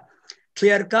turania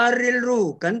clear karil ru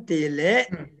kan ti le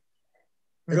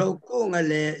Rokunga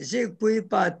le Zikpuii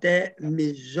pa te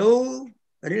Mizo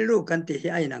ril ru kan ti hi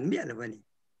ai nang mi alawani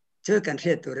chu kan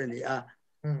thret turani a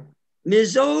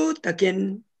Mizo takin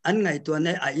an ngai tu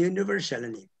ne a universal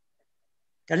ni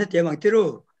kan te mang tiru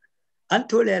an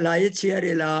thu le la I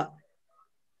chiari la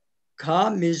kha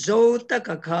Mizo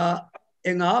takakha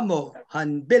engamo han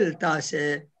bil ta se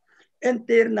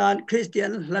entirnan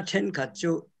Christian Latin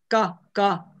khachu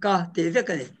ka ti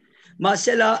vekani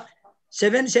masela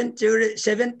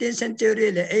 17th century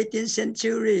le 18th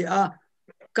century a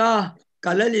ka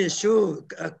kalali su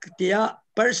tia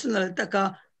personal taka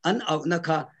an out na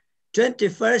kha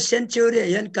 21st century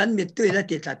yan kan mittu ila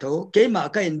ti ta tho ke ma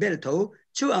ka in bel tho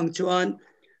chu ang chuan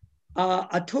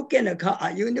a thuke na kha a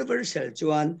universal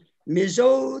chuan Mizo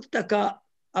taka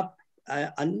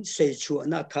an sei chu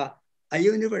na kha a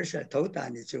universal tho ta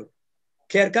ni chu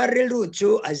kher karil ru chu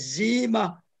azima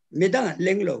midang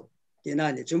lenglo ina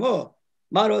ni chu mo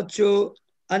maro chu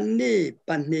anni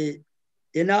panni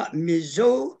ina Mizo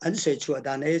an sei chu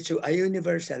da na chu a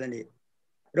universal ni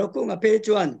Rokunga pe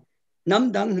chuan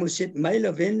namdang musit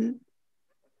mailovin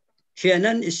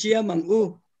hianan isia mangu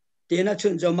tina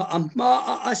chun joma amma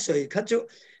a soi khachu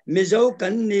Mizo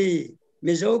kan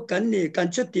ni kan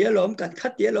chu tialom kan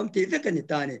khat tialom ti vekani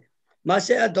tani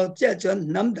mase adopt cha chuan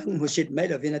namdang musit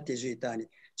mailovin ti zui tani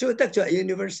chu tak chu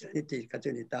university khachu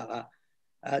ni ta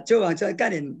chu wang chuan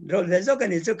kanin rol rezo kan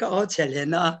ni chu ka ho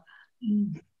chelena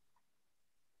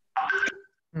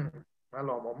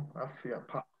alomom afia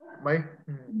pha mai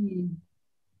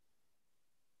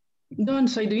don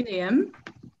soi dui nem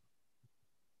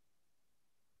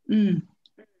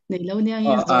nei lo nia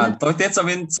hi tôi tết cho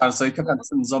bên sản xuất các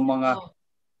sản phẩm manga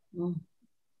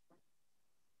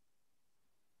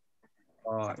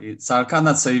sản khăn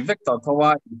là xây vector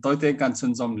thôi tôi tết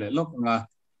sản phẩm lệ lúc nga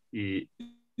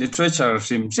literature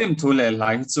sim thu lệ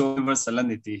lại cho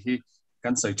universality hi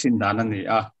kan soi chin dan ani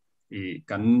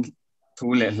kan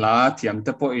thu lệ la thiam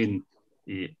te po in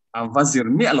avazir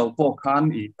mi alo po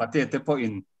khan pate te po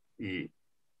in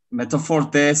metaphor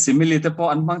te simile te po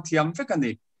an mang thiam fe kan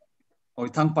ni oi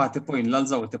thang pa te po in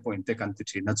lalzo te po in te kan ti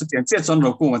thina chu tiang che chon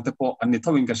Rokunga te po ani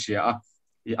thawin ka sia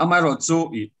amai ro chu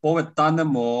poet ta na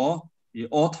mo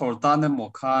author ta na mo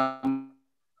khan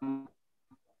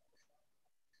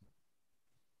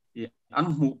an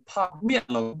mu phak miat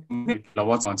lo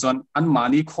wa chon an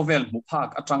mani khovel mu phak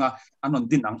atanga anon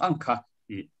din ang kha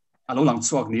alo lang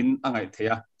chuak nin angai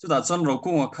theya chu da chon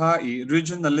Rokunga kha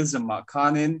regionalism ma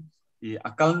khanin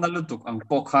akal na lutuk ang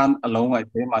po khan alo ngai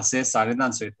the ma se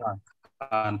sarinan soitan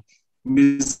an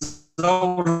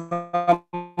Mizoram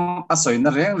asoi na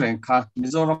reng kha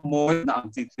Mizoram moi na ang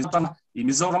ti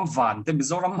Mizoram van te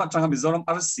Mizoram atanga Mizoram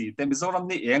RC te Mizoram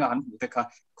ni enga han te kha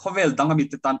khovel danga mi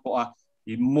te tan po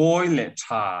moi le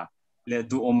cha le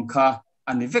du kha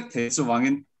ani vek the chu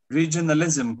wangin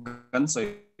regionalism kan soi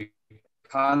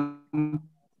khan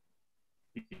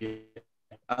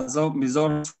azo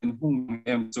Mizoram hung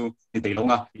em chu te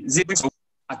longa zikpuii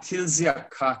athil zia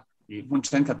kha mun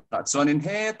chen kha ta chuanin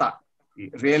he ta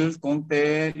rel kongte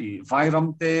vairam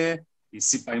te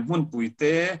sipai mun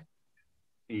puite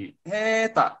he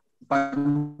ta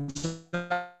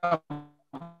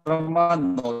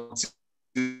no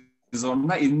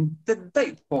zona in te dai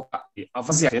po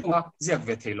avazia nga ziak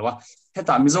ve thelowa he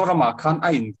ta Mizoram khan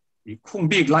ain khung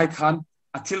big lai khan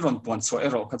athil ron pon so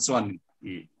ero kha chuan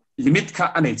limit kha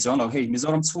ani chong lo hei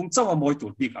Mizoram chung chawa moi tu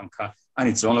big ang kha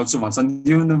ani chong lo chu man san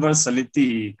universality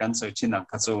kan soi chin ang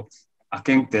kha chu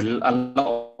akeng tel alla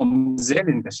om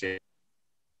zelin ka she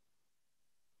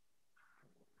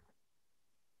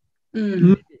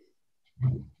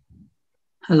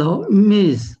Hello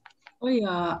Miss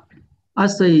oya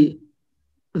asoi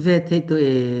ve the to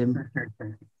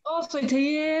Oh, soi thế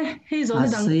hey rồi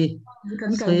đang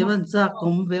soi vẫn chắc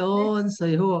cũng về on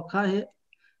soi hoa khai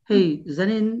hey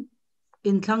zanin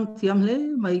in thang tiam le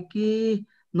mai ki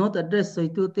not address soi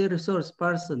tu te resource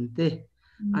person te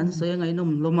an soi ngai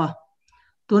nom loma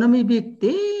tunami big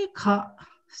te kha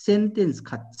sentence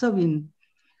khat chawin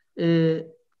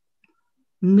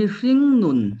mi hring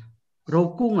nun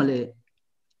Rokunga le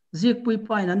Zikpuii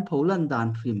pai nan pholan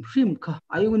dan hrim kha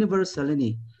ai universal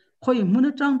ni khoi mun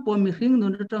tang po mi hring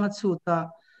nun tang chuta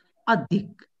adik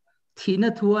thina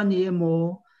thua ni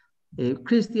emo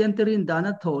Christian terin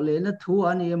dana thole na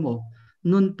thua ni emo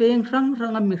nun peng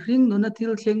rang mi hring nun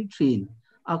thil thleng thin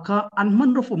akha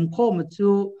anman ro fum khom chu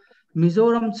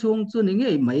Mizoram chung chu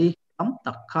ninge mai am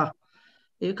tak kha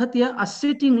khatia a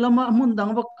setting lama mun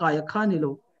dang wa kaya khani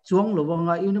lo chuang lo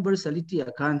wanga universality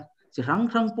akhan chi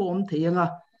rang po om theyanga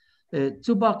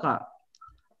chubaka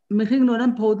mihring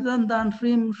nonan phodan dan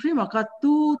frame aka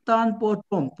tu tan po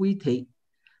tom pui thei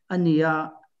ania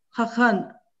khan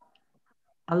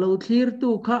alo thlir tu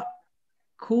kha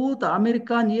khu ta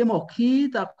america ni emo khi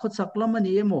ta khochak lam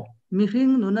ani emo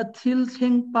mihring nona thil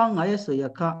theng pa ngai soya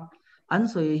kha an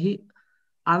soi hi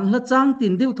an la chang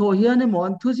tin deu tho hian emo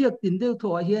an thu jiak tin deu tho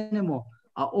hian emo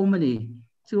a omani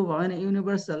chu wang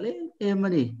universal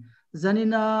emani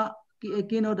zanina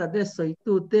Keynote address soi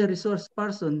tu te resource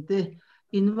person te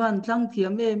invan thlang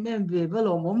thiam em ve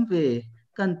balom om ve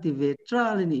kan ti ve tra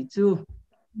le ni chu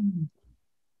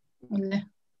le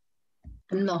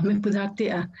lo me pudak te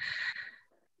a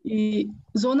I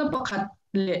zona pakhat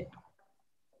le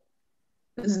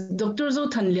Dr.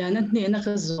 Zothanliana ne na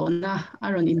ka zona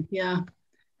aron India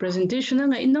presentation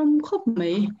nga inom khop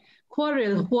mai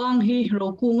quarrel huang hi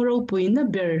rokung ro puina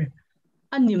ber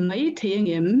ani mai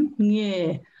thengem nge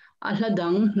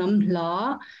ahladang nam la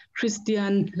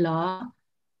Christian la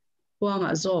huang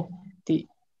azok ti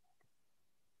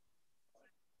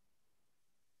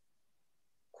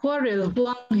quarrel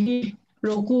huang hi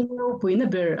rokung ro puina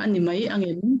ber ani mai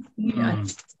angem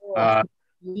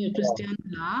nge Christian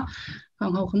la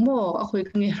kang ho khmo akhoi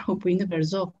kang ro puina ber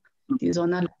zok ti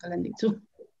zona kalan ni chu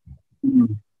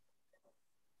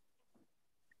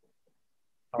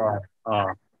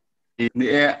ni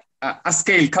a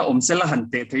scale kha omsela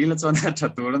hante theila chona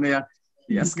thatur ne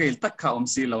ya scale tak kha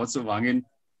omsi lo chu wangin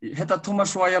heta thuma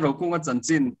shwaya rokunga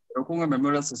chanchin rokunga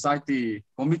memorial society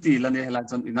committee la ne hela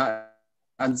chon ina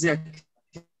anjia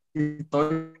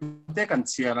toy te kan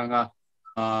chiaranga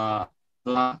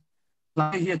la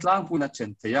hi tlang puna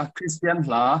chen theya Christian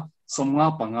la somnga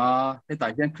panga heta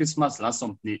hian Christmas la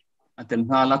somni aten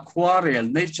ha la quarrel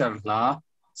nature la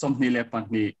somni le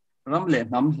pani ram le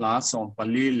nam la som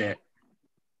pali le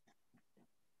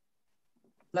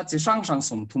la chi sang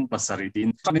som thum pasari din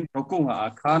chamin rokunga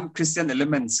khan Christian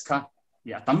elements kha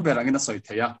ya tamberangina soi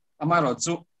theya amaro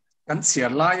chu kan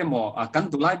chiar lai mo kan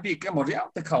tu lai bi ke mo ria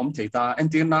te khaum theita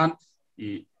entinan I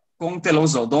kong te lo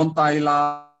zo don tai la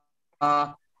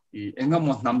I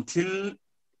engamo nam thil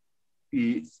I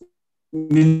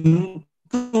min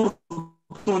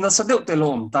tu na sadeu te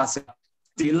lom ta se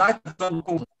ti lai ton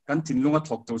kong kan tin lunga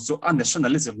thok tu chu a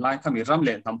nationalism lai khami ram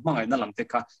le nam mangai na lam te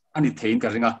kha ani thein ka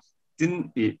ringa tin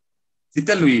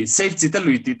chitelui safe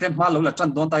chitelui ti te ma lo la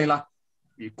tran don tai la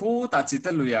ku ta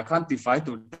chitelui a khan ti fai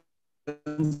tu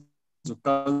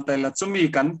zukal tai la chumi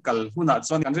kan kal huna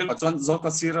chon kan ril chon zo ka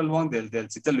siral wang del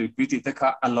chitelui pi ti te kha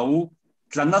alo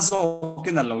tlanna zo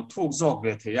kin alo thuk zo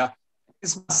ve theya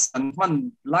Christmas an man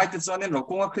lai te chon en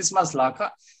rokunga Christmas la kha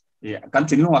kan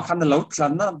tin lunga khan lo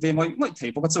tlanna ve moi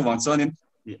thei po ka chu wang chon in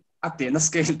ate na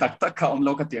scale tak kha om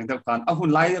lo ka tiang de kan a hun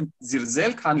lai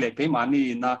zirzel khan le ke mani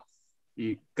na I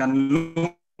kan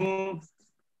lung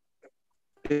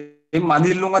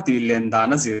mani lunga ti lenda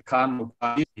na zir khan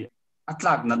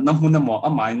atlak na namuna mo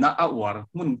amai na awar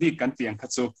mun bi kan tiang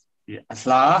khachu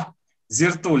atla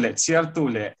zir tu le chiar tu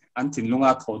le antin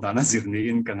lunga thoda na zirni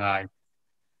in kangai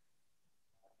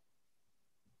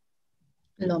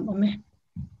lom ome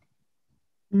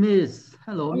Miss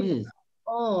hello Miss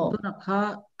oh tuna kha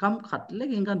kam khat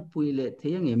legin kan pui le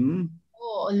theyangim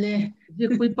oh le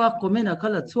Zikpuii pa komena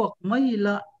khala chuak mai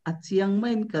la achiang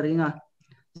main karinga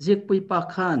Zikpuii pa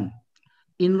khan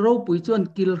in ro pui chuan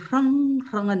kil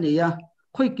rang ania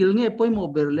khoi kil nge poimo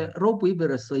berle ro pui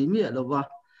ber soimi alowa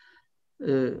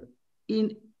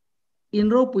in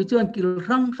ro pui chuan kil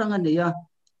rang ania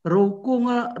ro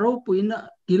kunga ro pui na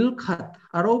kil khat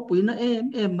aro pui na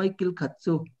em mai kil khat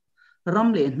chu ram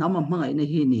le nam mangai na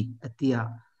hi ni atia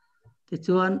te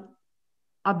chuan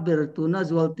aber tu na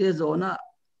zualte zona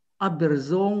aber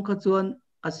zong kha chuan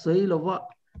asoi lowa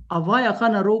awaya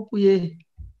khana ro puye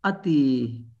ati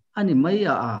ani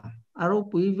maya aro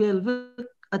pui vel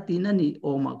ati nani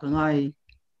oma kangai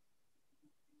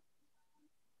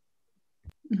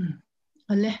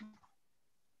ale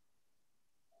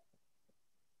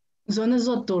zona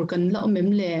zot tur kan la mem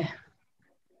le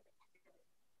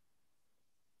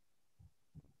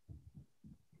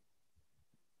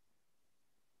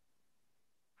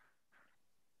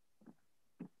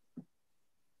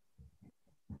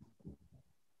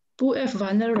pu f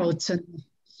van road chan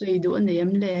sei du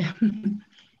anem le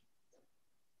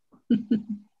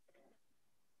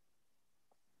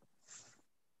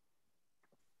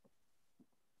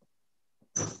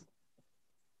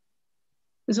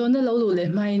zona lo lu le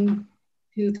main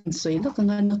thil kan sei la kan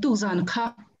na tu zan kha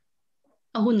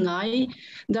ahun ngai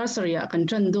darsaria kan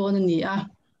tran don ni a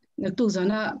na tu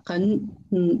zana kan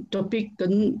topic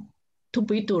kan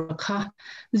thupui tur kha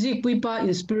Zikpuii pa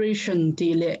inspiration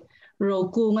ti le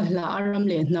Rokunga la aram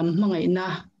le nam mangai na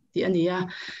ti ania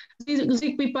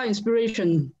Zikpuii pa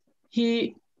inspiration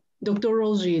hi Dr.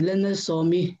 Rosie Lena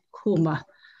Somi Khuma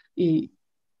I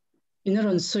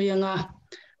inaron soyanga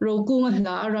Rokunga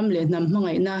la aram le nam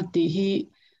mangai na ti hi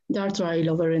dar trai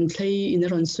loveren thlei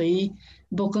inaron soi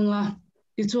bokanga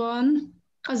ichuan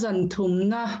azan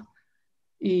thumna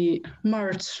I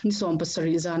March ni som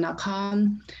pasari zana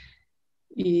khan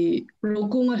I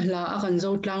Rokunga la akan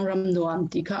zo tlang ram nuam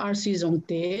ti kha RC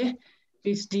zongte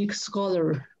PhD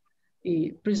scholar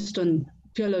I Princeton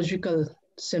Theological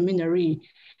Seminary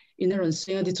inaron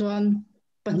senga di chuan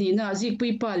panina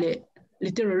Zikpuii pa le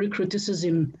literary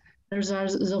criticism Erzar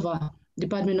Zova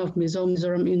Department of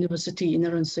Mizoram University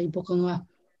inaron sei bokanga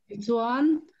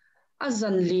chuan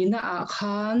Zothanliana a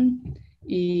khan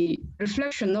I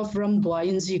reflection of Ramboy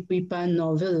in Zikpuii pa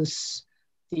novels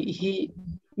ti hi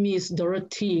Miss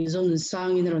Dorothy zon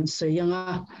sang inaron sei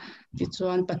yanga ti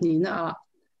chuan panina a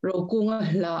Rokunga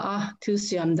la a thil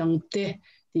siam dangte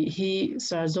ti hi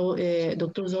sarzo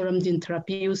Dr. Zoram din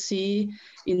therapy UC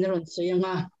inaron sei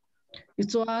yanga ti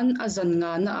chuan azan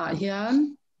nga na a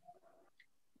hian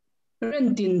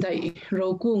rentin dai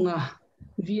Rokunga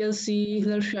VLC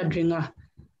Lalriadringa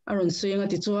aron soyanga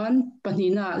ti chuan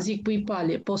panina Zikpuii pa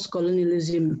le post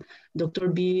colonialism Dr.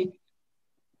 B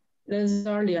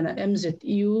Zothanliana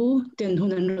MZU ten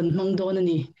hunan ron mangdon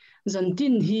ani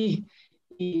zantin hi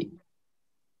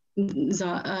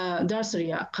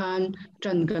darsaria khan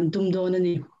tran kan tum don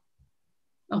ani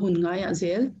ahun ngai a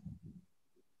zel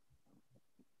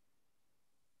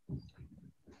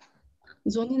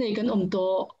zona nei kan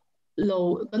omto lo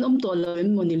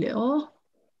moni le o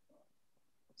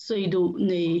soidu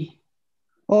nei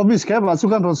Miss ke ba chu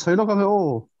kan ron sei lo kan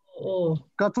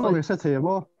ka to oi nge se the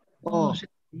mo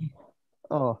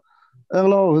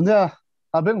englo nya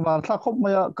abeng war thla khop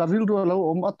maya karil ro lo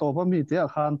ato pa mi te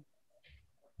khan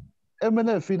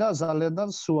emene fina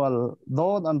zalenan sual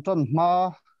don anton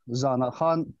ma zana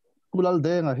khan kulal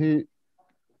de nga hi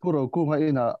puro ku nga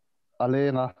ina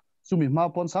alenga chumi ma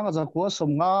pon sanga ja ko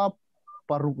som nga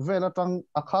paruk vela tang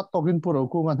akhat tokin puro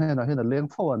ku nga hena leng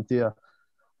phawan tia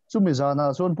chumi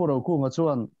zana chon puro ku nga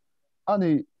chuan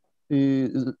ani I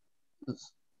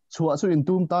chua chu in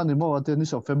tum ta ni mo ate ni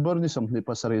November ni som ni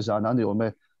pasari zana ni ome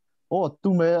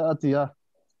tume atia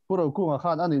puro ku nga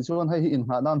khan ani chuan hei in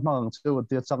ha nan mang cheu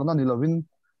tia chakna ni lovin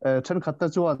then khatta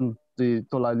chuan ti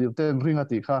tolai liuten ringa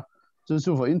ti kha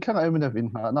chu vo in khanga emine in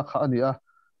ha na kha ani a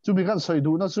chumi kan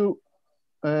soidu na chu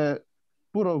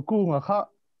puro ku nga kha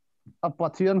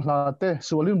apathian hla te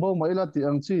sualin bo maila ti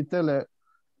ang chi tele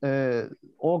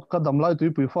o kadam lai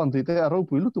tu pui fon ti te aro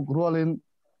pui lutuk rualin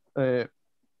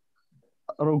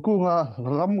Rokunga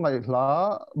ram ngai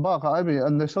hla ba ka ai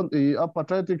an nation a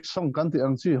patriotic song kan ti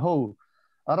ang chi ho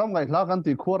aram ngai hla kan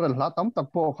ti khorel hla tam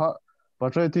tak po kha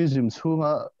patriotism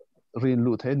chunga rin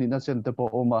lu the ni na chen te po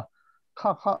oma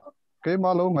kha ke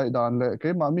ma lo ngai dan le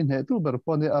ke ma min he tu ber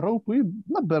po ne aro pui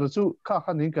na ber chu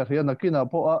kha ni ka rian na kina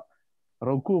po a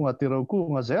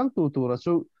Rokunga zel tu ra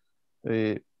chu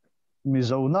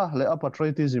Mizona le a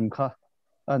patriotism kha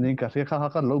ani ka ri kha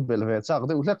kan lo bel ve chak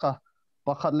de uleka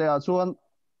pakhat le a chuan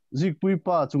Zikpuii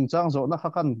pa chungchang zo na kha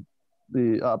kan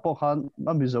po khan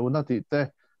a Mizona ti te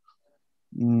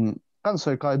kan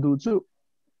soi kai du chu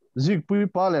Zikpuii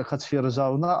pa le khachir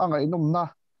zaw na angai nom na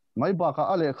mai ba ka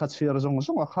ale khachir zong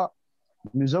zong kha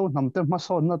Mizo namte ma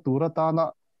son na tura ta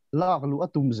na lak lu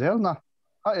atum zel na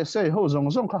a essay ho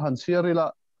zong kha han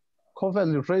chirila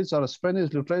Coven literature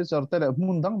Spanish literature tele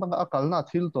mun dang akal na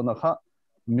thil to na kha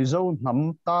Mizo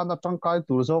nam ta na tangkai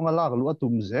tur zong a lak lu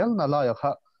atum zel na la ya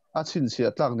kha a chin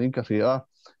sia tlak ning ka ria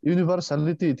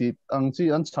universality ti ang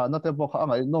chi an chana te bo kha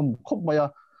angai nom khop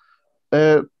maya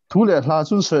thule hla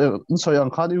chun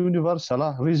soyang khan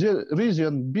universala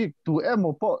region big to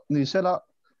emo po ni sela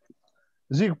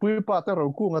Zikpuii pa te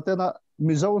Rokunga te na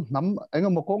Mizo nam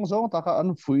engam kong zong ta kha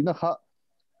an fuina kha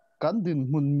Kandin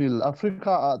Munmil,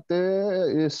 Africa,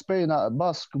 te Spain,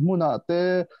 Basque, Muna,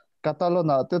 te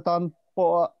Catalona, te Tan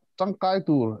Po, Tangkai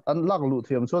Tour, and Laglu,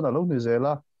 Thiam, so alone is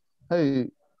Ella. Hey,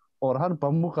 or Han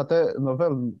Pamukate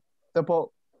novel,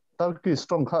 Tepo, Turkey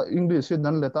strong English in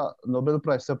Leta Nobel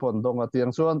Prize upon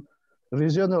Dongatiang, so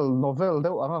regional novel,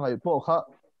 though I po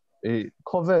a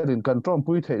cover in Cantron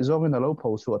Puite, Zong in a low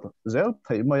post water. Zel,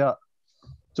 Maya.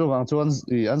 Chuang chuan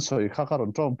I an soi kha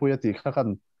karon trom puya ti kha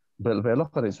kan bel velo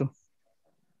kari chu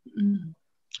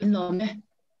lo me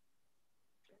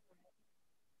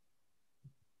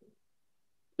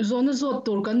zona zot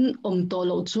tur kan to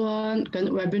lo chuan kan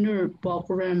webinar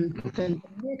program kan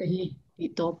ka hi ti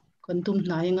top kan tum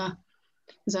nainga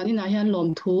zani na hian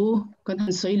lom thu kan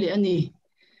han soi le ani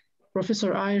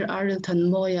Professor R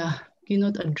Thanmawia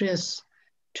keynote address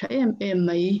tha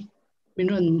mai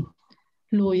minron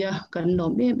luya kan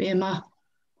lom ma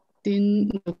tin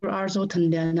Dr.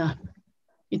 Zothanliana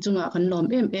ichunga kan lom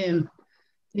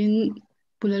tin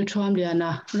pulal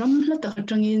Hmanga ram la ta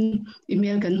tangin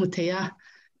email kan hutheya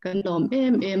kan lom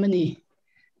ani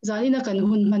zalina kan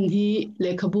hun man hi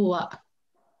lekhabuwa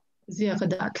zia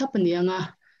kada thlapanianga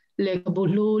lekhabu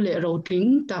lu le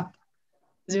routing tak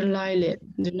zirlai le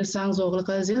dinna sang zog la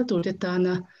ka zil tur te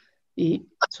tana I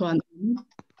chuan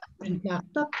rin tak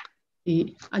tak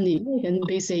I ani kan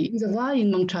be sei in zawa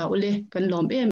in mang tha ule kan lom